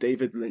in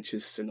David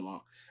Lynch's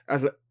cinema.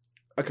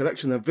 A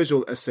collection of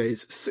visual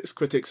essays, 6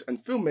 critics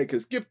and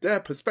filmmakers give their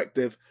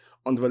perspective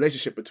on the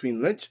relationship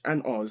between Lynch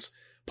and Oz.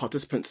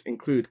 Participants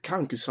include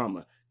Karyn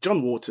Kusama,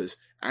 John Waters,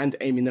 and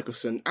Amy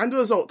Nicholson, and the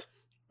result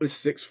is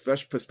 6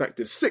 fresh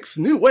perspectives, 6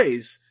 new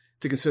ways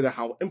to consider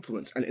how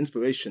influence and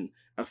inspiration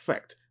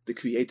affect the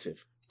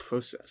creative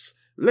process.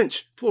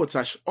 Lynch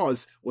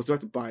 /Oz was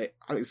directed by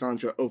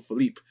Alexandra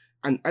O'Philippe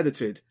and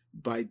edited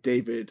by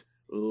David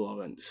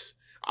Lawrence.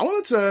 I'm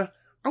going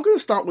to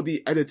start with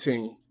the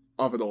editing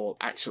of it all,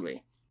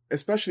 actually,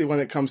 especially when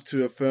it comes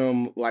to a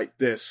film like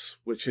this,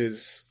 which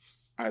is,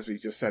 as we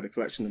just said, a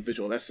collection of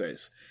visual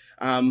essays.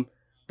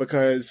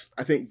 Because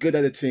I think good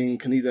editing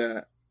can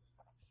either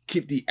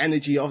keep the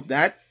energy of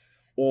that,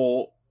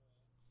 or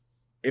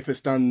if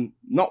it's done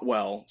not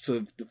well, sort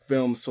of the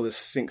film sort of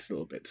sinks a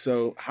little bit.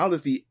 So how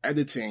does the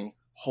editing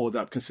hold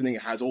up, considering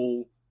it has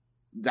all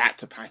that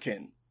to pack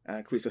in?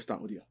 Clarisse, let's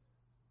start with you.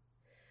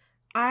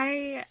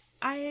 I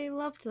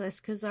loved this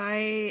because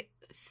I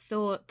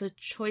thought the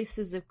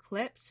choices of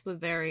clips were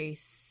very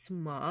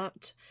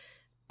smart.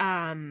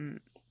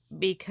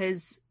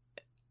 Because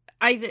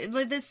I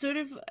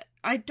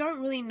don't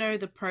really know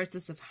the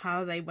process of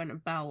how they went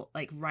about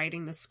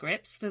writing the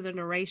scripts for the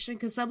narration,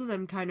 because some of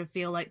them kind of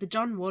feel like the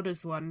John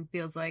Waters one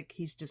feels like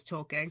he's just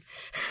talking.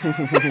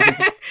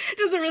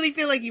 Doesn't really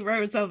feel like he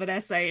wrote himself an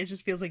essay. It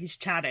just feels like he's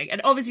chatting,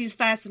 and obviously he's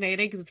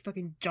fascinating because it's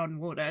fucking John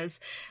Waters.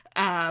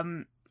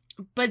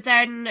 But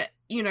then,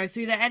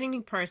 through the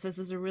editing process,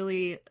 there's a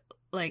really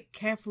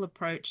careful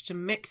approach to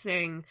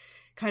mixing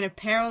kind of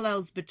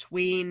parallels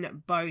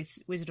between both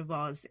Wizard of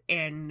Oz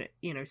and,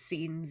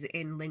 scenes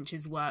in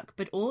Lynch's work,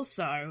 but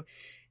also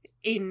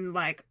in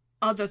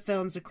other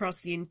films across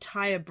the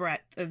entire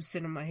breadth of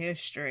cinema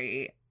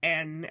history.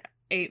 And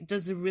it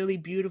does a really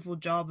beautiful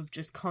job of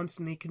just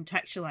constantly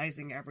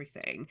contextualizing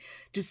everything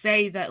to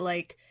say that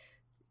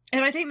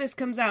and I think this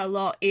comes out a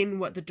lot in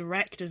what the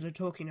directors are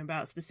talking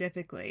about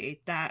specifically,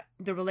 that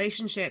the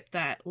relationship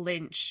that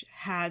Lynch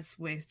has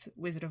with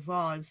Wizard of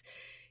Oz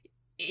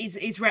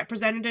is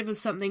representative of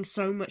something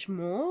so much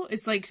more.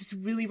 It's it's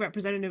really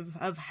representative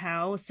of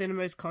how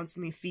cinema is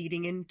constantly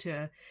feeding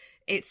into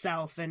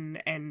itself,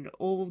 and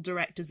all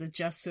directors are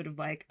just sort of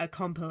a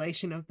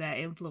compilation of their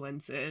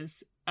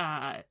influences.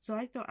 So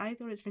I thought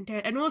it's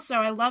fantastic. And also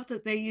I love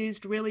that they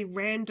used really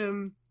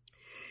random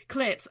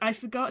clips. I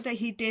forgot that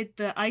he did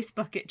the ice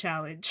bucket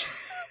challenge.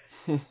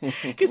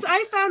 Because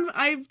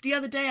the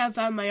other day I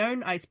found my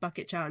own ice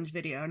bucket challenge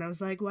video, and I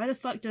was like, why the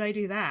fuck did I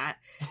do that?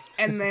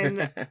 And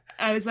then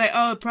I was like,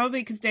 oh, probably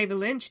because David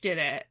Lynch did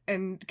it,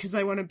 and because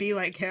I want to be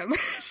like him.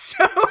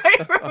 So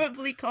I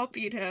probably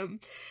copied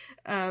him.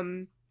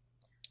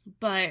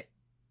 But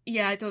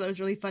yeah, I thought that was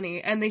really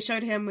funny. And they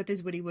showed him with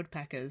his Woody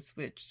Woodpeckers,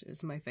 which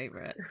is my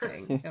favorite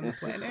thing on the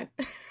planet.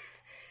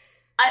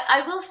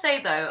 I will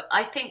say though,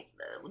 I think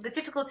the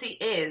difficulty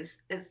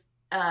is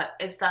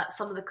that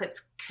some of the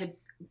clips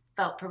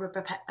felt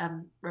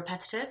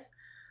repetitive.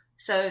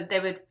 So they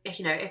would,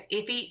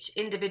 if each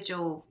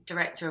individual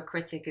director or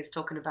critic is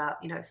talking about,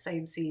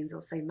 same scenes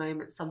or same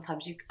moments,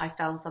 sometimes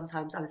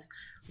I was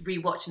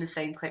rewatching the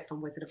same clip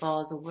from Wizard of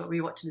Oz, or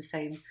rewatching the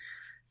same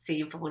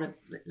scene from one of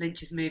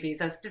Lynch's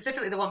movies.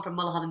 Specifically the one from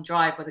Mulholland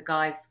Drive where the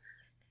guy's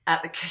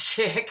at the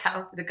cashier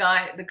counter, the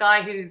guy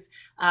who's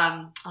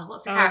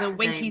what's the character's the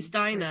Winky's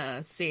name?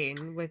 Diner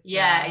scene with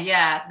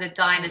the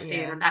diner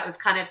scene, and that was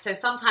kind of, so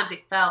sometimes it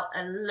felt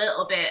a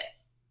little bit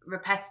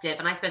repetitive,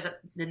 and I suppose that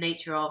the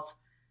nature of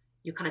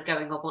you're kind of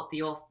going on what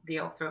the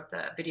author of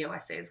the video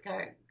essay is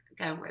going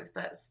with,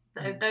 but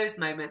those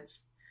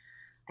moments,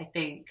 I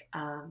think,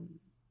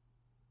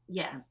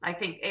 I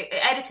think it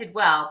edited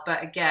well,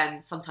 but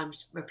again,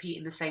 sometimes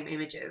repeating the same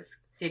images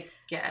did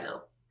get a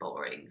little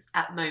boring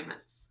at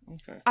moments.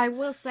 Okay. I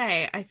will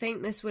say, I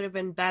think this would have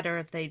been better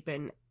if they'd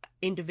been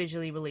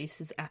individually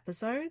released as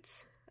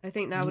episodes. I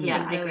think that would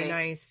have been really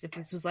nice if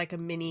this was a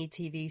mini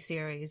TV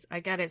series. I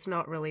get it's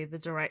not really the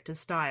director's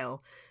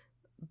style,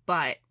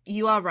 but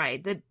you are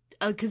right that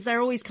because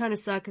they're always kind of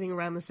circling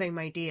around the same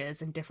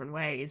ideas in different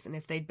ways, and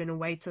if they'd been a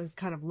way to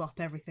kind of lop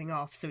everything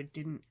off so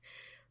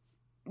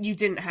you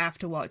didn't have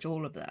to watch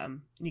all of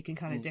them, you can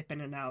kind of dip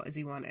in and out as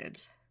you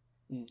wanted.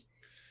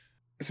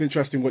 It's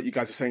interesting what you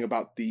guys are saying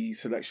about the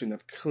selection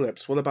of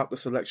clips. What about the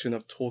selection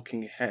of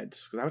talking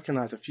heads? Because I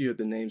recognize a few of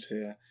the names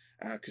here.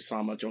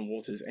 Kusama, John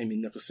Waters, Amy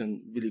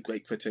Nicholson, really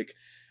great critic.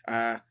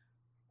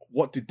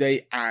 What did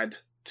they add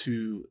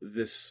to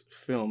this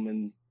film,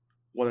 and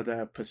what are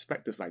their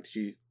perspectives like? Did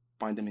you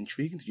find them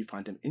intriguing? Did you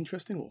find them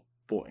interesting or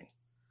boring?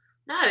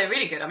 No, they're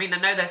really good. I mean, I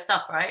know their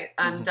stuff, right?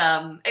 And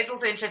it's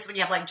also interesting when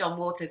you have John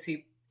Waters, who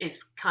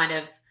is kind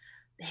of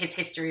his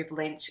history of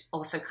Lynch,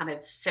 also kind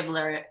of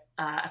similar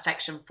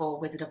affection for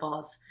Wizard of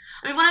Oz.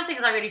 I mean, one of the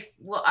things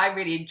what I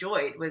really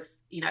enjoyed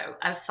was,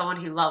 as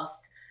someone who loves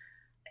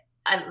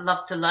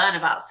to learn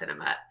about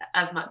cinema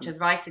as much as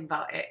writing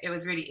about it, it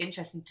was really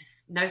interesting to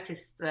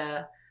notice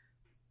the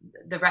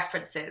the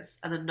references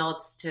and the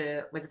nods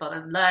to Wizard of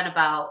Oz and learn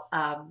about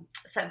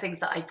certain things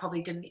that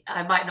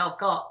I might not have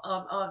got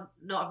or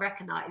not have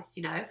recognised,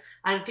 you know. And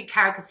I think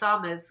Karyn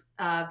Kusama's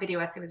video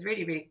essay was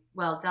really, really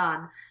well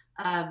done.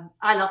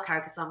 I love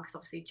Karyn Kusama because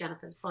obviously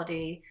Jennifer's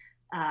Body,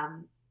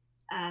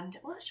 and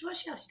what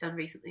she else done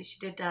recently? She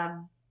did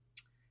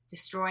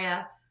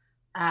Destroyer,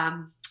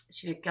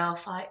 she did Girl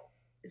Fight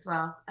as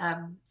well.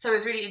 So it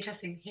was really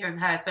interesting hearing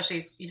her, especially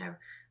as, you know,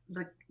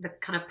 the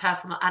kind of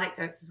personal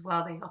anecdotes as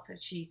well they offered.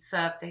 She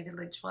served David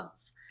Lynch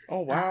once.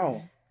 Oh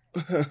wow.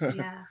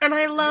 Yeah. And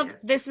I love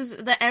this is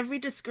that every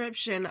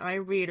description I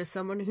read as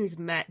someone who's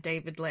met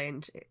David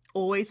Lynch, it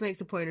always makes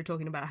a point of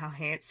talking about how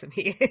handsome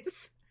he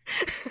is.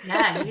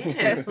 Yeah, he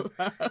is.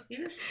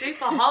 He was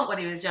super hot when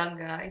he was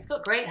younger. He's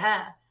got great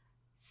hair.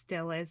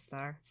 Still is,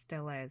 though.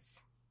 Still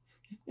is.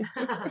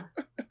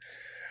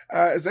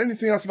 Is there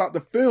anything else about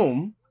the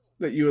film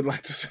that you would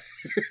like to say?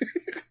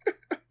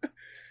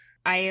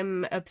 I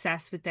am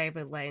obsessed with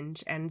David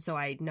Lynch, and so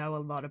I know a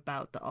lot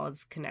about the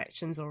Oz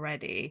connections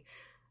already.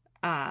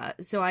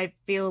 So I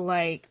feel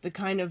like the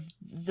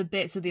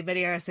bits of the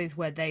video essays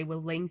where they were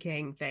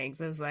linking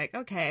things, I was like,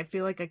 okay, I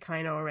feel like I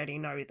kind of already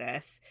know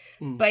this.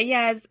 But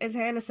yeah, as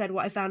Hannah said,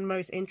 what I found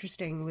most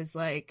interesting was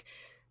like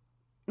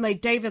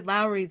David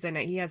Lowery's in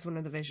it. He has one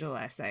of the visual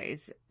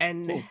essays,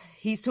 and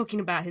he's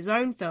talking about his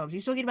own films.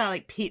 He's talking about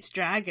like Pete's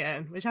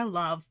Dragon, which I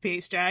love,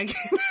 Pete's Dragon.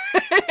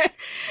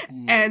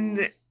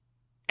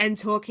 And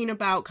talking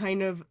about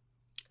kind of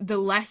the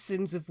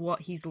lessons of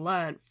what he's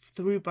learned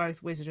through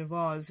both Wizard of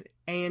Oz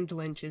and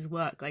Lynch's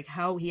work, like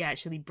how he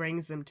actually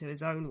brings them to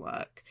his own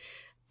work.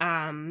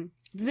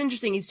 It's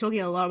interesting, he's talking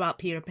a lot about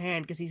Peter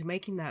Pan because he's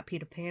making that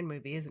Peter Pan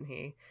movie, isn't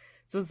he?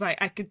 So it's like,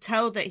 I could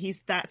tell that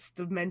that's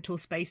the mental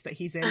space that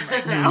he's in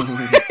right now.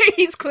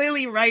 He's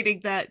clearly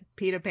writing that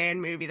Peter Pan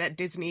movie, that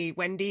Disney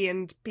Wendy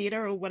and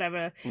Peter or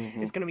whatever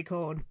it's going to be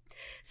called.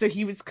 So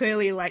he was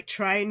clearly like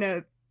trying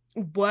to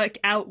work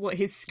out what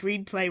his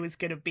screenplay was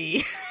going to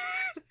be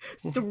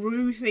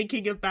through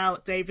thinking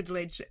about David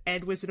Lynch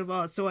and Wizard of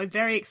Oz. So I'm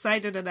very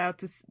excited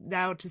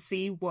now to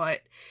see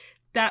what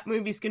that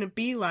movie's going to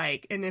be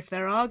like, and if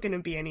there are going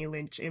to be any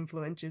Lynch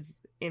influences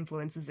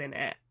in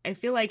it. I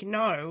feel like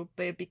no,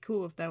 but it'd be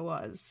cool if there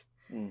was.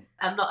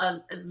 I'm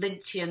not a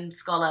Lynchian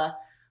scholar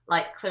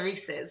like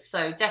Clarice is,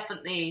 so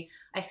definitely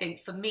I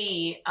think for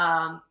me,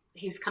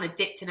 he's kind of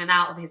dipped in and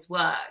out of his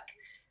work.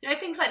 You know,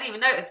 things I didn't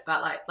even notice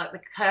about, like the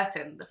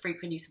curtain, the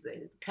frequent use of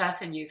the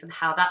curtain use, and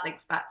how that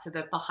links back to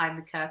the behind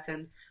the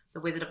curtain,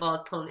 the Wizard of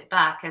Oz pulling it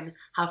back, and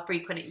how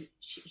frequent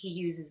he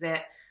uses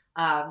it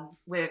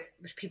with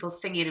people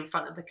singing in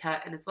front of the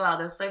curtain as well.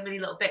 There's so many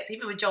little bits,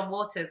 even with John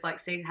Waters, like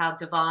seeing how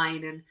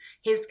Divine and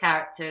his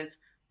characters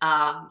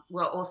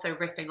were also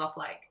riffing off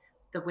like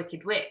the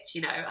Wicked Witch.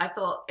 You know, I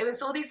thought it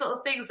was all these little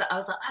things that I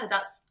was like, oh,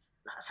 that's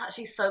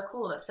actually so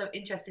cool. That's so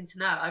interesting to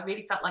know. I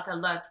really felt like I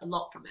learned a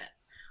lot from it.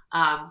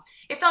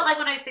 It felt like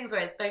one of those things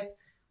where it's both,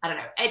 I don't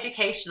know,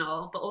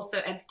 educational, but also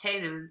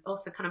entertaining, and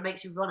also kind of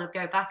makes you want to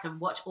go back and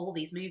watch all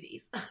these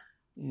movies.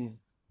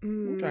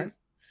 Okay.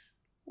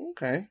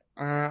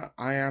 I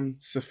am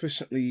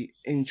sufficiently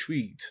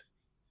intrigued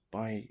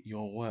by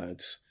your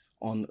words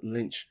on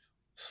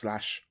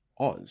Lynch/Oz.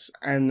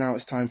 And now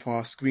it's time for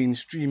our screen,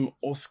 stream,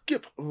 or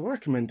skip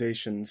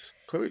recommendations.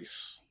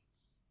 Clarice.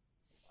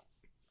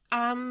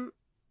 I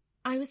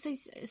would say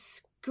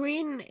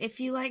screen if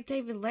you like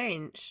David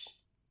Lynch.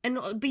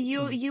 But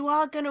you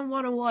are going to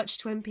want to watch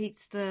Twin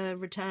Peaks The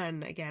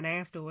Return again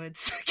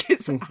afterwards,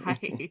 because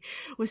I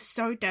was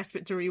so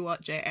desperate to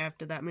rewatch it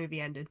after that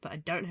movie ended, but I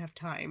don't have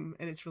time,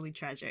 and it's really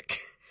tragic.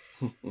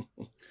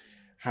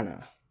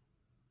 Hannah?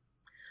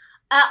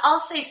 I'll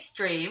say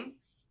stream,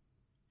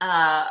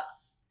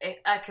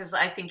 because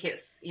I think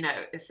it's, you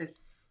know,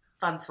 it's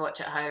fun to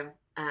watch at home,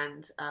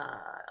 and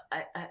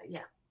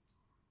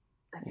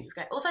I think it's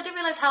great. Also, I didn't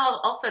realise how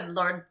often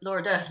Laura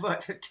Dern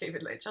worked with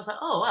David Lynch. I was like,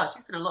 oh wow,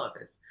 she's been in a lot of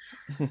his,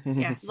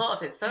 yes, a lot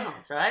of his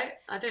films, right?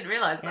 I didn't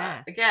realise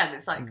that. Again,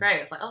 it's like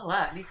great. It's like, oh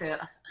wow, I need to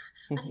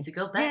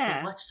go back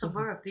and watch some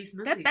more of these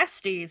movies. They're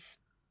besties.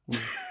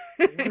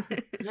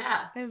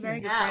 Yeah, they're very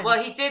good friends.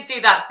 Well, he did do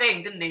that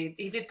thing, didn't he?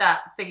 He did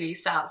that thing where he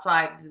sat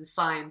outside with the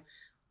sign,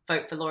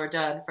 "Vote for Laura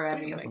Dern for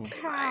Emmy" or something.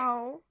 Right?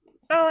 Oh,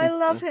 I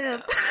love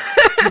him.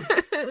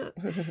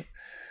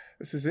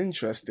 This is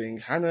interesting.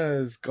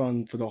 Hannah's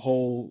gone for the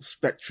whole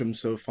spectrum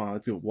so far.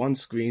 Do one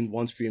screen,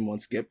 one stream,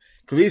 one skip.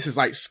 Clarice is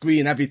like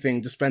screen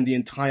everything, just spend the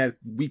entire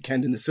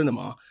weekend in the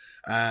cinema.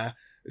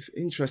 It's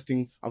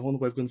interesting. I wonder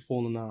where we're going to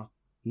fall in our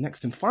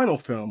next and final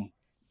film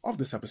of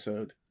this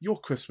episode, Your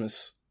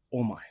Christmas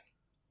or Mine.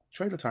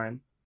 Trailer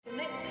time.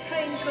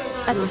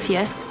 I love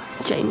you,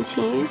 James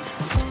Hughes.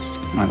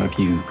 I love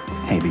you,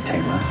 Hayley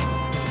Taylor.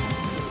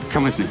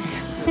 Come with me.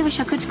 I wish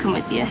I could come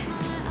with you.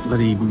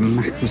 Bloody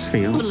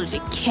Macclesfield. Bloody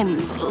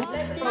Kimball.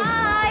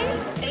 Hi!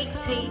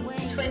 18,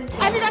 20.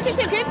 Have you got your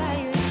tickets?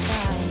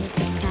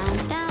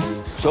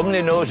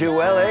 Somebody knows you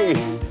well, eh?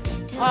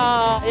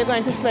 Oh, you're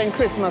going to spend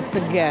Christmas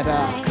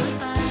together.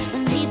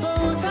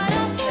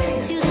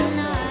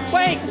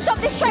 Wait! Stop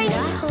this train!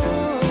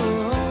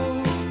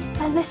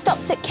 this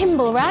stops at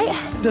Kimball, right?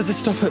 Does it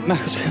stop at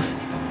Macclesfield?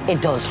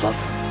 It does, love.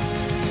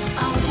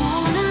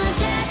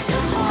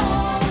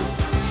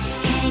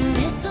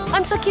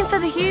 I'm looking for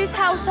the Hughes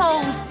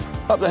household.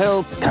 Up the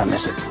hill. Can't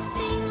miss it.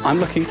 I'm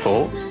looking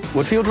for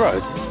Woodfield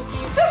Road.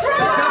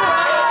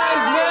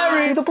 Surprise!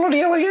 Mary! Who the bloody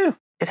hell are you?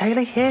 Is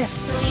Hayley here?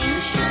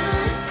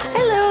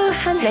 Hello,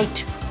 I'm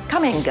Late.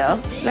 Come in,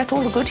 girl. Let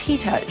all the good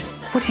heat out.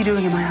 What are you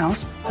doing in my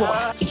house?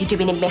 What are you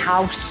doing in my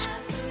house?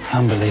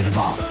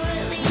 Unbelievable.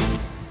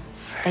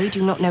 They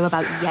do not know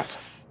about you yet.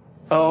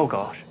 Oh,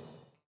 gosh.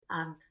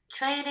 I'm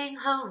training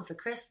home for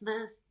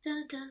Christmas.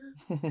 Dun, dun.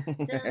 Dun,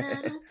 dun,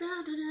 dun,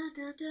 dun, dun,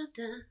 dun, dun,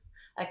 dun.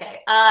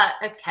 Okay.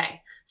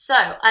 So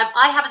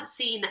I haven't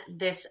seen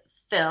this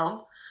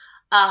film,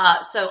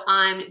 so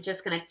I'm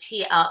just going to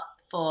tee it up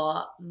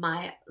for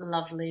my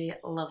lovely,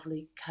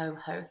 lovely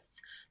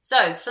co-hosts.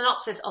 So,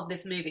 synopsis of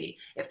this movie.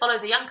 It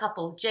follows a young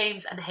couple,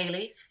 James and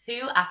Hayley,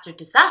 who, after a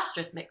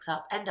disastrous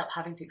mix-up, end up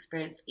having to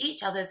experience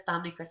each other's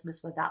family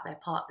Christmas without their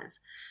partners.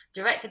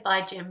 Directed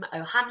by Jim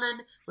O'Hanlon,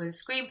 with a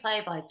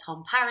screenplay by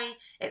Tom Parry,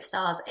 it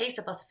stars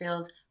Asa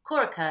Butterfield,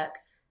 Cora Kirk,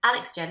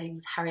 Alex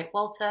Jennings, Harriet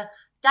Walter,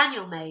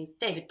 Daniel Mays,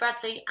 David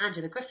Bradley,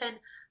 Angela Griffin,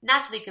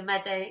 Natalie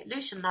Gumede,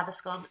 Lucian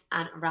Laviscon,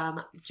 and Ram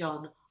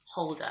John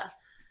Holder.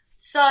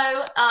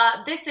 So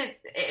this is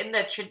in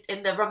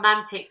the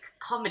romantic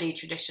comedy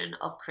tradition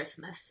of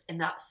Christmas, in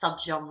that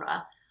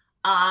subgenre.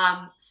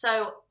 Mon,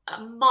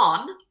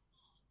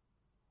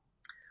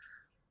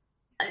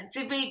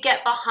 did we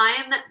get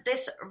behind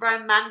this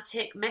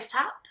romantic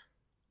mishap?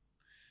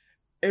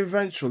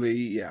 Eventually,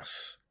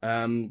 yes.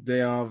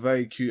 They are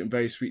very cute and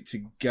very sweet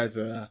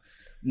together.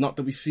 Not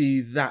that we see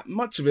that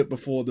much of it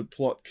before the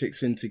plot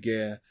kicks into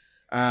gear.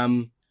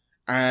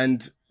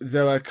 And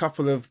there are a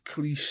couple of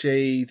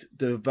cliched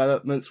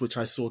developments which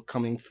I saw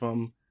coming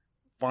from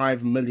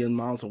 5 million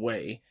miles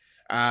away.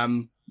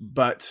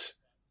 But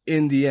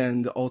in the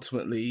end,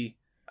 ultimately,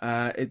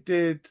 it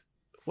did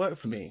work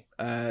for me.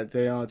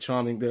 They are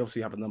charming. They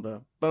obviously have a number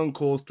of phone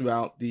calls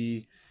throughout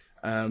the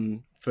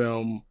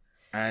film.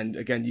 And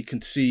again, you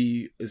can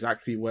see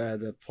exactly where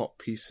the plot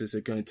pieces are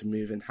going to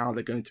move and how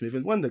they're going to move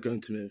and when they're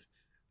going to move.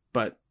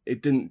 But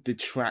it didn't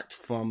detract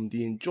from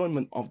the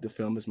enjoyment of the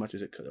film as much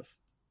as it could have.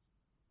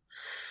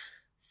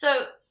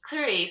 So,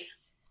 Clarice,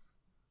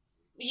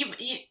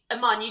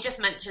 Amon, you just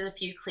mentioned a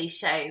few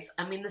cliches.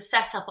 I mean, the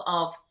setup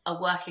of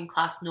a working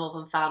class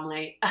northern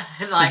family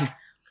and like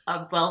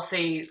a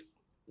wealthy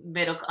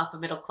upper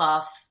middle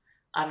class,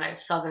 I don't know,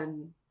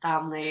 southern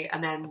family,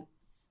 and then,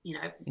 you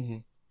know,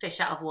 fish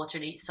out of water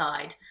on each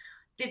side.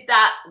 Did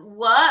that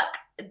work?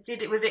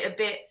 Did it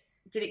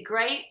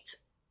grate?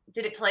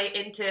 Did it play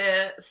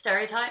into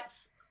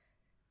stereotypes?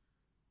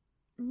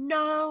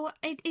 No,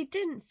 it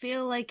didn't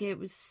feel like it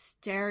was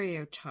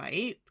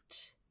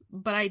stereotyped,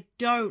 but I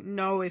don't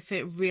know if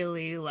it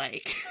really,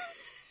 like,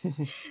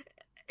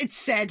 it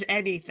said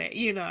anything,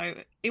 you know?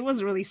 It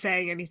wasn't really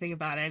saying anything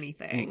about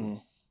anything.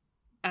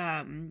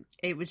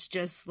 It was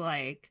just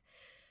like,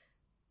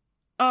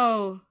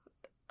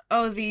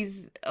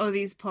 these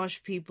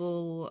posh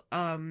people,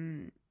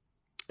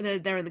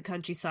 they're in the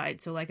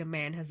countryside, so, like, a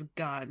man has a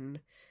gun.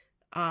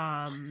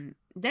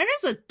 There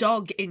is a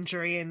dog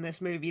injury in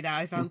this movie that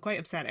I found quite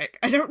upsetting.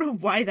 I don't know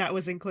why that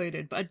was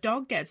included, but a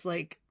dog gets,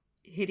 like,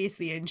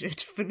 hideously injured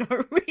for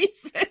no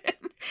reason.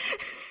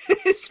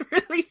 It's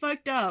really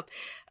fucked up.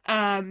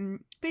 But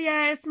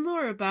yeah, it's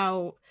more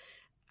about,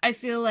 I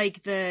feel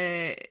like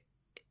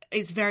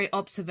it's very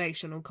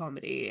observational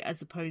comedy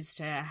as opposed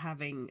to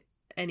having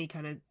any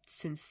kind of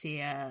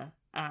sincere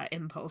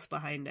impulse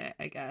behind it,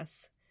 I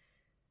guess.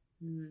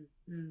 And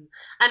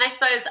I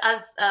suppose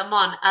as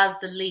as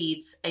the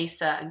leads,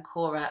 Asa and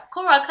Cora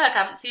Kirk, I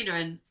haven't seen her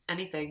in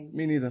anything.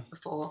 Me neither.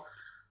 Before.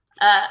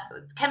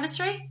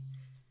 Chemistry?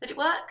 Did it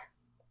work?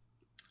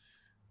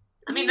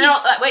 I mean, they're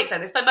not that wait, so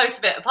they spend most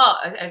of it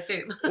apart, I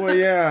assume. Well,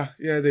 yeah,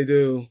 they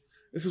do.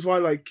 This is why,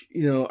 like,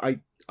 you know, I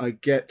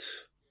get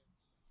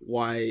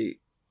why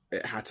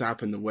it had to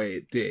happen the way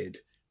it did,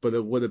 but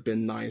it would have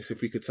been nice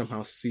if we could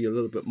somehow see a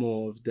little bit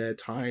more of their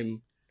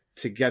time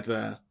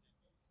together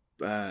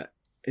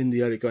in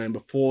the early going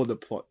before the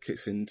plot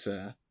kicks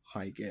into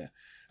high gear.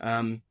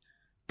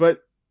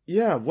 But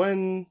yeah,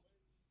 when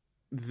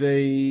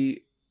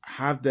they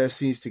have their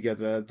scenes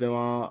together, there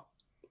are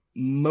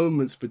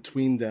moments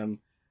between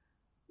them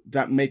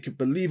that make it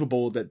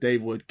believable that they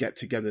would get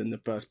together in the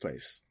first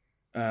place.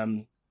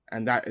 And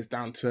that is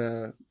down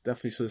to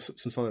definitely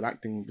some solid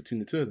acting between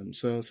the two of them.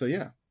 So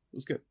yeah, it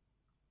was good.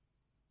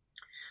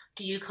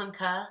 Do you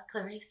concur,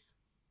 Clarice?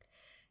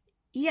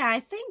 Yeah, I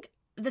think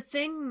the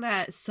thing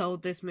that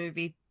sold this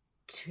movie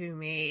to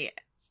me,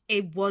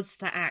 it was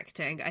the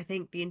acting. I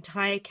think the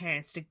entire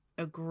cast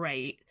are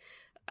great,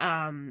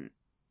 and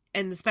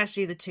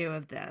especially the two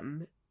of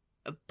them.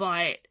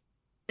 But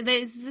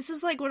this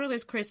is like one of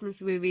those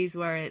Christmas movies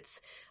where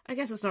I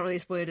guess it's not really a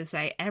spoiler to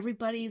say,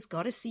 everybody's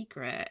got a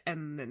secret,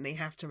 and then they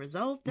have to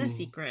resolve their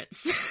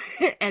secrets,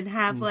 and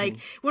have like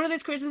one of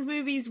those Christmas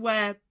movies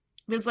where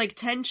there's like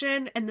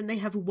tension, and then they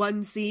have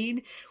one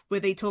scene where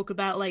they talk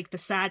about like the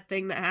sad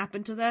thing that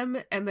happened to them,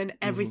 and then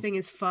everything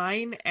is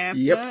fine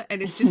after,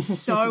 and it's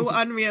just so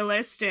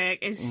unrealistic.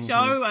 It's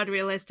so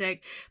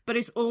unrealistic, but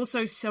it's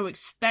also so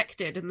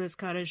expected in this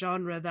kind of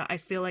genre that I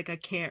feel like I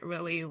can't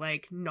really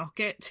like knock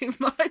it too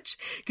much,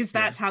 because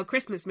that's how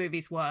Christmas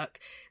movies work.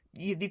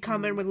 You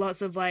come in with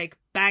lots of like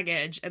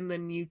baggage, and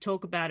then you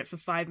talk about it for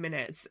 5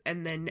 minutes,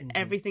 and then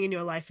everything in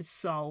your life is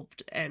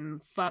solved,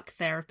 and fuck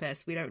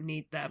therapists, we don't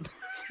need them.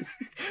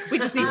 We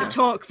just need to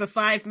talk for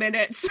 5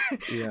 minutes.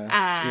 But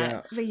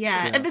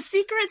and the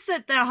secrets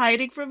that they're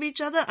hiding from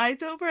each other, I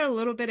thought were a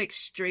little bit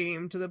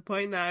extreme, to the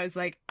point that I was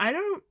like, I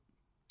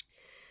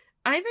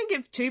think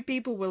if two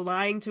people were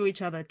lying to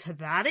each other to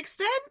that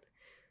extent,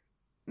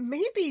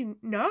 maybe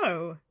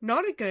no,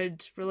 not a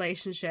good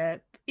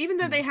relationship. Even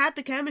though they had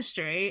the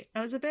chemistry,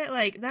 I was a bit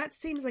like, that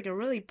seems like a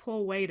really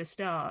poor way to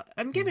start.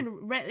 I'm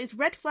giving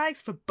red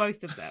flags for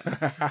both of them.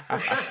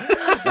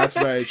 That's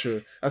very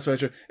true.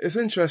 It's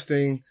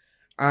interesting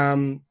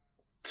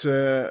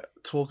to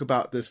talk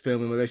about this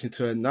film in relation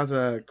to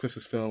another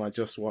Christmas film I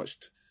just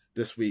watched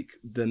this week,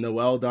 The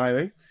Noel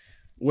Diary,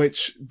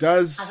 which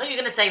does... I thought you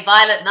were going to say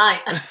Violet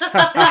Night.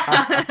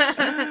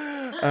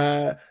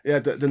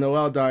 The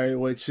Noel Diary,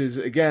 which is,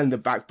 again, the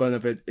backbone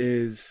of it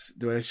is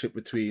the relationship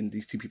between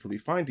these two people who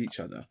find each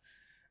other.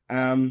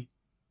 And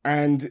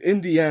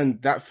in the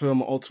end, that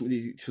film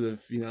ultimately sort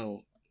of,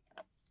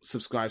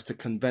 subscribes to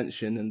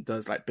convention and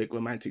does like big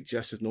romantic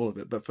gestures and all of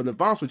it. But for the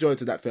vast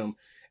majority of that film,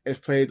 it's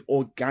played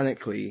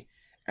organically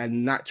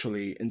and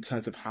naturally in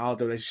terms of how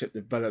the relationship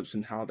develops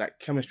and how that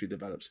chemistry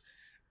develops.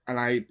 And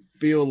I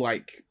feel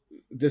like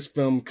this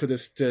film could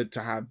have stood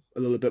to have a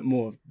little bit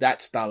more of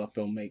that style of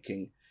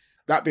filmmaking.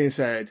 That being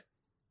said,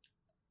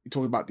 you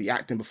talked about the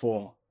acting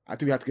before. I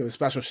think we have to give a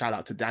special shout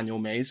out to Daniel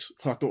Mays,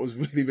 who I thought was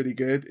really, really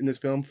good in this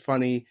film.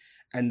 Funny.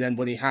 And then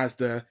when he has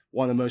the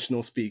one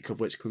emotional speak, of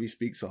which Clarice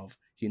speaks of,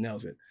 he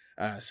nails it.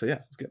 It's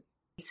good.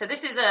 So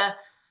this is a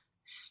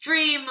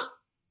stream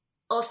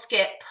or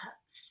skip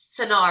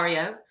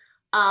scenario.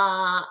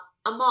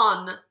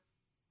 Amon,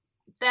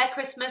 their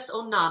Christmas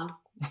or none?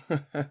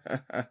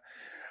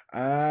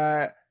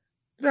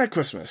 Their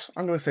Christmas.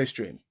 I'm going to say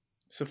stream.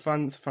 It's a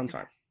fun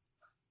time.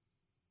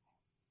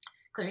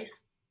 Clarice?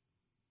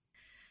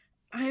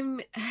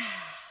 I'm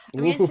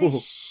going to say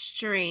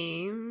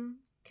stream,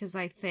 because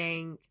I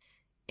think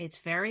it's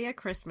very a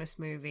Christmas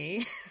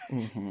movie.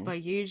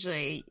 But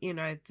usually,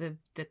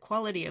 the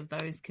quality of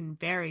those can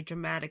vary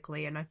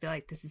dramatically, and I feel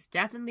like this is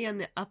definitely on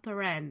the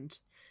upper end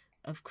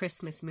of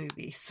Christmas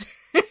movies.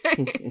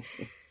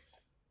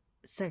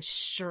 So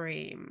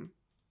stream.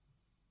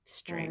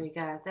 There we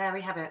go. There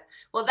we have it.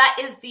 Well, that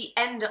is the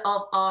end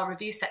of our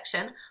review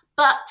section.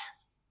 But,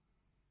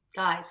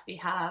 guys, we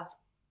have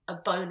a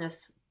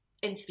bonus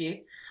interview.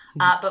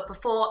 But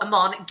before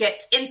Amon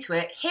gets into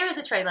it, here is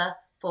a trailer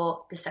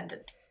for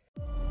Descendant.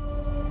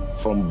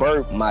 From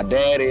birth, my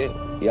daddy,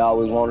 he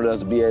always wanted us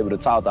to be able to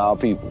talk to our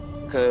people.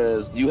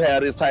 Because you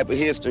have this type of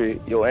history,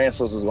 your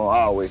ancestors going to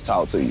always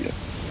talk to you.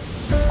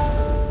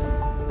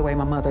 The way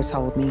my mother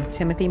told me,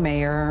 Timothy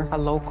Mayer, a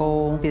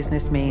local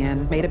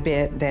businessman, made a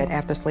bet that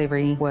after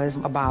slavery was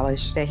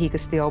abolished, that he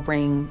could still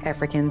bring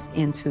Africans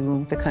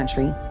into the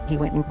country. He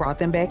went and brought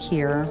them back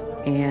here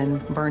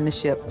and burned the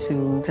ship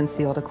to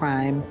conceal the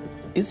crime.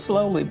 It's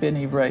slowly been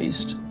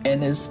erased,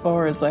 and as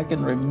far as I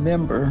can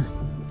remember,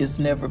 it's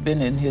never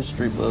been in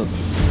history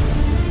books.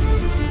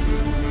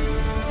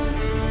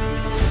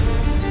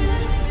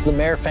 The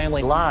Mayer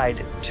family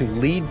lied to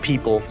lead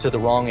people to the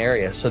wrong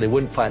area so they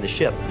wouldn't find the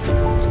ship.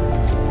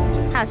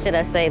 How should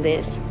I say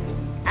this?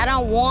 I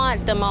don't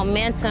want the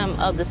momentum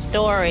of the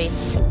story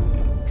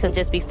to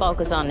just be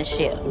focused on the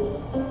ship.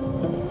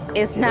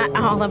 It's not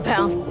all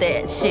about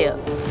that ship.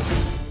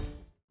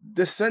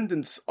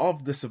 Descendants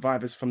of the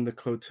survivors from the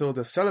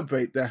Clotilda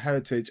celebrate their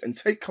heritage and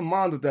take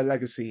command of their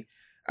legacy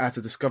as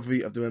the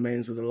discovery of the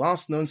remains of the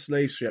last known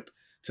slave ship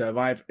to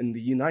arrive in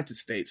the United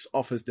States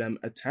offers them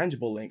a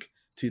tangible link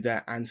to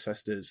their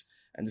ancestors.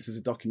 And this is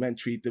a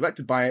documentary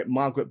directed by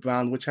Margaret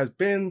Brown, which has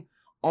been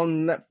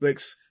on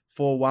Netflix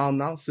for a while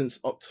now, since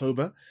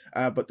October.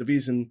 But the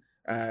reason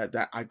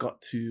that I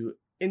got to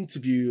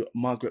interview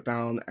Margaret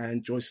Brown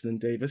and Joycelyn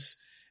Davis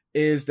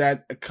is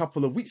that a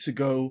couple of weeks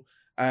ago,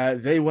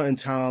 they were in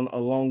town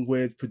along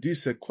with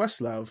producer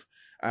Questlove,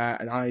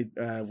 and I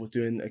was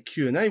doing a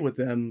Q&A with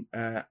them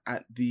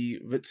at the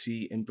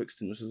Ritzy in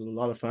Brixton, which was a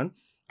lot of fun.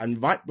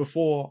 And right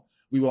before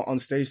we were on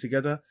stage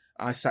together,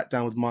 I sat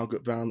down with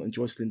Margaret Brown and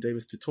Joycelyn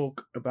Davis to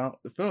talk about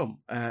the film.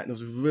 And it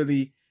was a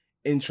really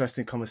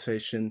interesting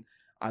conversation.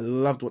 I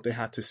loved what they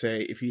had to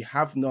say. If you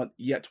have not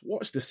yet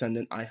watched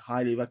Descendant, I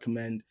highly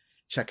recommend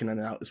checking it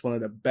out. It's one of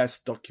the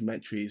best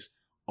documentaries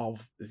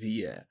of the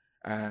year.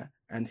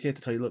 And here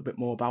to tell you a little bit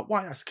more about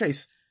why that's the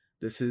case,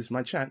 this is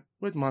my chat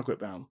with Margaret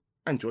Brown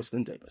and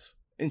Joycelyn Davis.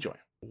 Enjoy.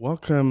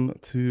 Welcome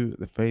to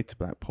the Fade to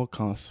Black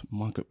podcast,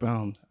 Margaret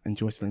Brown and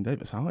Joycelyn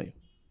Davis. How are you?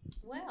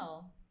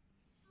 Well,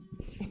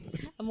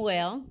 I'm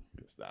well.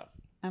 Good stuff.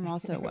 I'm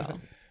also well.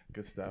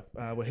 Good stuff.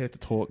 We're here to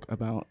talk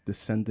about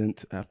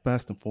Descendant.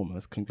 First and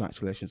foremost,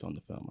 congratulations on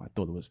the film. I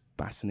thought it was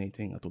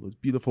fascinating. I thought it was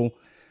beautiful.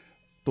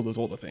 I thought it was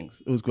all the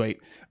things. It was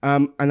great.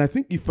 And I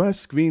think you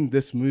first screened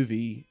this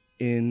movie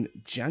in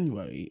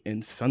January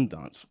in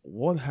Sundance.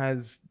 What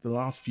has the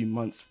last few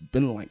months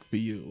been like for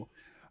you,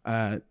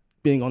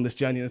 being on this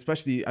journey? And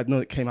especially, I know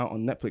it came out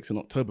on Netflix in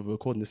October. We're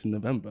recording this in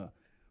November.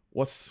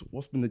 What's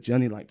been the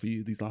journey like for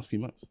you these last few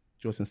months?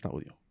 Joyce, let's start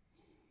with you.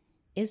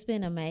 It's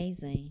been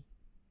amazing.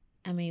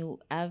 I mean,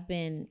 I've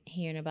been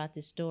hearing about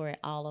this story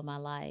all of my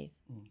life.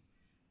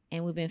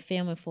 And we've been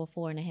filming for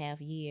 4.5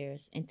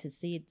 years. And to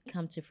see it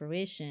come to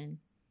fruition,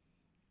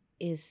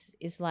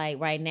 it's like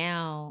right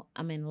now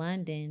I'm in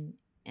London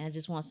and I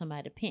just want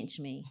somebody to pinch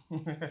me.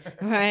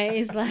 Right?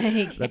 It's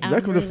like... Let the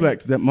record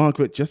reflect that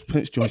Margaret just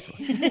pinched Joyce.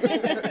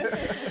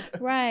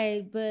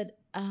 Right. But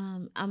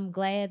I'm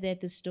glad that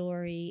the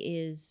story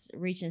is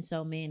reaching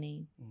so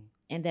many.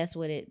 And that's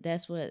what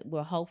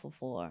we're hopeful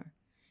for.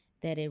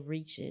 That it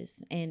reaches,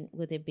 and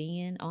with it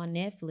being on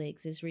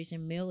Netflix, it's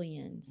reaching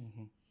millions.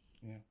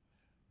 Yeah,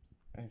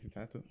 anything to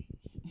add to?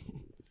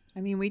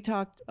 I mean, we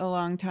talked a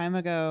long time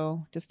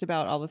ago just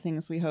about all the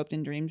things we hoped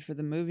and dreamed for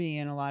the movie,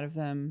 and a lot of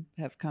them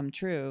have come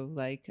true.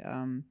 Like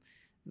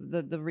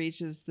the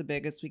reach is the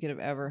biggest we could have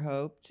ever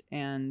hoped,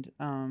 and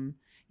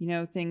you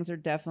know, things are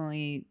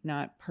definitely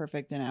not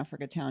perfect in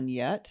Africa Town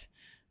yet.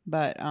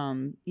 But,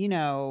 you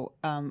know,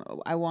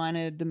 I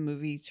wanted the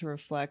movie to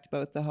reflect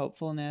both the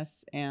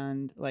hopefulness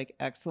and like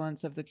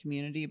excellence of the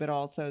community, but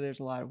also there's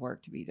a lot of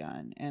work to be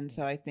done. And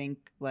so I think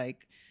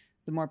like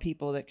the more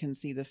people that can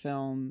see the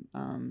film,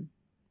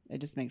 it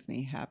just makes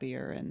me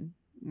happier and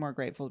more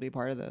grateful to be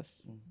part of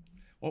this.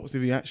 What was the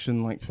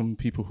reaction like from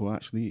people who are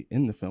actually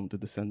in the film, the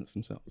Descendants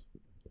themselves?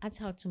 I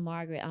talk to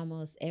Margaret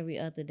almost every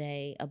other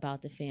day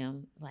about the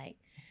film. Like,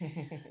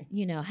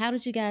 you know, how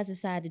did you guys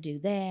decide to do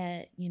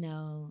that? You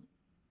know,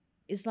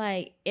 it's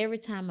like every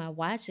time I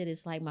watch it,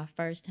 it's like my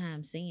first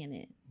time seeing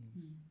it,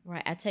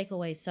 right? I take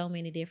away so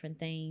many different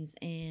things,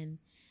 and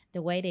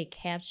the way they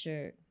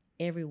captured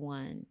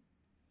everyone,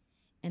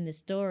 and the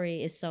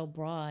story is so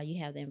broad.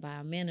 You have the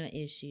environmental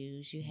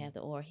issues, you have the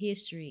oral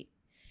history,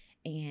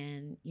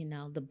 and, you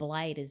know, the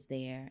blight is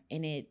there,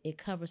 and it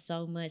covers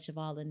so much of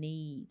all the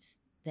needs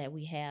that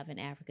we have in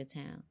Africa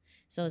Town.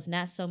 So it's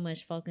not so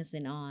much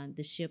focusing on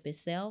the ship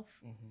itself.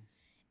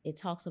 It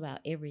talks about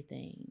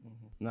everything.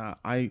 Now,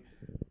 I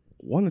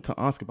wanted to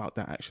ask about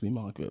that actually,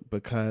 Margaret,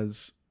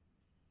 because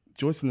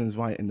Joycelyn is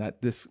right in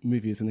that this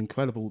movie is an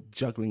incredible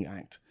juggling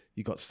act.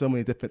 You got so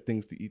many different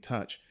things that you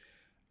touch.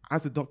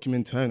 As a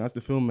documentarian, as the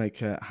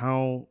filmmaker,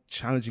 how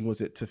challenging was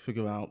it to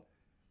figure out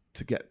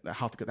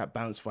how to get that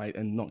balance right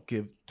and not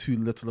give too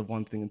little of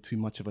one thing and too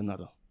much of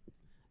another?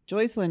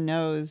 Joycelyn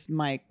knows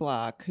Mike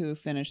Block, who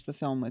finished the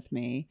film with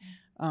me.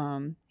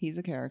 He's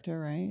a character,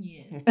 right?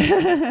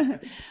 Yes.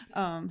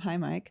 Hi,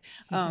 Mike.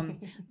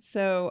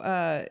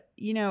 So,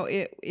 you know,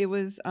 it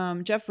was,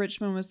 Jeff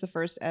Richmond was the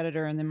first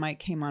editor, and then Mike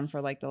came on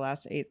for like the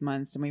last 8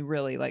 months, and we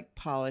really like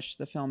polished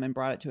the film and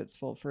brought it to its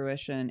full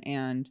fruition.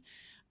 And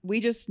we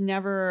just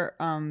never,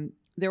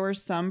 there were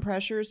some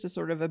pressures to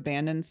sort of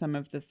abandon some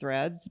of the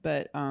threads,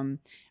 but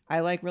I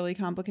like really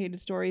complicated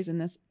stories,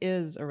 and this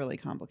is a really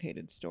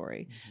complicated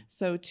story.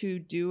 So to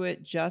do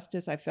it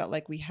justice, I felt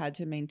like we had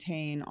to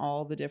maintain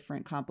all the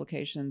different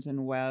complications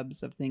and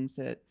webs of things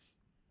that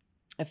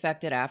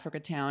affected Africa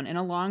Town, and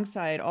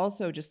alongside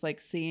also just like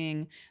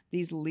seeing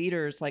these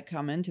leaders like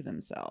come into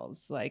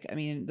themselves. Like, I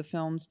mean, the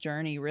film's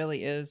journey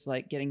really is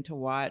like getting to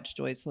watch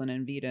Joycelyn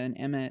and Vida and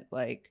Emmett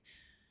like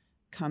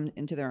come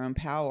into their own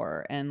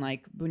power. And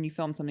like when you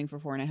film something for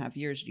 4.5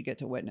 years, you get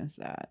to witness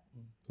that.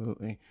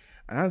 Absolutely.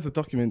 And as a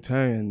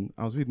documentarian,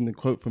 I was reading the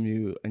quote from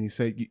you, and you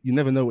say you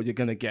never know what you're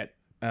going to get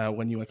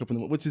when you wake up in the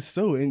morning, which is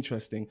so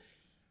interesting.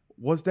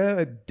 Was there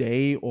a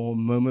day or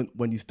moment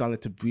when you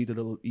started to breathe a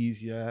little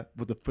easier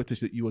with the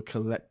footage that you were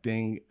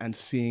collecting and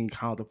seeing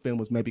how the film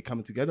was maybe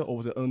coming together? Or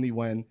was it only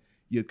when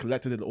you had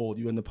collected it all,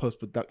 you were in the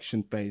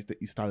post-production phase, that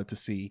you started to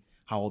see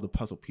how all the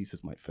puzzle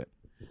pieces might fit?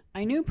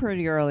 I knew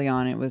pretty early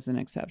on it was an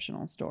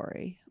exceptional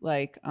story.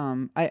 Like,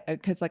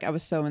 because like I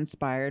was so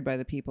inspired by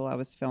the people I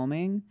was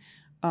filming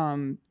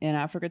in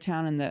Africa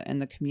Town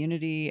and the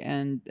community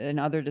and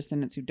other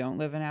descendants who don't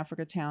live in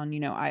Africa Town. You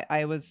know,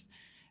 I was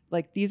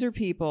like, these are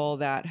people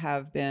that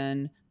have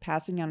been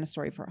passing down a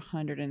story for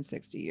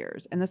 160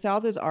 years. And the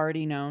South is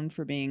already known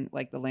for being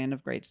like the land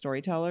of great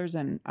storytellers,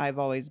 and I've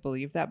always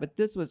believed that. But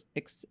this was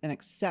an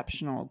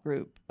exceptional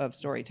group of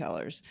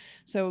storytellers.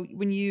 So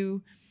when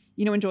you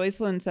know, when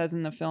Joycelyn says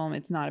in the film,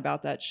 it's not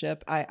about that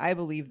ship, I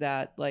believe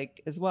that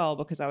like as well,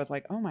 because I was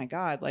like, oh my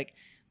God, like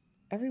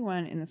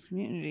everyone in this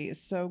community is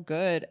so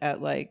good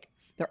at like,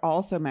 they're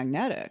all so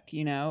magnetic,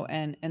 you know?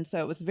 And so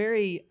it was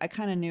very, I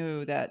kind of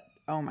knew that,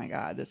 oh my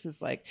God, this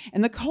is like,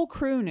 and the whole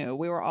crew knew.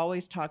 We were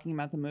always talking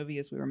about the movie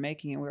as we were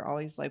making it. We were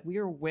always like, we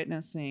are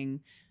witnessing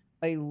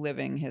a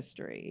living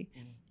history,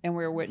 and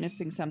we were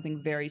witnessing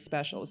something very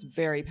special. It's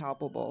very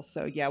palpable.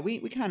 So yeah, we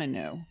kind of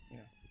knew.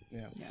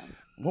 Yeah.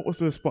 What was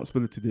the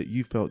responsibility that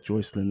you felt,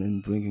 Joycelyn,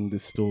 in bringing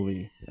this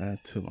story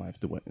to life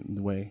the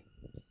way?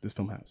 this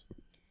film has?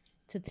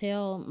 To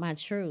tell my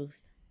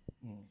truth,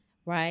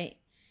 right?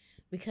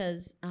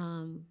 Because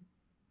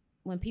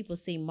when people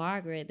see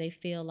Margaret, they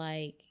feel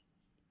like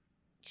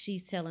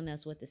she's telling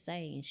us what to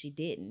say, and she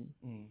didn't,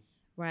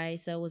 right?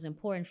 So it was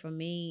important for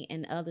me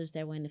and others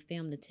that were in the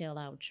film to tell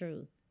our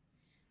truth,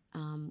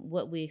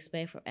 what we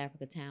expect from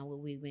Africa Town, what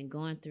we've been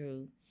going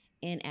through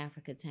in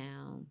Africa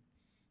Town.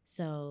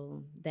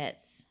 So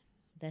that's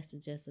the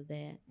gist of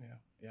that.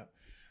 Yeah.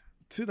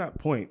 To that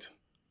point,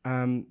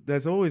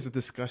 there's always a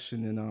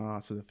discussion in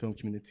our sort of film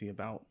community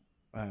about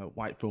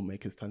white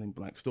filmmakers telling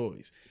black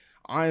stories.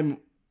 I'm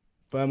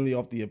firmly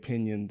of the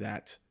opinion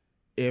that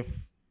if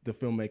the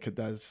filmmaker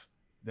does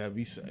their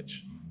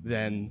research,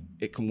 then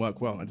it can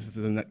work well. And this is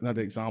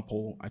another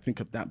example, I think,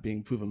 of that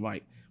being proven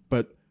right.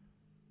 But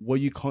were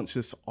you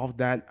conscious of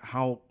that?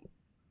 How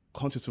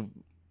much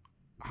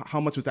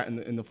was that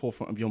in the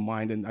forefront of your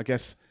mind? And I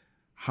guess,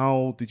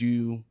 how did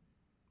you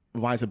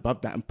rise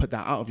above that and put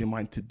that out of your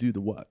mind to do the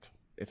work,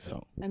 if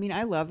so? I mean,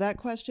 I love that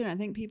question. I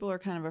think people are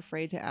kind of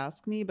afraid to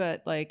ask me,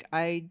 but like,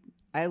 I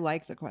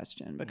like the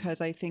question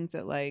because I think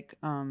that like,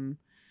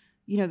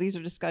 these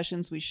are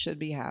discussions we should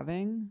be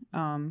having.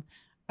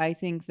 I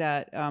think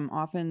that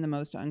often the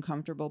most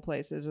uncomfortable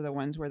places are the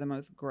ones where the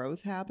most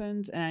growth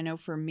happens. And I know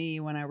for me,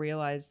 when I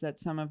realized that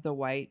some of the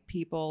white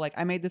people, like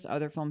I made this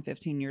other film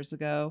 15 years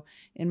ago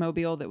in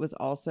Mobile that was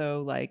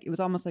also like, it was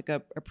almost like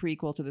a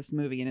prequel to this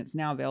movie, and it's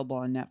now available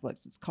on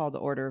Netflix. It's called The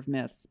Order of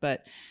Myths.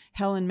 But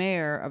Helen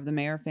Mayer of the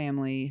Mayer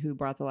family, who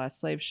brought the last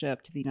slave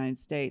ship to the United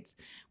States,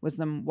 was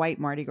the white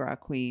Mardi Gras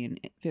queen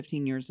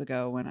 15 years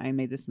ago when I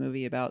made this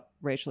movie about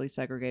racially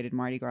segregated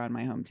Mardi Gras in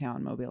my hometown,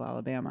 Mobile,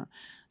 Alabama.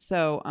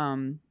 So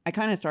I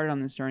kind of started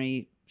on this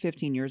journey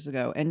 15 years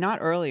ago, and not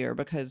earlier,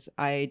 because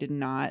I did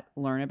not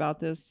learn about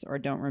this or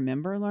don't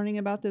remember learning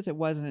about this. It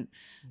wasn't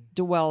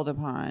dwelled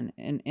upon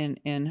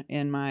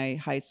in my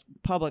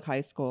public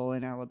high school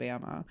in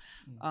Alabama.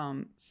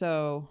 And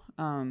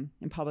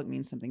public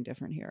means something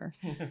different here.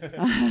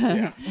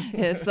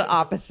 It's the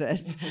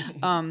opposite.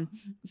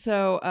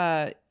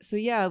 So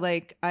yeah,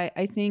 like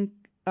I think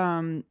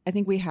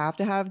we have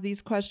to have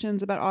these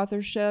questions about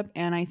authorship.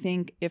 And I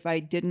think if I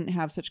didn't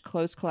have such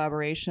close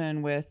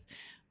collaboration with,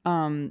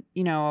 one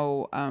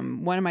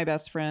of my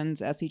best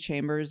friends, Essie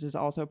Chambers, is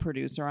also a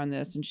producer on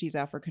this, and she's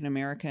African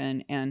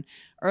American. And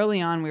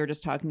early on, we were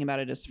just talking about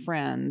it as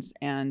friends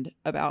and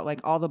about like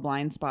all the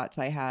blind spots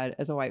I had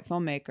as a white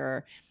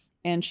filmmaker.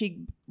 And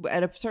she,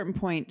 at a certain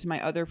point, to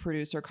my other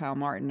producer, Kyle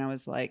Martin, I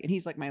was like, and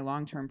he's like my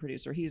long-term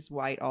producer, he's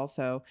white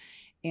also.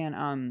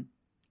 And,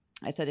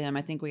 I said to him,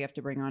 I think we have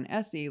to bring on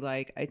Essie.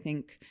 Like, I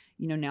think,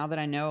 now that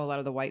I know a lot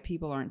of the white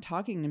people aren't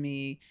talking to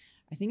me,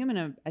 I think I'm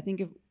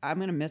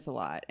gonna miss a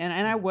lot. And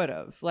I would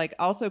have. Like,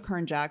 also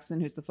Kern Jackson,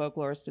 who's the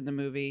folklorist in the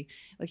movie,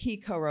 like he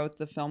co-wrote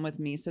the film with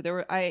me. So there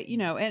were,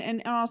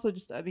 and also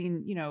just, I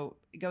mean,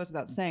 it goes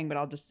without saying, but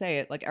I'll just say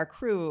it, like our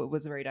crew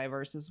was very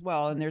diverse as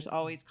well. And there's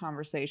always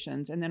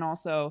conversations. And then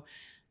also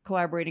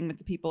collaborating with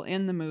the people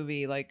in the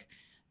movie, like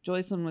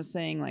Joycelyn was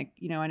saying, like,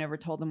 I never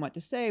told them what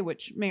to say,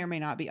 which may or may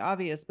not be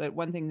obvious. But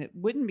one thing that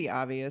wouldn't be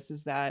obvious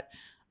is that,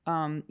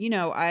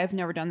 I've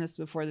never done this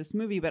before this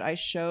movie, but I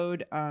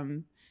showed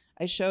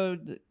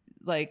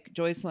like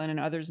Joycelyn and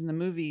others in the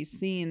movie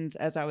scenes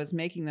as I was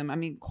making them. I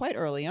mean, quite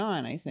early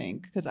on, I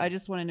think, because I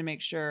just wanted to make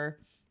sure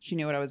she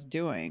knew what I was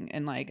doing.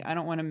 And like, I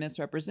don't want to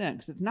misrepresent,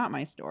 because it's not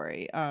my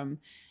story.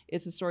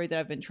 It's a story that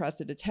I've been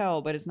trusted to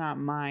tell, but it's not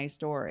my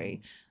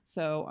story.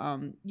 So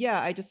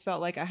I just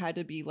felt like I had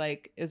to be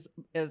like as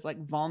like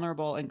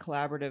vulnerable and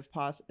collaborative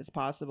as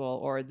possible,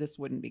 or this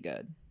wouldn't be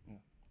good.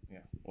 Yeah.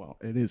 Well,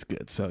 it is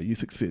good. So you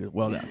succeeded.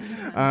 Well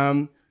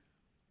done.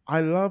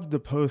 I love the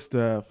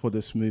poster for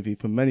this movie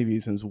for many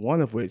reasons,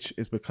 one of which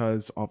is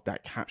because of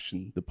that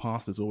caption, "The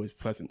past is always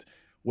present,"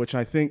 which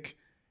I think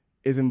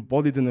is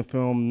embodied in the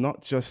film,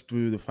 not just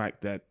through the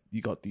fact that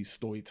you got these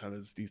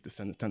storytellers, these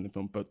descendants telling the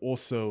film, but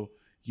also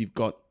you've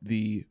got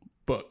the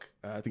book.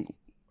 I think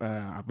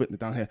I've written it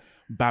down here,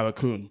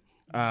 Barracoon.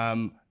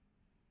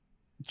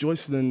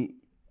 Joycelyn,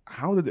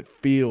 how did it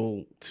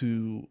feel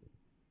to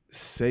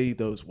say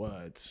those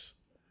words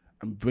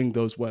and bring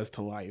those words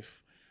to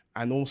life?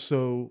 And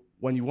also,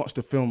 when you watch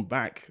the film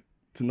back,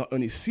 to not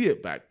only see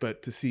it back,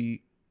 but to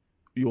see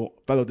your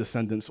fellow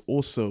descendants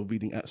also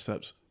reading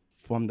excerpts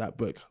from that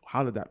book.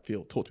 How did that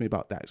feel? Talk to me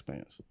about that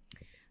experience.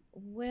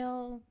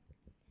 Well,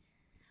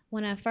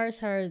 when I first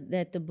heard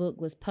that the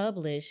book was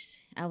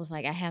published, I was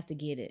like, I have to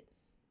get it.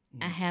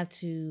 I have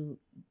to,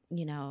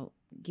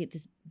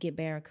 get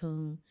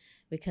Barracoon,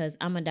 because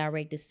I'm a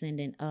direct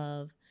descendant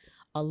of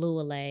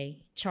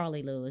Oluwole,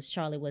 Charlie Lewis.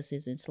 Charlie was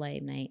his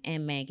enslaved name,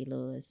 and Maggie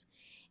Lewis.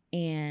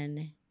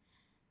 And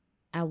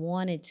I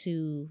wanted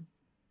to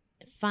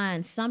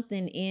find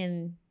something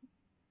in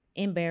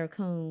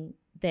Barracoon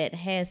that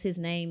has his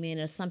name in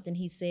it, or something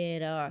he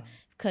said, or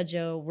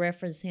cudgel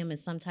reference him in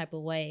some type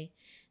of way.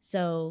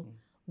 So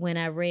when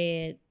I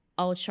read,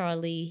 "Oh,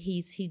 Charlie,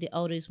 he's the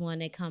oldest one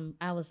that come,"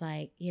 I was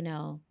like,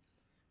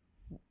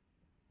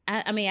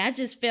 I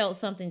just felt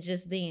something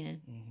just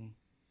then.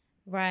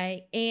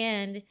 Right.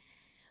 And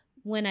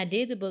when I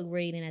did the book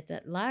reading at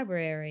the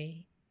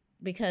library,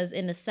 because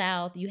in the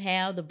South you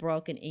have the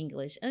broken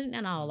English,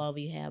 and all over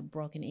you have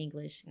broken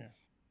English,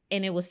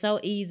 and it was so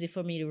easy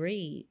for me to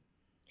read.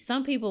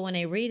 Some people, when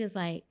they read, it's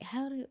like,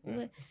 how do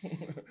what?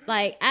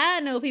 Like, I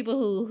know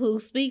people who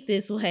speak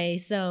this way,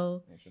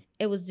 so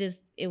it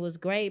was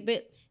great.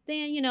 But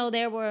then, you know,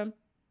 there are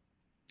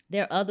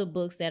other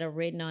books that are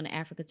written on the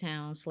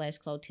Africatown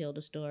 /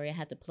 Clotilda story. I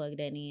had to plug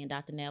that in.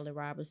 Dr. Natalie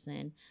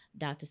Robertson,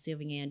 Dr.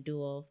 Sylvia Ann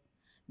Dewell,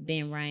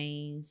 Ben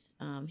Raines,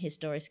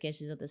 Historic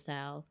Sketches of the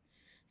South.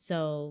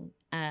 So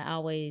I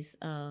always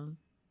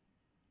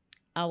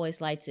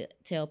like to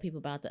tell people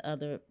about the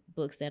other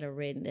books that are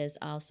written. There's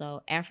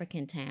also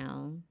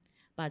Africantown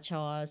by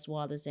Charles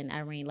Walters and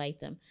Irene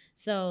Latham.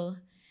 So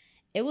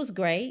it was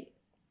great.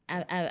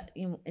 I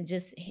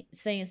just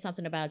saying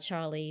something about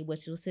Charlie,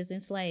 which was his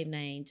enslaved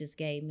name, just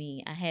gave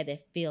me, I had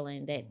that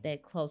feeling,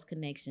 that close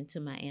connection to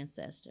my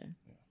ancestor.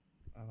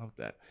 I love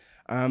that.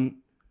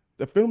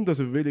 The film does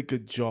a really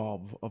good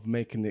job of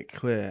making it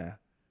clear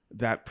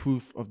that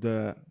proof of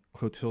the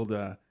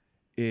Clotilda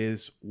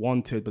is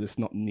wanted, but it's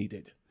not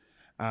needed.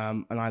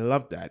 And I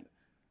love that.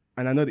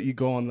 And I know that you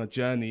go on a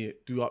journey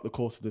throughout the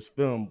course of this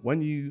film.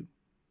 When you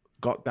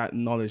got that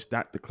knowledge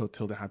that the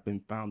Clotilda had been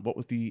found, what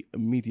was the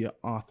immediate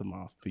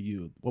aftermath for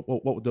you? What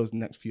were those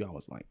next few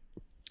hours like?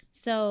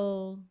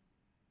 So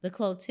the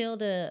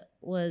Clotilda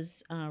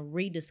was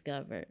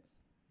rediscovered.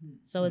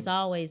 So it's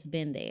always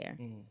been there.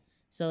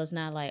 So it's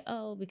not like,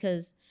 oh,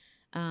 because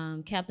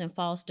Captain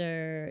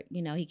Foster,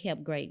 you know, he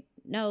kept great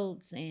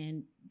notes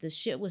and the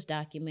ship was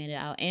documented.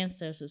 Our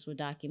ancestors were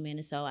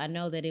documented. So I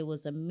know that it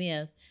was a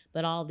myth,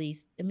 but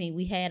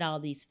we had all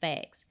these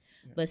facts.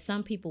 But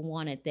some people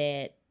wanted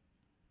that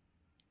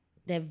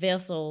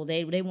vessel,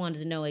 they wanted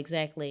to know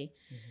exactly.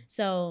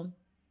 So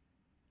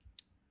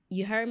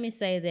you heard me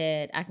say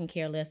that I can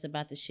care less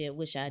about the ship,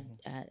 which I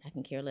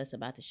can care less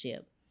about the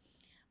ship.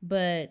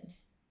 But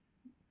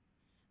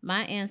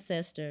my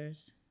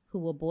ancestors who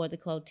were aboard the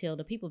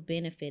Clotilda, people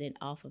benefited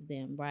off of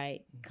them,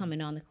 right?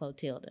 Coming on the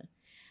Clotilda.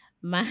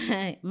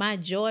 My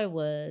joy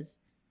was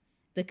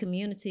the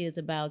community is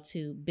about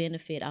to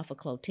benefit off of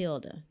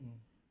Clotilda.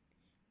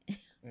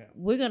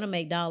 We're going to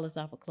make dollars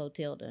off of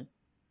Clotilda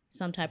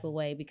some type of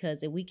way,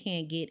 because if we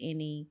can't get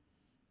any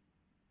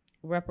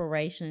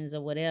reparations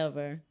or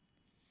whatever,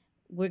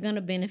 we're going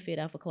to benefit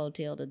off of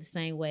Clotilda the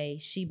same way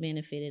she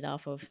benefited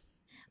off of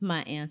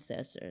my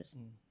ancestors.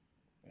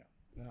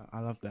 Yeah,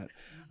 I love that.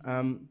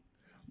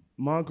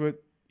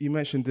 Margaret, you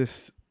mentioned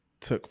this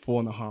took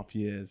 4.5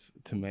 years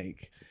to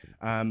make.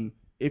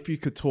 If you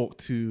could talk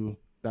to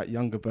that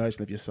younger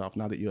version of yourself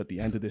now that you're at the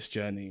end of this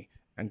journey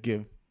and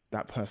give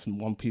that person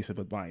one piece of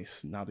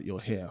advice now that you're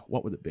here,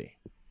 what would it be?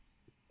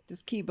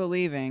 Just keep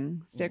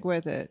believing, stick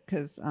with it,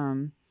 because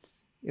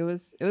it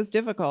was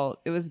difficult.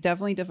 It was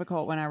definitely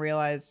difficult when I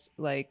realized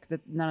like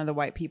that none of the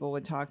white people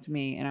would talk to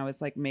me, and I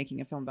was like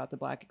making a film about the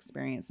Black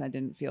experience. And I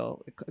didn't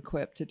feel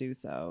equipped to do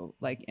so,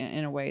 like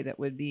in a way that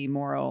would be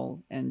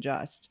moral and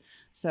just.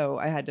 So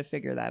I had to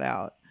figure that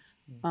out.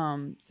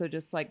 So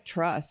just like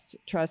trust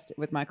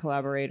with my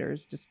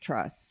collaborators, just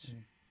trust.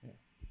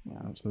 Yeah,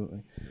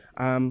 absolutely.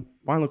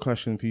 Final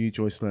question for you,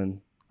 Joycelyn,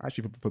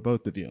 actually for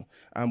both of you.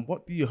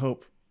 What do you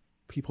hope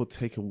people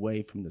take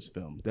away from this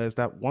film? There's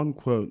that one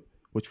quote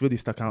which really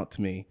stuck out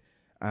to me.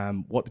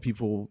 What do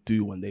people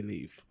do when they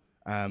leave?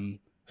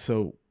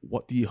 So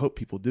what do you hope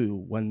people do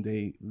when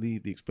they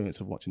leave the experience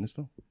of watching this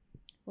film?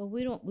 Well,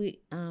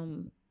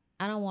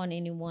 I don't want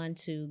anyone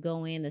to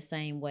go in the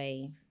same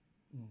way.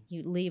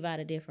 You leave out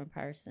a different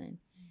person.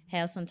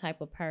 Have some type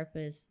of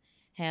purpose.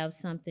 Have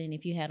something,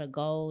 if you had a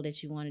goal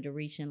that you wanted to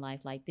reach in life,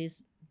 like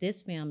this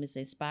film is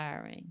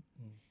inspiring,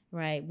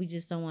 right? We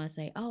just don't want to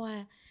say,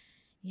 oh,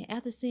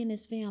 after seeing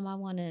this film, I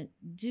want to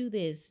do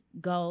this.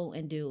 Go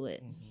and do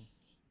it.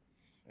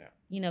 Yeah.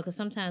 You know, because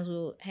sometimes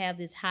we'll have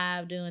this high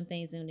of doing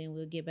things and then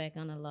we'll get back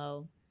on the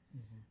low.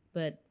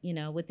 But, you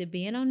know, with it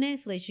being on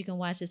Netflix, you can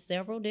watch it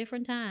several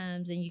different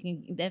times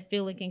and that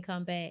feeling can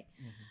come back.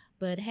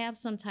 But have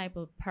some type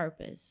of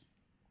purpose.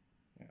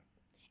 Yeah.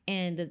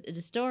 And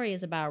the story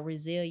is about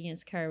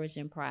resilience, courage,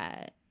 and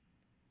pride.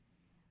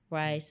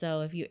 Right? So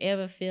if you're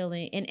ever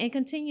feeling, and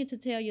continue to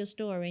tell your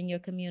story in your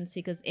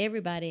community, because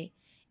everybody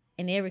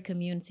in every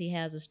community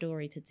has a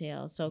story to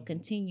tell. So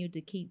continue to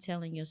keep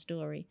telling your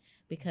story,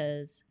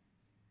 because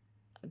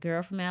a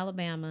girl from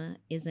Alabama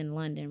is in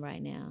London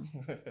right now.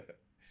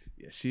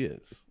 Yes, she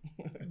is.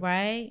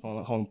 Right?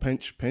 Hold on,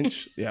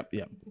 pinch. Yep.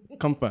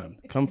 Confirmed.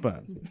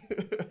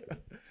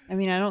 I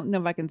mean, I don't know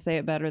if I can say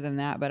it better than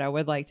that, but I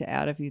would like to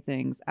add a few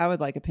things. I would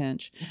like a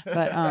pinch,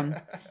 but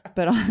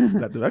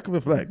that the record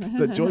reflects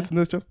that Joycelyn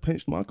has just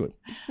pinched Margaret.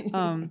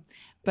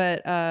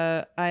 But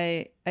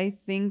I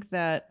think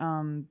that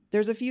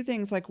there's a few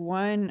things. Like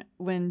one,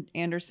 when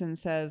Anderson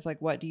says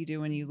like, "What do you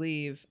do when you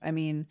leave?" I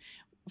mean,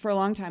 for a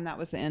long time that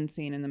was the end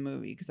scene in the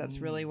movie, because that's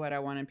really what I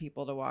wanted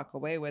people to walk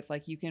away with.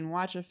 Like, you can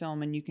watch a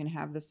film and you can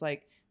have this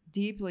like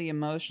deeply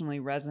emotionally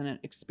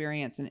resonant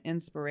experience and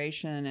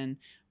inspiration and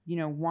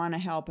want to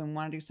help and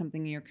want to do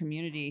something in your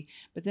community.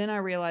 But then I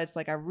realized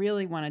like I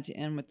really wanted to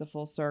end with the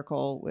full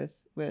circle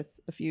with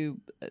a few.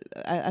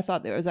 I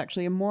thought there was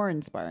actually a more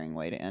inspiring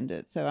way to end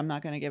it. So I'm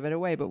not going to give it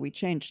away, but we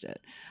changed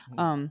it.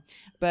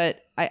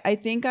 But I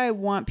think I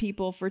want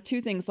people for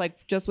two things,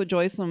 like just what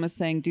Joycelyn was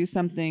saying, do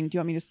something. Do you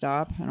want me to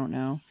stop? I don't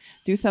know.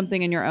 Do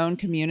something in your own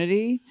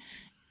community.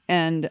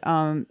 And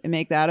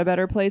make that a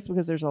better place,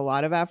 because there's a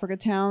lot of Africa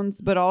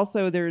towns. But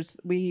also there's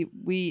we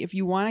if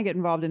you want to get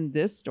involved in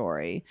this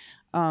story,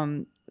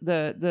 the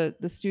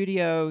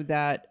studio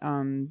that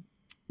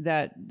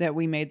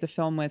we made the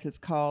film with is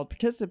called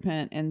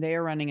Participant, and they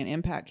are running an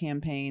impact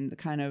campaign to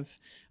kind of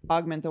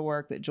augment the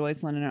work that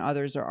Joycelyn and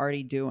others are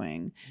already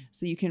doing.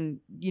 So you can,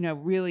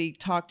 really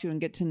talk to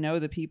and get to know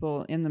the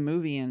people in the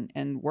movie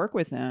and work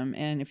with them.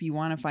 And if you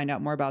want to find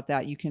out more about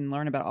that, you can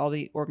learn about all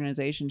the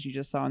organizations you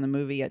just saw in the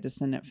movie at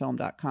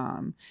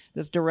descendantfilm.com.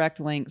 There's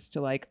direct links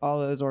to like all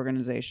those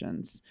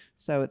organizations.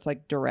 So it's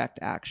like direct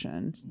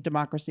action,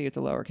 democracy with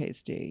the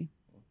lowercase d.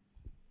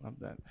 Love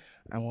that.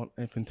 I want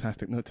a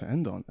fantastic note to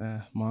end on.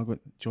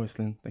 Margaret,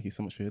 Joycelyn, thank you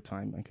so much for your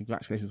time, and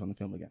congratulations on the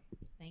film again.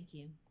 Thank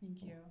you.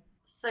 Thank you.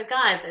 So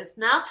guys, it's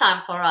now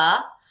time for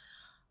our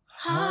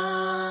hot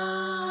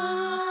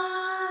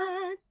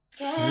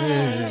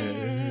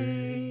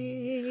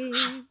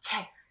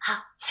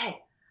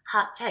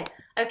take.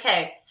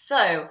 Okay,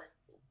 so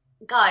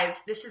guys,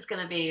 this is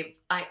going to be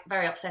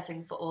very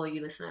upsetting for all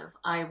you listeners.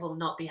 I will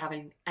not be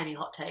having any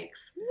hot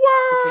takes.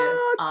 What? Because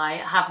I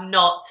have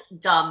not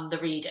done the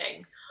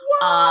reading.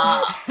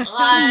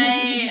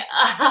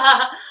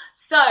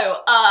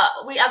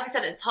 We, as we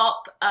said at the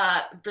top,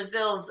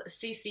 Brazil's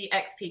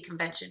CCXP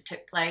convention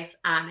took place,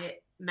 and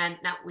it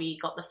meant that we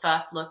got the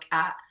first look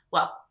at,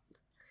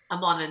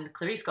 Amon and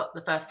Clarice got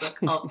the first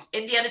look of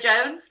Indiana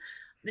Jones,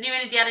 the new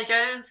Indiana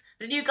Jones,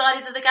 the new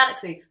Guardians of the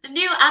Galaxy, the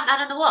new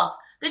Ant-Man and the Wasp,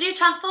 the new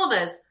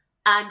Transformers,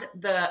 and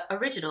the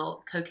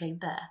original Cocaine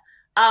Bear.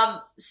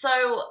 Lots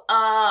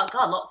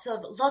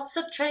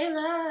of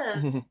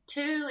trailers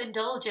to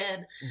indulge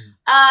in.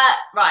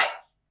 Right,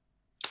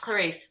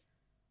 Clarice,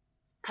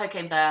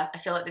 Cocaine Bear. I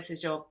feel like this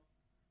is your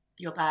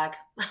bag.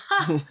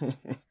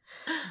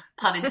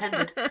 Pun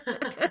intended.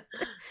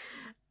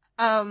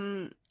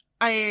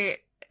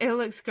 It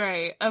looks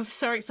great. I'm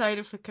so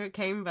excited for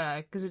Cocaine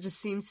Bear because it just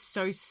seems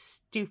so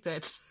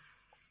stupid.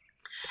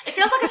 It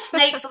feels like a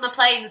Snakes on the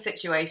Plane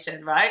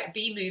situation, right?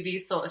 B-movie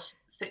sort of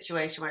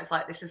situation where it's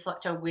like, this is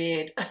such a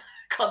weird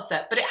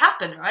concept. But it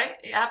happened, right?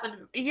 It happened.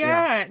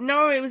 Yeah.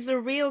 No, it was a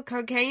real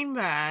cocaine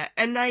bear.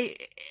 And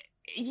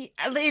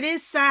it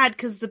is sad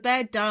because the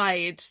bear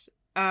died.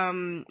 But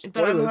I'm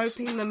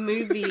hoping the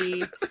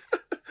movie...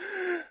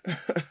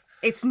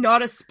 It's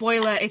not a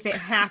spoiler if it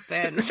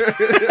happened.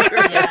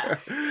 Yeah.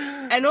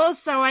 And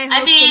also,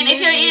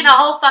 if you're eating a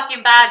whole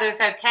fucking bag of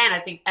cocaine, I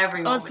think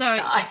everyone would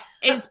die.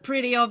 It's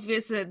pretty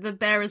obvious that the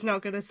bear is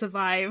not going to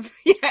survive.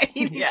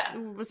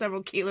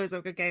 Several kilos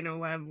of cocaine or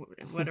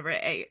whatever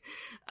it ate.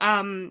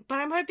 But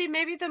I'm hoping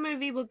maybe the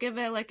movie will give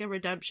it like a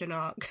redemption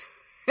arc.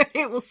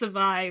 It will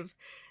survive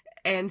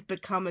and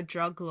become a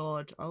drug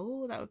lord.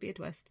 Oh, that would be a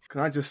twist.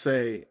 Can I just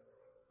say,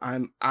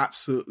 I'm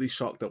absolutely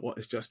shocked at what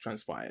has just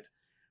transpired.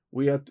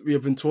 We have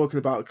been talking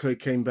about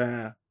Cocaine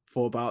Bear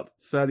for about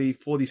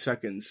 30-40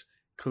 seconds.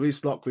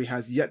 Clarice Lockery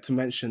has yet to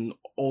mention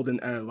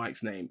Alden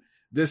Ehrenreich's name.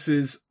 This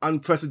is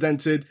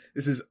unprecedented.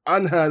 This is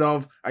unheard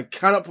of. I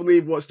cannot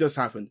believe what's just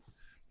happened.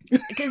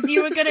 Because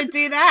you were going to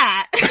do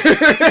that.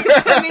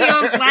 Put me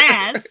on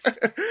blast.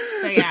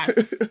 But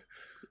yes.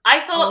 I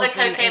thought the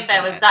Cocaine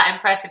Bear was that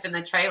impressive in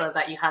the trailer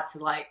that you had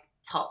to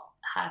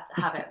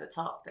have it at the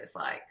top. It's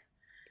like,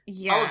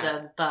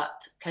 Alden,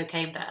 but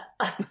Cocaine Bear.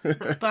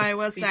 But I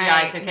will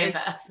say,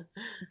 this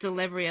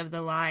delivery of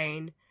the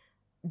line,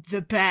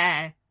 the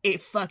bear, it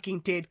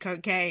fucking did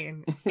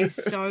cocaine, is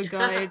so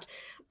good.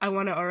 I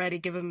want to already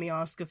give him the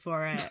Oscar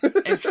for it.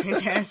 It's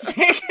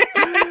fantastic.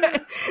 Oh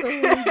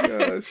my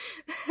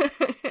gosh.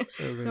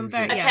 So I'm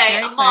very,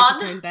 okay,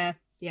 Amon.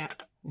 Yeah.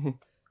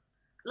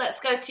 Let's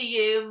go to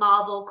you,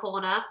 Marvel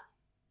Corner.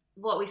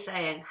 What are we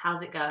saying?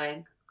 How's it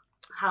going?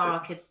 How are our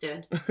kids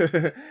doing?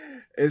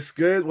 It's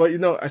good.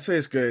 Well, I say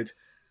it's good.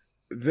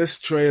 This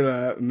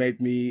trailer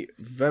made me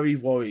very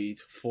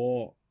worried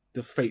for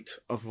the fate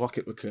of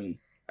Rocket Raccoon,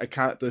 a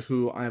character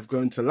who I have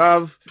grown to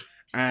love,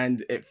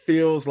 and it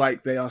feels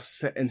like they are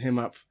setting him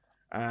up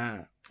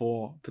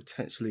for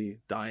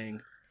potentially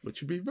dying,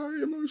 which would be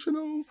very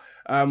emotional.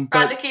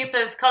 Bradley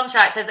Cooper's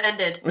contract has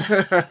ended.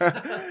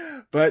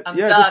 But I'm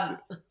done.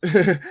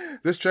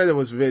 This trailer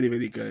was really,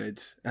 really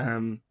good.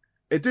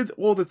 It did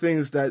all the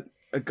things that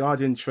a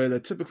Guardian trailer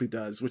typically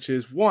does, which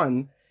is,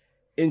 one,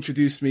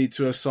 introduce me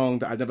to a song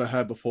that I'd never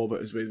heard before,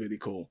 but is really, really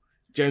cool.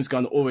 James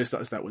Gunn always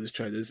does that with his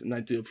trailers, and I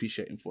do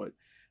appreciate him for it.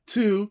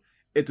 Two,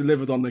 it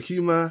delivered on the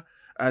humor.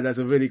 There's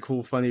a really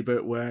cool, funny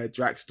bit where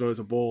Drax throws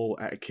a ball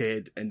at a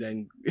kid, and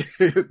then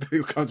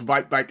it comes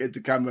right back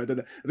into camera. Then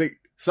I think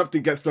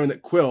something gets thrown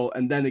at Quill,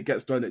 and then it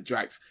gets thrown at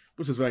Drax,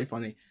 which was very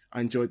funny. I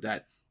enjoyed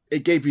that.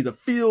 It gave you the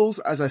feels,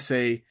 as I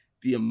say,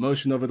 the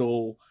emotion of it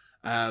all.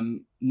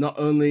 Not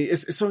only,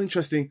 it's so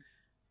interesting.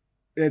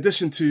 in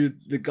addition to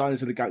the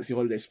Guardians of the Galaxy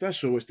Holiday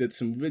Special, which did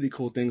some really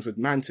cool things with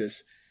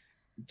Mantis,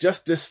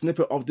 just this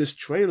snippet of this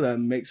trailer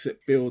makes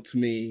it feel to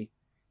me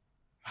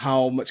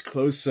how much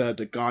closer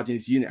the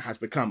Guardians unit has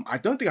become. I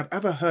don't think I've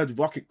ever heard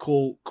Rocket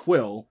call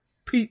Quill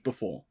Pete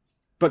before,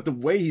 but the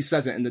way he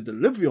says it and the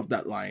delivery of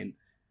that line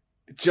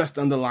just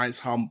underlines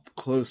how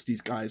close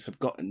these guys have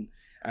gotten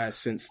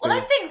since. Well, I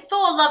think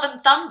Thor: Love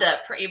and Thunder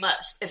pretty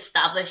much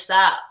established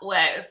that,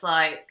 where it's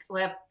like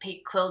where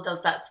Pete Quill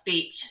does that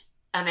speech,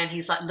 and then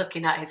he's like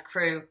looking at his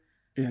crew,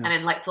 and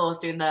then like Thor's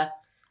doing the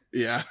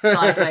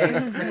sideways,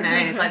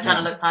 and he's like trying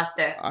to look past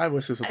it. I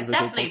wish this was a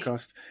visual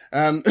podcast.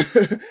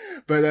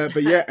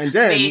 But yeah, and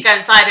then me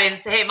going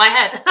sideways and hitting my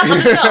head.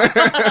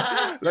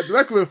 Let the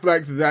record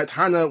reflect that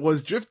Hannah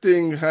was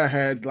drifting her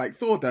head like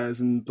Thor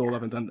does in Thor: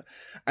 Love and Thunder.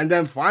 And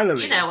then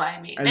finally, you know what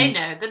I mean. They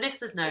know. The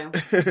listeners know.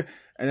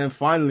 And then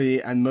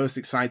finally, and most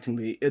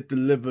excitingly, it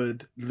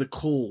delivered the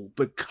call,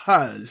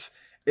 because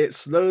it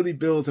slowly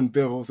builds and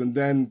builds, and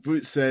then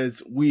Groot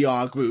says, "We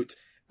are Groot."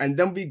 And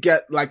then we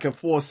get like a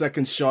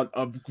 4-second shot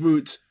of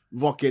Groot,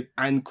 Rocket,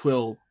 and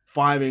Quill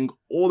firing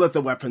all of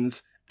the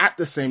weapons at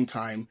the same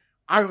time.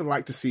 I would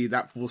like to see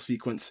that full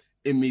sequence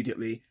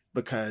immediately,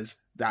 because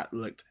that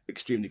looked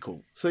extremely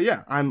cool. So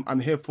yeah, I'm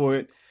here for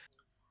it.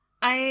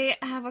 I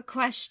have a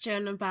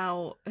question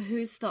about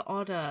who's the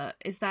Otter.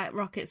 Is that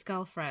Rocket's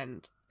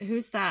girlfriend?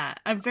 Who's that?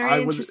 I'm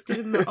very interested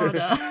in the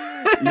Otter.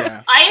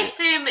 Yeah. I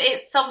assume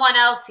it's someone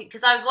else,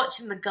 because I was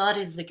watching the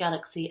Guardians of the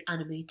Galaxy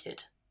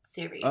animated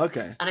series.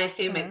 Okay. And I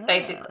assume it's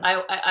basically,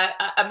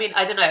 I mean,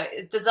 I don't know.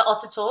 Does the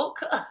Otter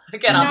talk?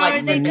 Again, No, I'm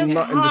like, they just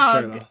not in this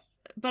hug. trailer.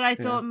 But I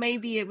thought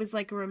maybe it was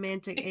like a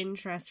romantic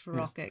interest for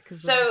Rocket.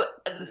 Cause so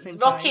the same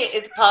Rocket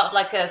size. is part of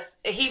like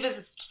he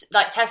was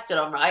like tested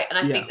on, right? And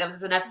I think there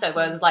was an episode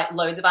where there was like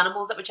loads of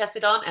animals that were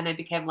tested on, and they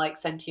became like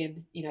sentient,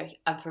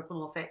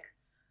 anthropomorphic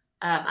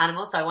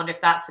animals. So I wonder if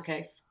that's the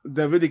case.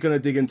 They're really going to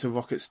dig into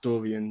Rocket's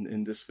story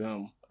in this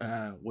film,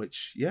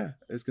 which,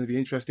 is going to be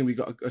interesting. We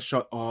got a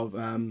shot of,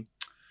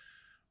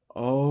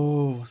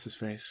 what's his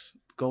face?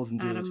 Golden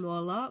Dude. Adam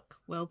Warlock,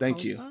 Will Thank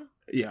Poulter. you.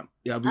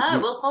 Yeah.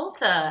 Will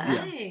Poulter.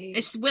 Yeah. Hey.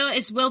 It's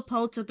Will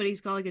Poulter, but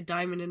he's got like a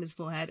diamond in his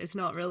forehead. It's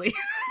not really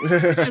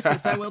just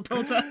looks like Will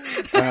Poulter.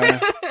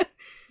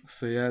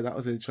 So yeah, that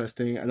was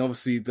interesting. And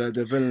obviously the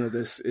villain of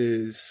this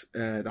is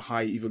the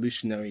High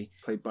Evolutionary,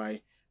 played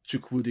by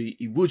Chukwudi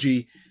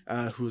Iwuji,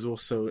 who was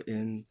also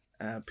in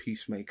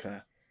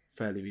Peacemaker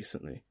fairly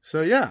recently.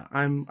 So yeah,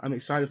 I'm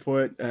excited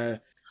for it.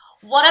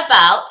 What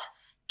about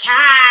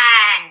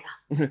Kang?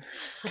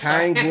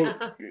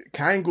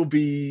 Kang will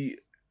be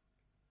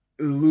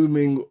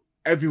looming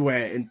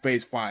everywhere in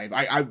Phase 5.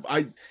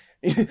 I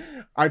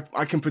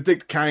can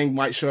predict Kang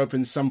might show up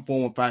in some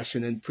form or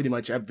fashion in pretty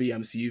much every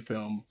MCU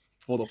film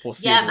for the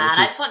foreseeable. Yeah, man,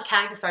 I just want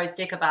Kang to throw his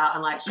dick about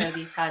and like show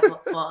these guys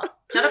what's what.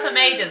 Jonathan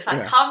Majors,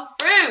 like, come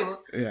through.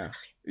 Yeah.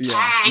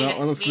 Kang no,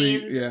 honestly,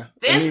 means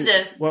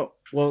business. I mean,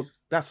 well,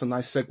 that's a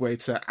nice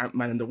segue to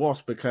Ant-Man and the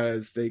Wasp,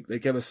 because they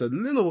gave us a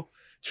little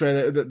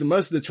trailer. The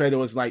most of the trailer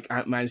was like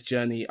Ant-Man's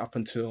journey up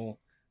until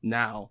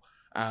now.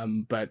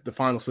 But the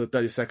final sort of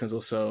 30 seconds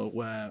or so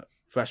were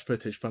fresh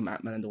footage from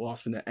Ant-Man and the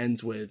Wasp, and it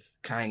ends with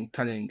Kang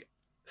telling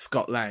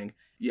Scott Lang,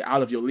 "You're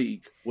out of your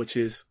league," which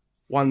is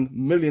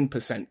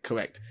 1,000,000%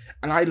 correct.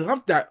 And I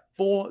love that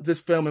for this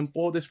film and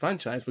for this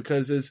franchise,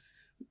 because it's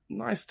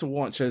nice to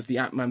watch as the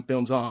Ant-Man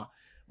films are.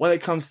 When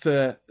it comes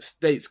to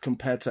stakes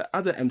compared to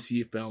other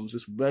MCU films,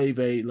 it's very,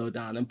 very low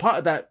down. And part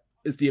of that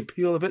is the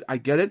appeal of it. I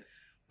get it.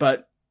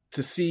 But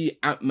to see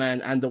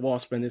Ant-Man and the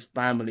Wasp and his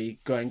family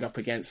going up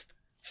against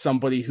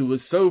somebody who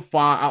was so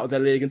far out of their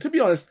league, and to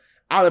be honest,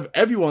 out of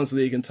everyone's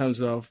league in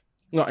terms of,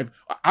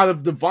 out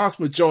of the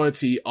vast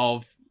majority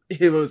of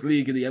Heroes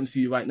League in the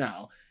MCU right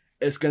now,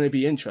 it's going to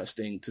be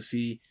interesting to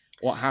see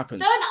what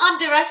happens. Don't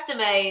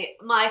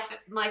underestimate my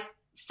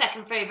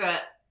second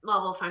favorite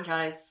Marvel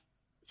franchise,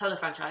 solo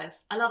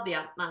franchise. I love the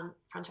Ant-Man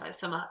franchise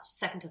so much.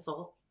 Second to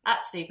Thor.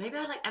 Actually, maybe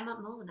I like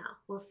Ant-Man more now.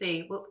 We'll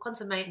see.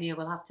 Quantumania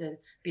will have to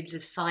be the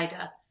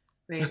decider,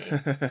 really.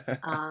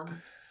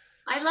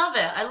 I love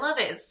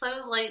it. It's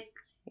so like.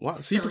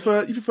 What? So you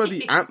prefer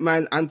the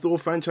Ant-Man and Thor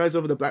franchise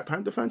over the Black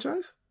Panther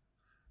franchise?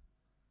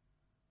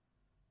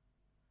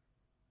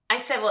 I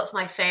said, what's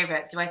my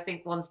favorite? Do I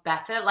think one's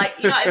better? Like,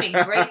 you know what I mean?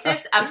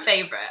 Greatest and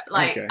favorite.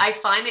 Like, okay. I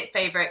find it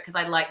favorite because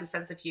I like the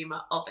sense of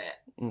humor of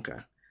it. Okay.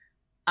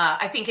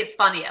 I think it's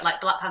funnier. Like,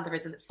 Black Panther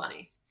isn't as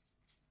funny.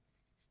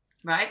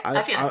 Right?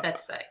 I think that's fair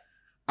to say.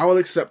 I will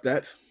accept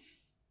that.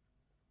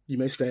 You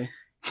may stay.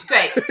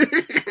 Great.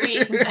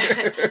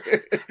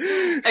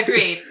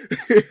 Agreed.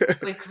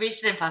 We've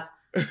reached an impasse.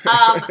 Dun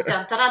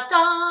da da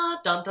da,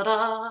 dun da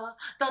da,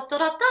 dun da da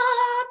da,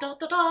 dun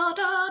da da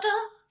da da.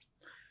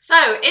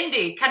 So,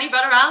 Indy, can he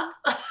run around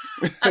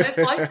at this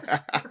point?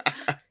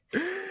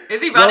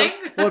 Is he running?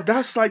 Well,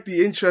 that's like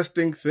the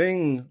interesting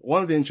thing.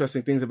 One of the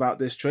interesting things about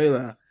this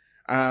trailer,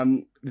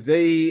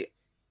 they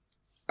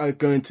are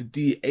going to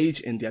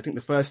de-age Indy. I think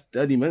the first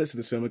 30 minutes of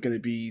this film are going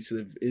to be sort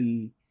of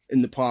in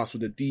the past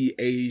with a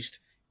de-aged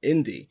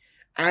Indy.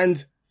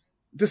 And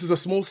this is a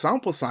small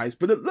sample size,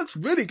 but it looks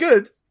really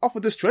good. off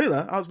of this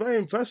trailer. I was very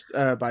impressed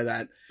by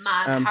that.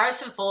 Man,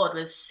 Harrison Ford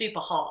was super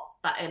hot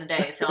back in the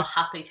day, so I'll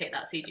happily take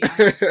that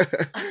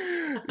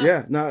CGI.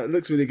 Yeah, no, it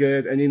looks really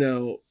good. And, you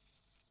know,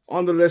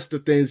 on the list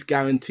of things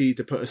guaranteed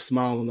to put a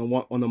smile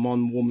on a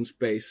modern woman's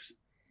face,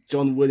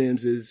 John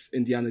Williams'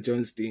 Indiana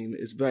Jones theme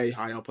is very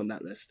high up on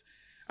that list.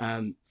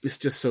 It's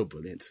just so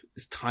brilliant.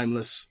 It's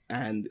timeless,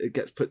 and it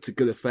gets put to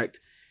good effect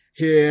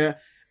here.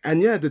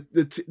 And yeah,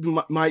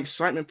 my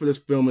excitement for this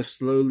film is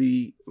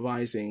slowly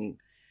rising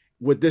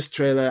with this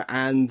trailer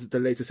and the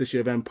latest issue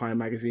of Empire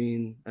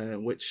magazine,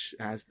 which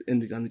has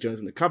Indiana Jones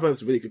on the cover.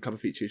 It's a really good cover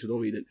feature. You should all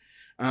read it.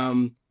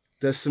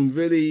 There's some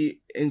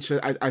really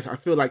interesting... I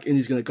feel like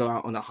Indy's going to go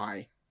out on a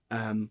high.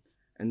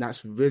 And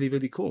that's really,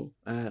 really cool.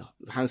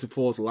 Harrison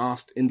Ford's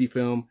last indie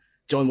film,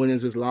 John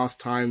Williams' last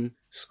time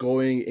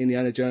scoring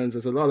Indiana Jones.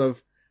 There's a lot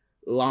of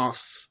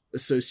lasts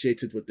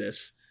associated with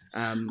this.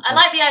 I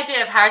like the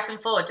idea of Harrison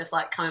Ford just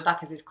like coming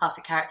back as his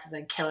classic character and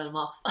then killing him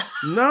off.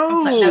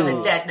 No! But no,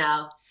 they're dead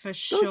now. For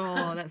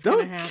sure, that's don't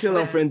going to happen. Kill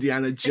off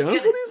Indiana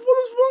Jones. What is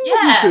wrong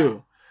with you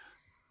two?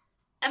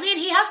 I mean,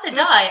 he has to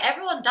die.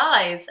 Everyone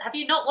dies. Have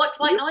you not watched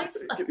White Noise?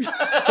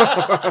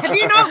 Have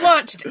you not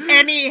watched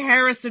any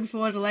Harrison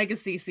Ford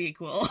Legacy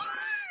sequel?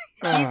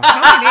 He's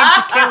coming in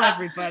to kill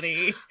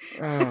everybody.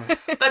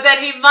 But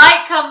then he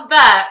might come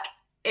back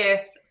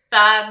if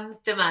fans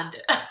demand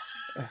it.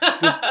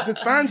 Did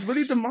fans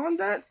really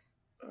demand that?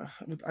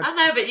 I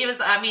know, but it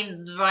was. I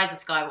mean, The Rise of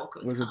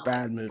Skywalker was a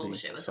bad movie.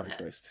 Bullshit, wasn't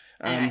it?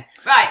 Anyway,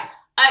 right,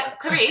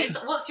 Clarice,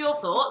 what's your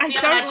thoughts? I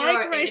don't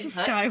like Rise of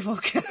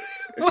Skywalker.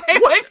 Why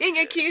am I being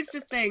accused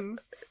of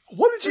things?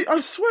 What did you? I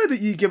swear that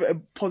you give it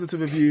a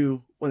positive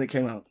review when it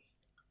came out.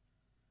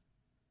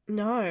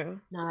 No.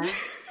 No.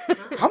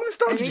 How many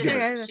stars did you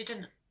give it? She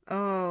didn't.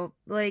 Oh,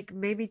 like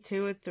maybe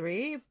 2 or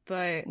 3,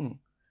 but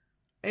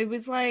it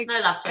was like no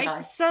Last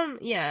Jedi.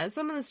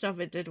 Some of the stuff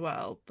it did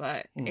well,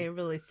 but it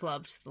really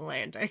flubbed the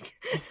landing.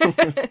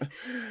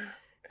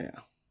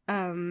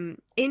 Yeah.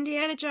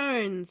 Indiana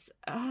Jones.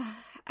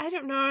 I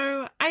don't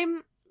know.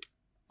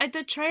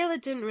 The trailer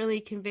didn't really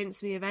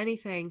convince me of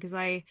anything because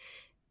I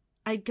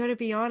gotta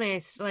be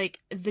honest, like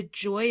the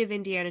joy of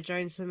Indiana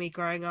Jones for me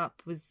growing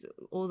up was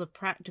all the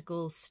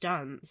practical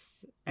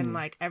stunts and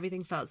like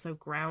everything felt so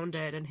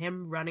grounded, and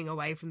him running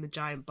away from the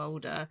giant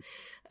boulder.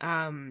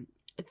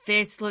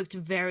 This looked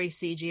very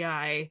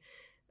CGI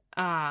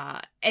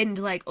and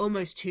like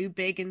almost too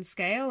big in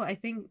scale. I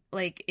think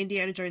like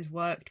Indiana Jones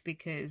worked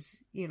because,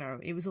 you know,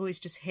 it was always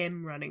just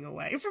him running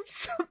away from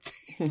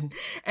something.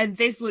 And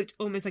this looked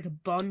almost like a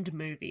Bond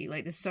movie.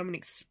 Like there's so many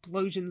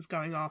explosions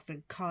going off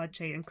and car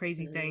chase and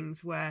crazy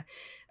things where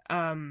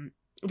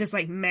there's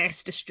like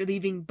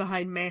leaving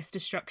behind mass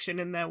destruction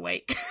in their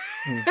wake.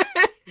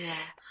 Yeah.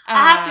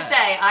 I have to say,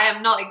 I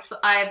am not.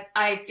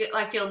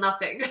 I feel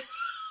nothing.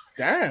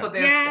 Damn. For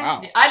this. Yeah.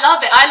 Wow. I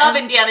love it. I love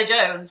Indiana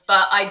Jones,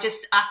 but I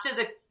just after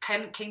the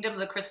Kingdom of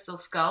the Crystal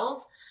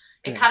Skulls,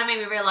 it kind of made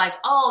me realize,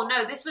 oh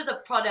no, this was a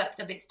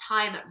product of its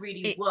time that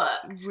really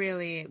worked.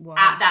 Really, it was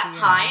at that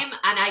time,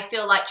 and I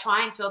feel like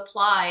trying to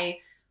apply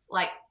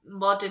like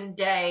modern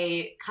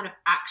day kind of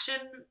action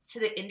to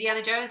the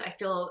Indiana Jones, I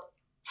feel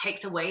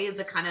takes away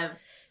the kind of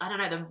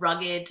the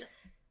rugged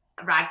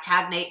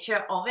ragtag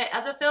nature of it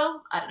as a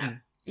film. I don't know.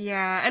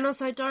 Yeah, and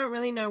also I don't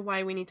really know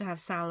why we need to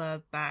have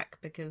Salah back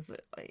because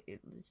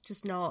it's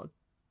just not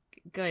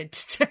good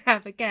to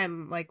have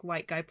again like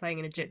white guy playing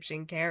an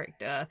Egyptian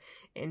character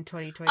in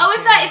 2020. Oh,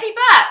 is he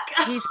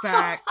back? He's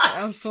back.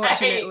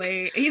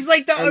 Unfortunately, he's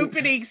like the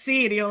opening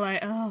scene. You're like,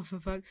 oh, for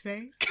fuck's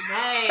sake!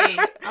 Hey,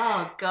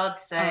 oh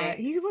God's sake!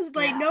 He was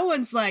like, no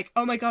one's like,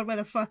 oh my God, where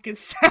the fuck is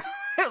Salah?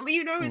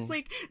 You know, it's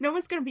like no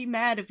one's gonna be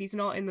mad if he's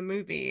not in the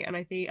movie, and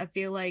I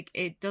feel like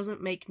it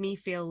doesn't make me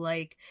feel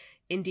like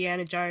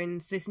Indiana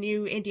Jones, this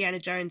new Indiana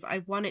Jones, I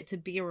want it to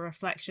be a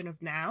reflection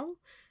of now,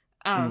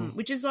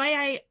 which is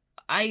why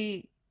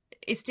I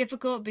it's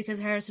difficult because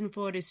Harrison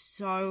Ford is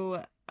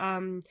so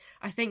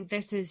I think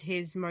this is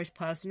his most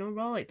personal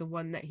role, like the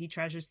one that he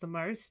treasures the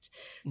most,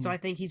 so I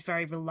think he's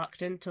very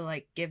reluctant to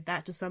like give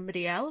that to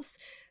somebody else.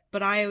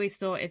 But I always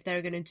thought if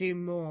they're going to do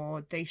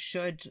more, they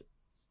should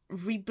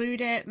reboot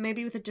it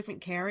maybe with a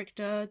different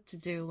character to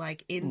do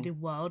like in the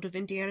world of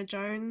Indiana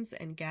Jones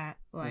and get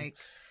like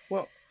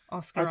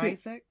Oscar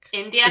Isaac.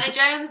 Indiana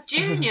Jones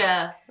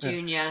Jr.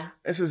 Jr.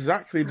 It's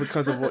exactly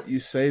because of what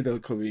you say, though,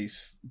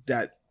 Clarice,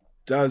 that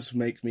does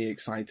make me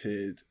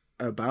excited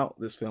about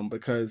this film,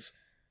 because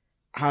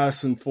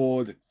Harrison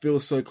Ford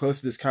feels so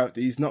close to this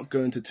character. He's not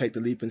going to take the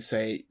leap and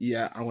say,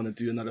 yeah, I want to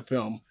do another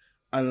film,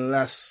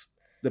 unless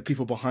the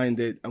people behind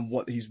it and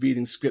what he's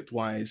reading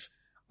script-wise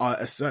are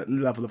a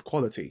certain level of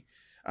quality.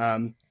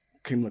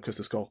 Kingdom of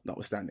Crystal Skull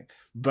notwithstanding,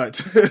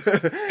 but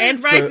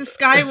and Rise of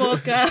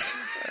Skywalker.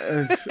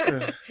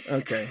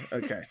 Okay.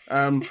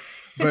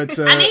 But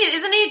and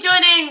isn't he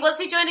joining? What's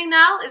he joining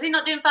now? Is he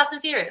not doing Fast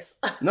and Furious?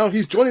 No,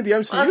 he's joining the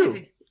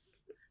MCU.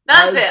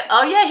 That's it.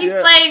 Oh yeah, he's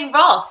playing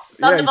Ross,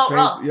 Thunderbolt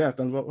Ross. Yeah,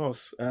 Thunderbolt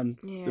Ross.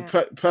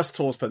 The press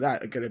tours for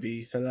that are going to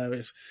be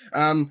hilarious.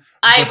 Hopefully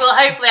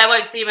I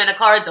won't see him in a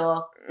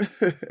corridor.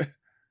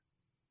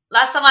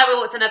 Last time I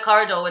walked in a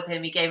corridor with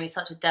him, he gave me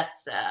such a death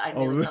stare. I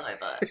nearly fell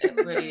over.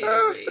 It really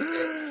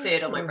it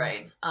seared on my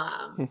brain.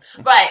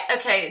 Right,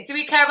 okay. Do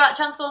we care about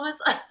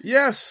Transformers?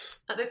 Yes.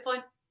 At this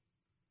point?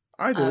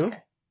 I do. Okay.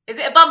 Is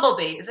it a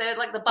Bumblebee? Is it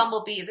like the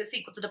Bumblebee? Is it a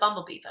sequel to the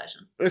Bumblebee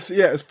version?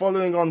 It's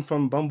following on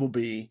from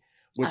Bumblebee,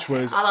 which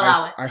was, I'll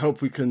allow it. I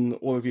hope we can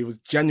all agree, was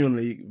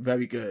genuinely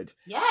very good.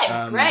 Yeah, it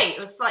was great.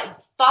 It was like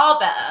far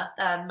better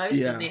than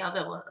most of the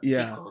other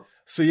sequels.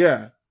 So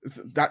yeah,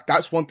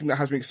 that's one thing that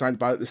has me excited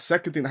about it. The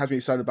second thing that has me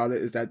excited about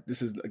it is that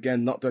this is,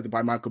 again, not directed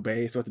by Michael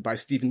Bay. It's directed by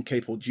Stephen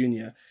Caple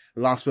Jr.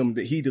 The last film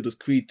that he did was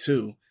Creed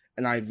 2,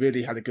 and I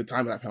really had a good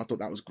time with that film. I thought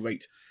that was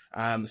great.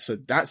 So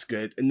that's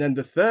good. And then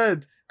the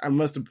third and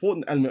most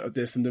important element of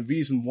this, and the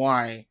reason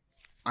why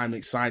I'm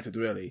excited,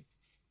 really,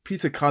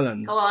 Peter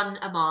Cullen. Go on,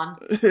 Amon.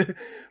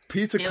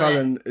 Peter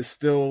Cullen is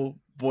still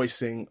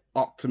voicing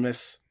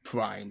Optimus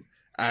Prime,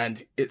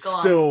 and it's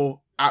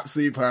still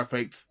absolutely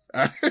perfect.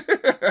 Do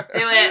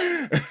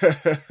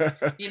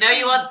it. You know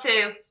you want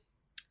to.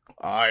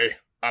 I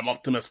am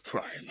Optimus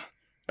Prime,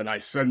 and I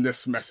send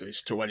this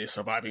message to any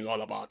surviving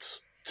Autobots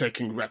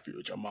taking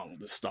refuge among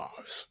the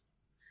stars.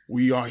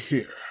 We are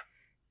here.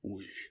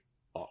 We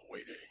are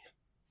waiting.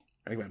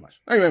 Thank you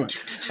very much.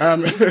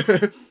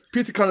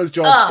 Peter Cullen's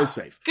job is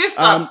safe.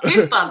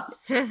 Goosebumps.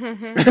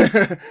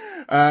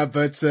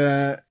 But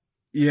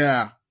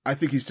yeah, I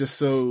think he's just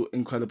so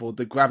incredible.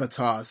 The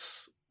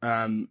gravitas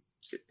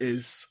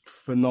is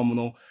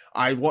phenomenal.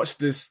 I watched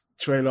this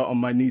trailer on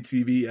my new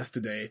TV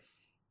yesterday.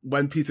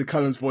 When Peter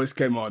Cullen's voice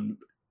came on,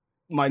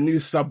 my new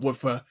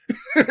subwoofer,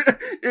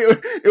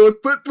 it was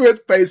put through its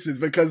paces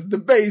because the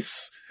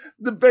bass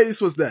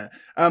was there.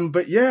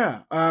 But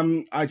yeah,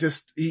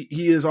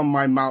 he is on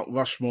my Mount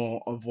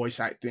Rushmore of voice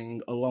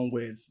acting, along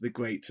with the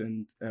great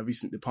and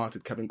recent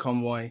departed Kevin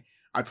Conroy.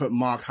 I put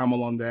Mark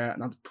Hamill on there,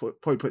 and I'd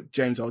probably put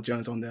James Earl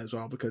Jones on there as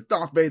well, because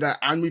Darth Vader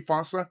and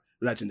Mufasa,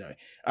 legendary.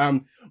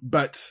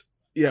 But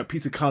yeah,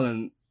 Peter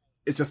Cullen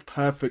is just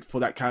perfect for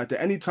that character.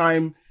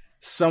 Anytime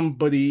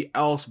somebody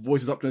else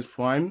voices Optimus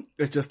Prime,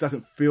 it just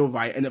doesn't feel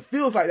right. And it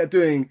feels like they're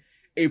doing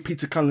a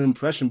Peter Cullen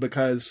impression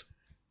because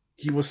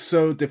he was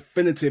so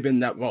definitive in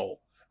that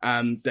role.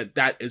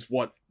 That is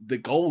what the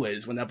goal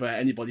is whenever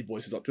anybody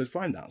voices Optimus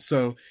Prime now.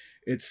 So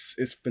it's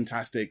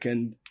fantastic.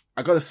 And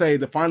I gotta say,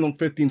 the final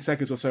 15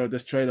 seconds or so of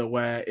this trailer,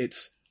 where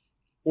it's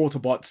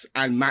Autobots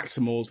and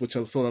Maximals, which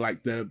are sort of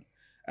like the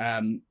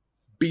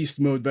beast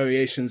mode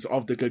variations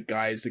of the good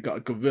guys. They got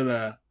a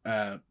gorilla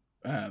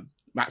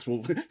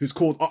Maximal, who's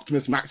called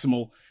Optimus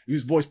Maximal,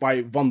 who's voiced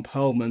by Ron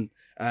Perlman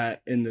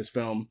in this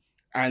film.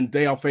 And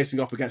they are facing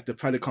off against the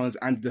Predacons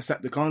and the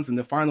Decepticons. And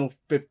the final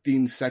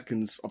 15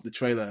 seconds of the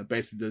trailer,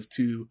 basically there's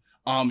two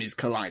armies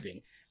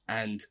colliding.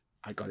 And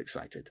I got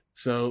excited.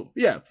 So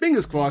yeah,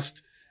 fingers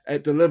crossed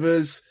it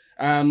delivers.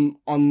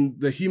 On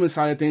the human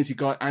side of things, you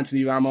got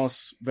Anthony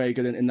Ramos, very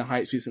good in The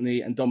Heights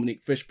recently, and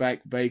Dominique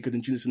Fishback, very good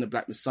in Judas and the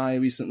Black Messiah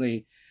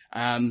recently.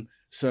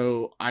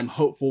 So I'm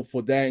hopeful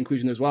for their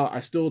inclusion as well. I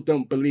still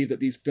don't believe that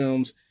these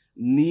films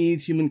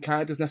need human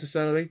characters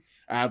necessarily.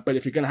 But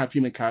if you're going to have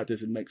human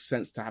characters, it makes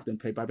sense to have them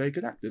played by very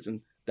good actors,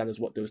 and that is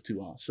what those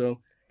two are. So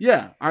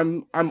yeah,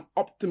 I'm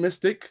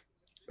optimistic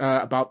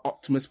about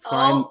Optimus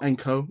Prime and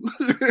co.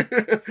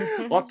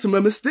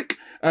 Optimistic.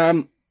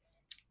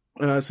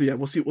 So yeah,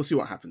 we'll see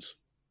what happens.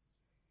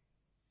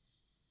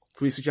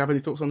 Felice, do you have any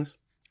thoughts on this?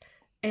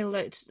 It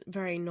looked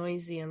very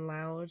noisy and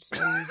loud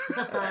and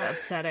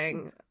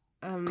upsetting.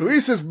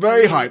 Felice is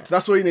very hyped.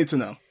 That's all you need to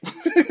know.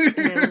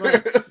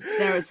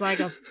 There was like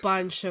a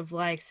bunch of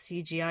like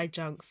CGI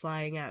junk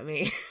flying at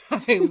me.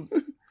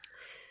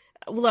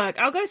 Look,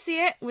 I'll go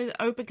see it with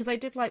open, because I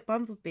did like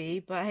Bumblebee,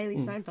 but Haley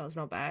Steinfeld's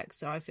not back,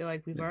 so I feel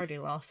like we've already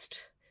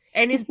lost.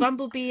 And is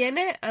Bumblebee in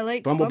it? I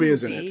like Bumblebee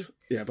is in it.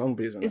 Yeah,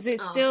 Bumblebee is in it. Is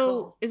it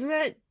still? Cool. Is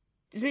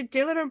it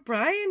Dylan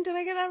O'Brien? Did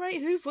I get that right?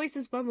 Who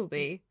voices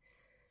Bumblebee?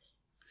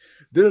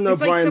 Dylan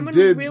O'Brien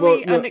did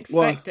really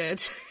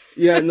unexpected.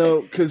 Yeah,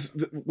 no, because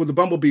with the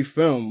Bumblebee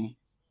film,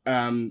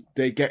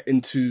 they get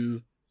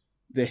into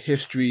the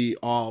history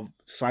of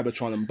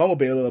Cybertron and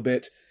Bumblebee a little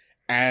bit,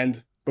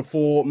 and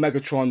before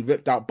Megatron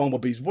ripped out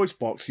Bumblebee's voice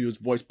box, he was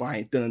voiced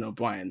by Dylan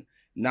O'Brien.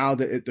 Now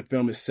that the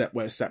film is set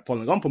where it's set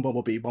following on from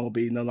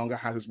Bumblebee no longer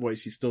has his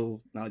voice. He's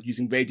still now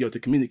using radio to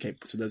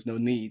communicate, so there's no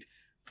need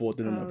for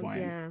Dylan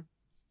O'Brien.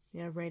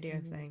 Yeah,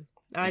 radio thing.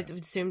 I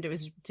assumed it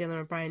was Dylan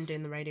O'Brien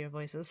doing the radio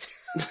voices.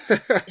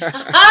 That'd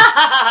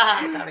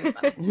be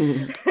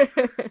funny.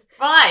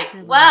 Right,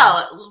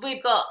 well,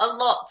 we've got a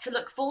lot to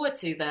look forward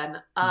to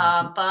then.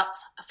 But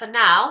for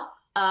now,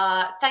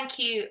 thank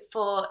you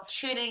for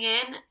tuning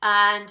in,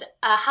 and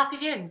happy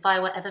viewing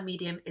via whatever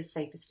medium is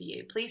safest for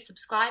you. Please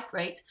subscribe,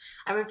 rate,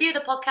 and review the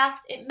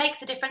podcast. It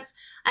makes a difference.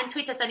 And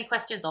tweet us any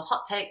questions or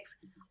hot takes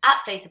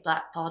at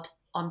FadedBlackPod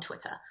on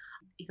Twitter.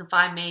 You can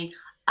find me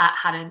at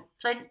Hannah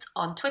Flint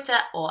on Twitter,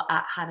 or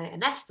at Hannah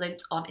Ines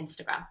Flint on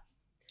Instagram.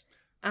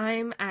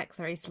 I'm at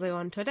Clarice Lou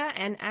on Twitter,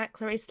 and at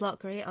Clarice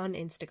Lockery on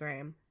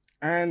Instagram.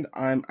 And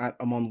I'm at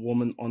Amon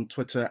Woman on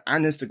Twitter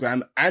and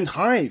Instagram, and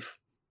Hive.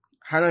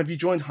 Hannah, have you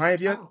joined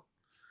Hive yet?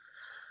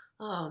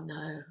 Oh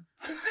no.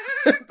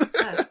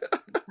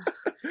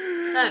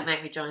 Don't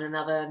make me join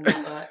another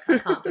network. I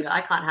can't do it.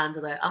 I can't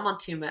handle it. I'm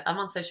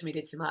on social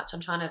media too much. I'm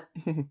trying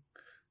to...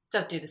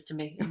 Don't do this to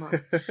me. Come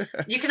on.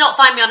 You cannot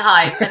find me on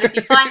Hive. And if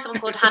you find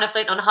someone called Hannah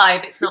Flint on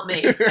Hive, it's not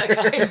me.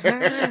 Okay?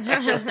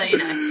 Just so you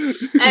know.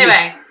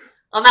 Anyway,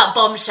 on that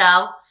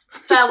bombshell,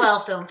 farewell,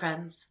 film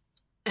friends.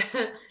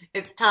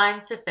 It's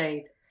time to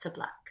fade to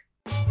black.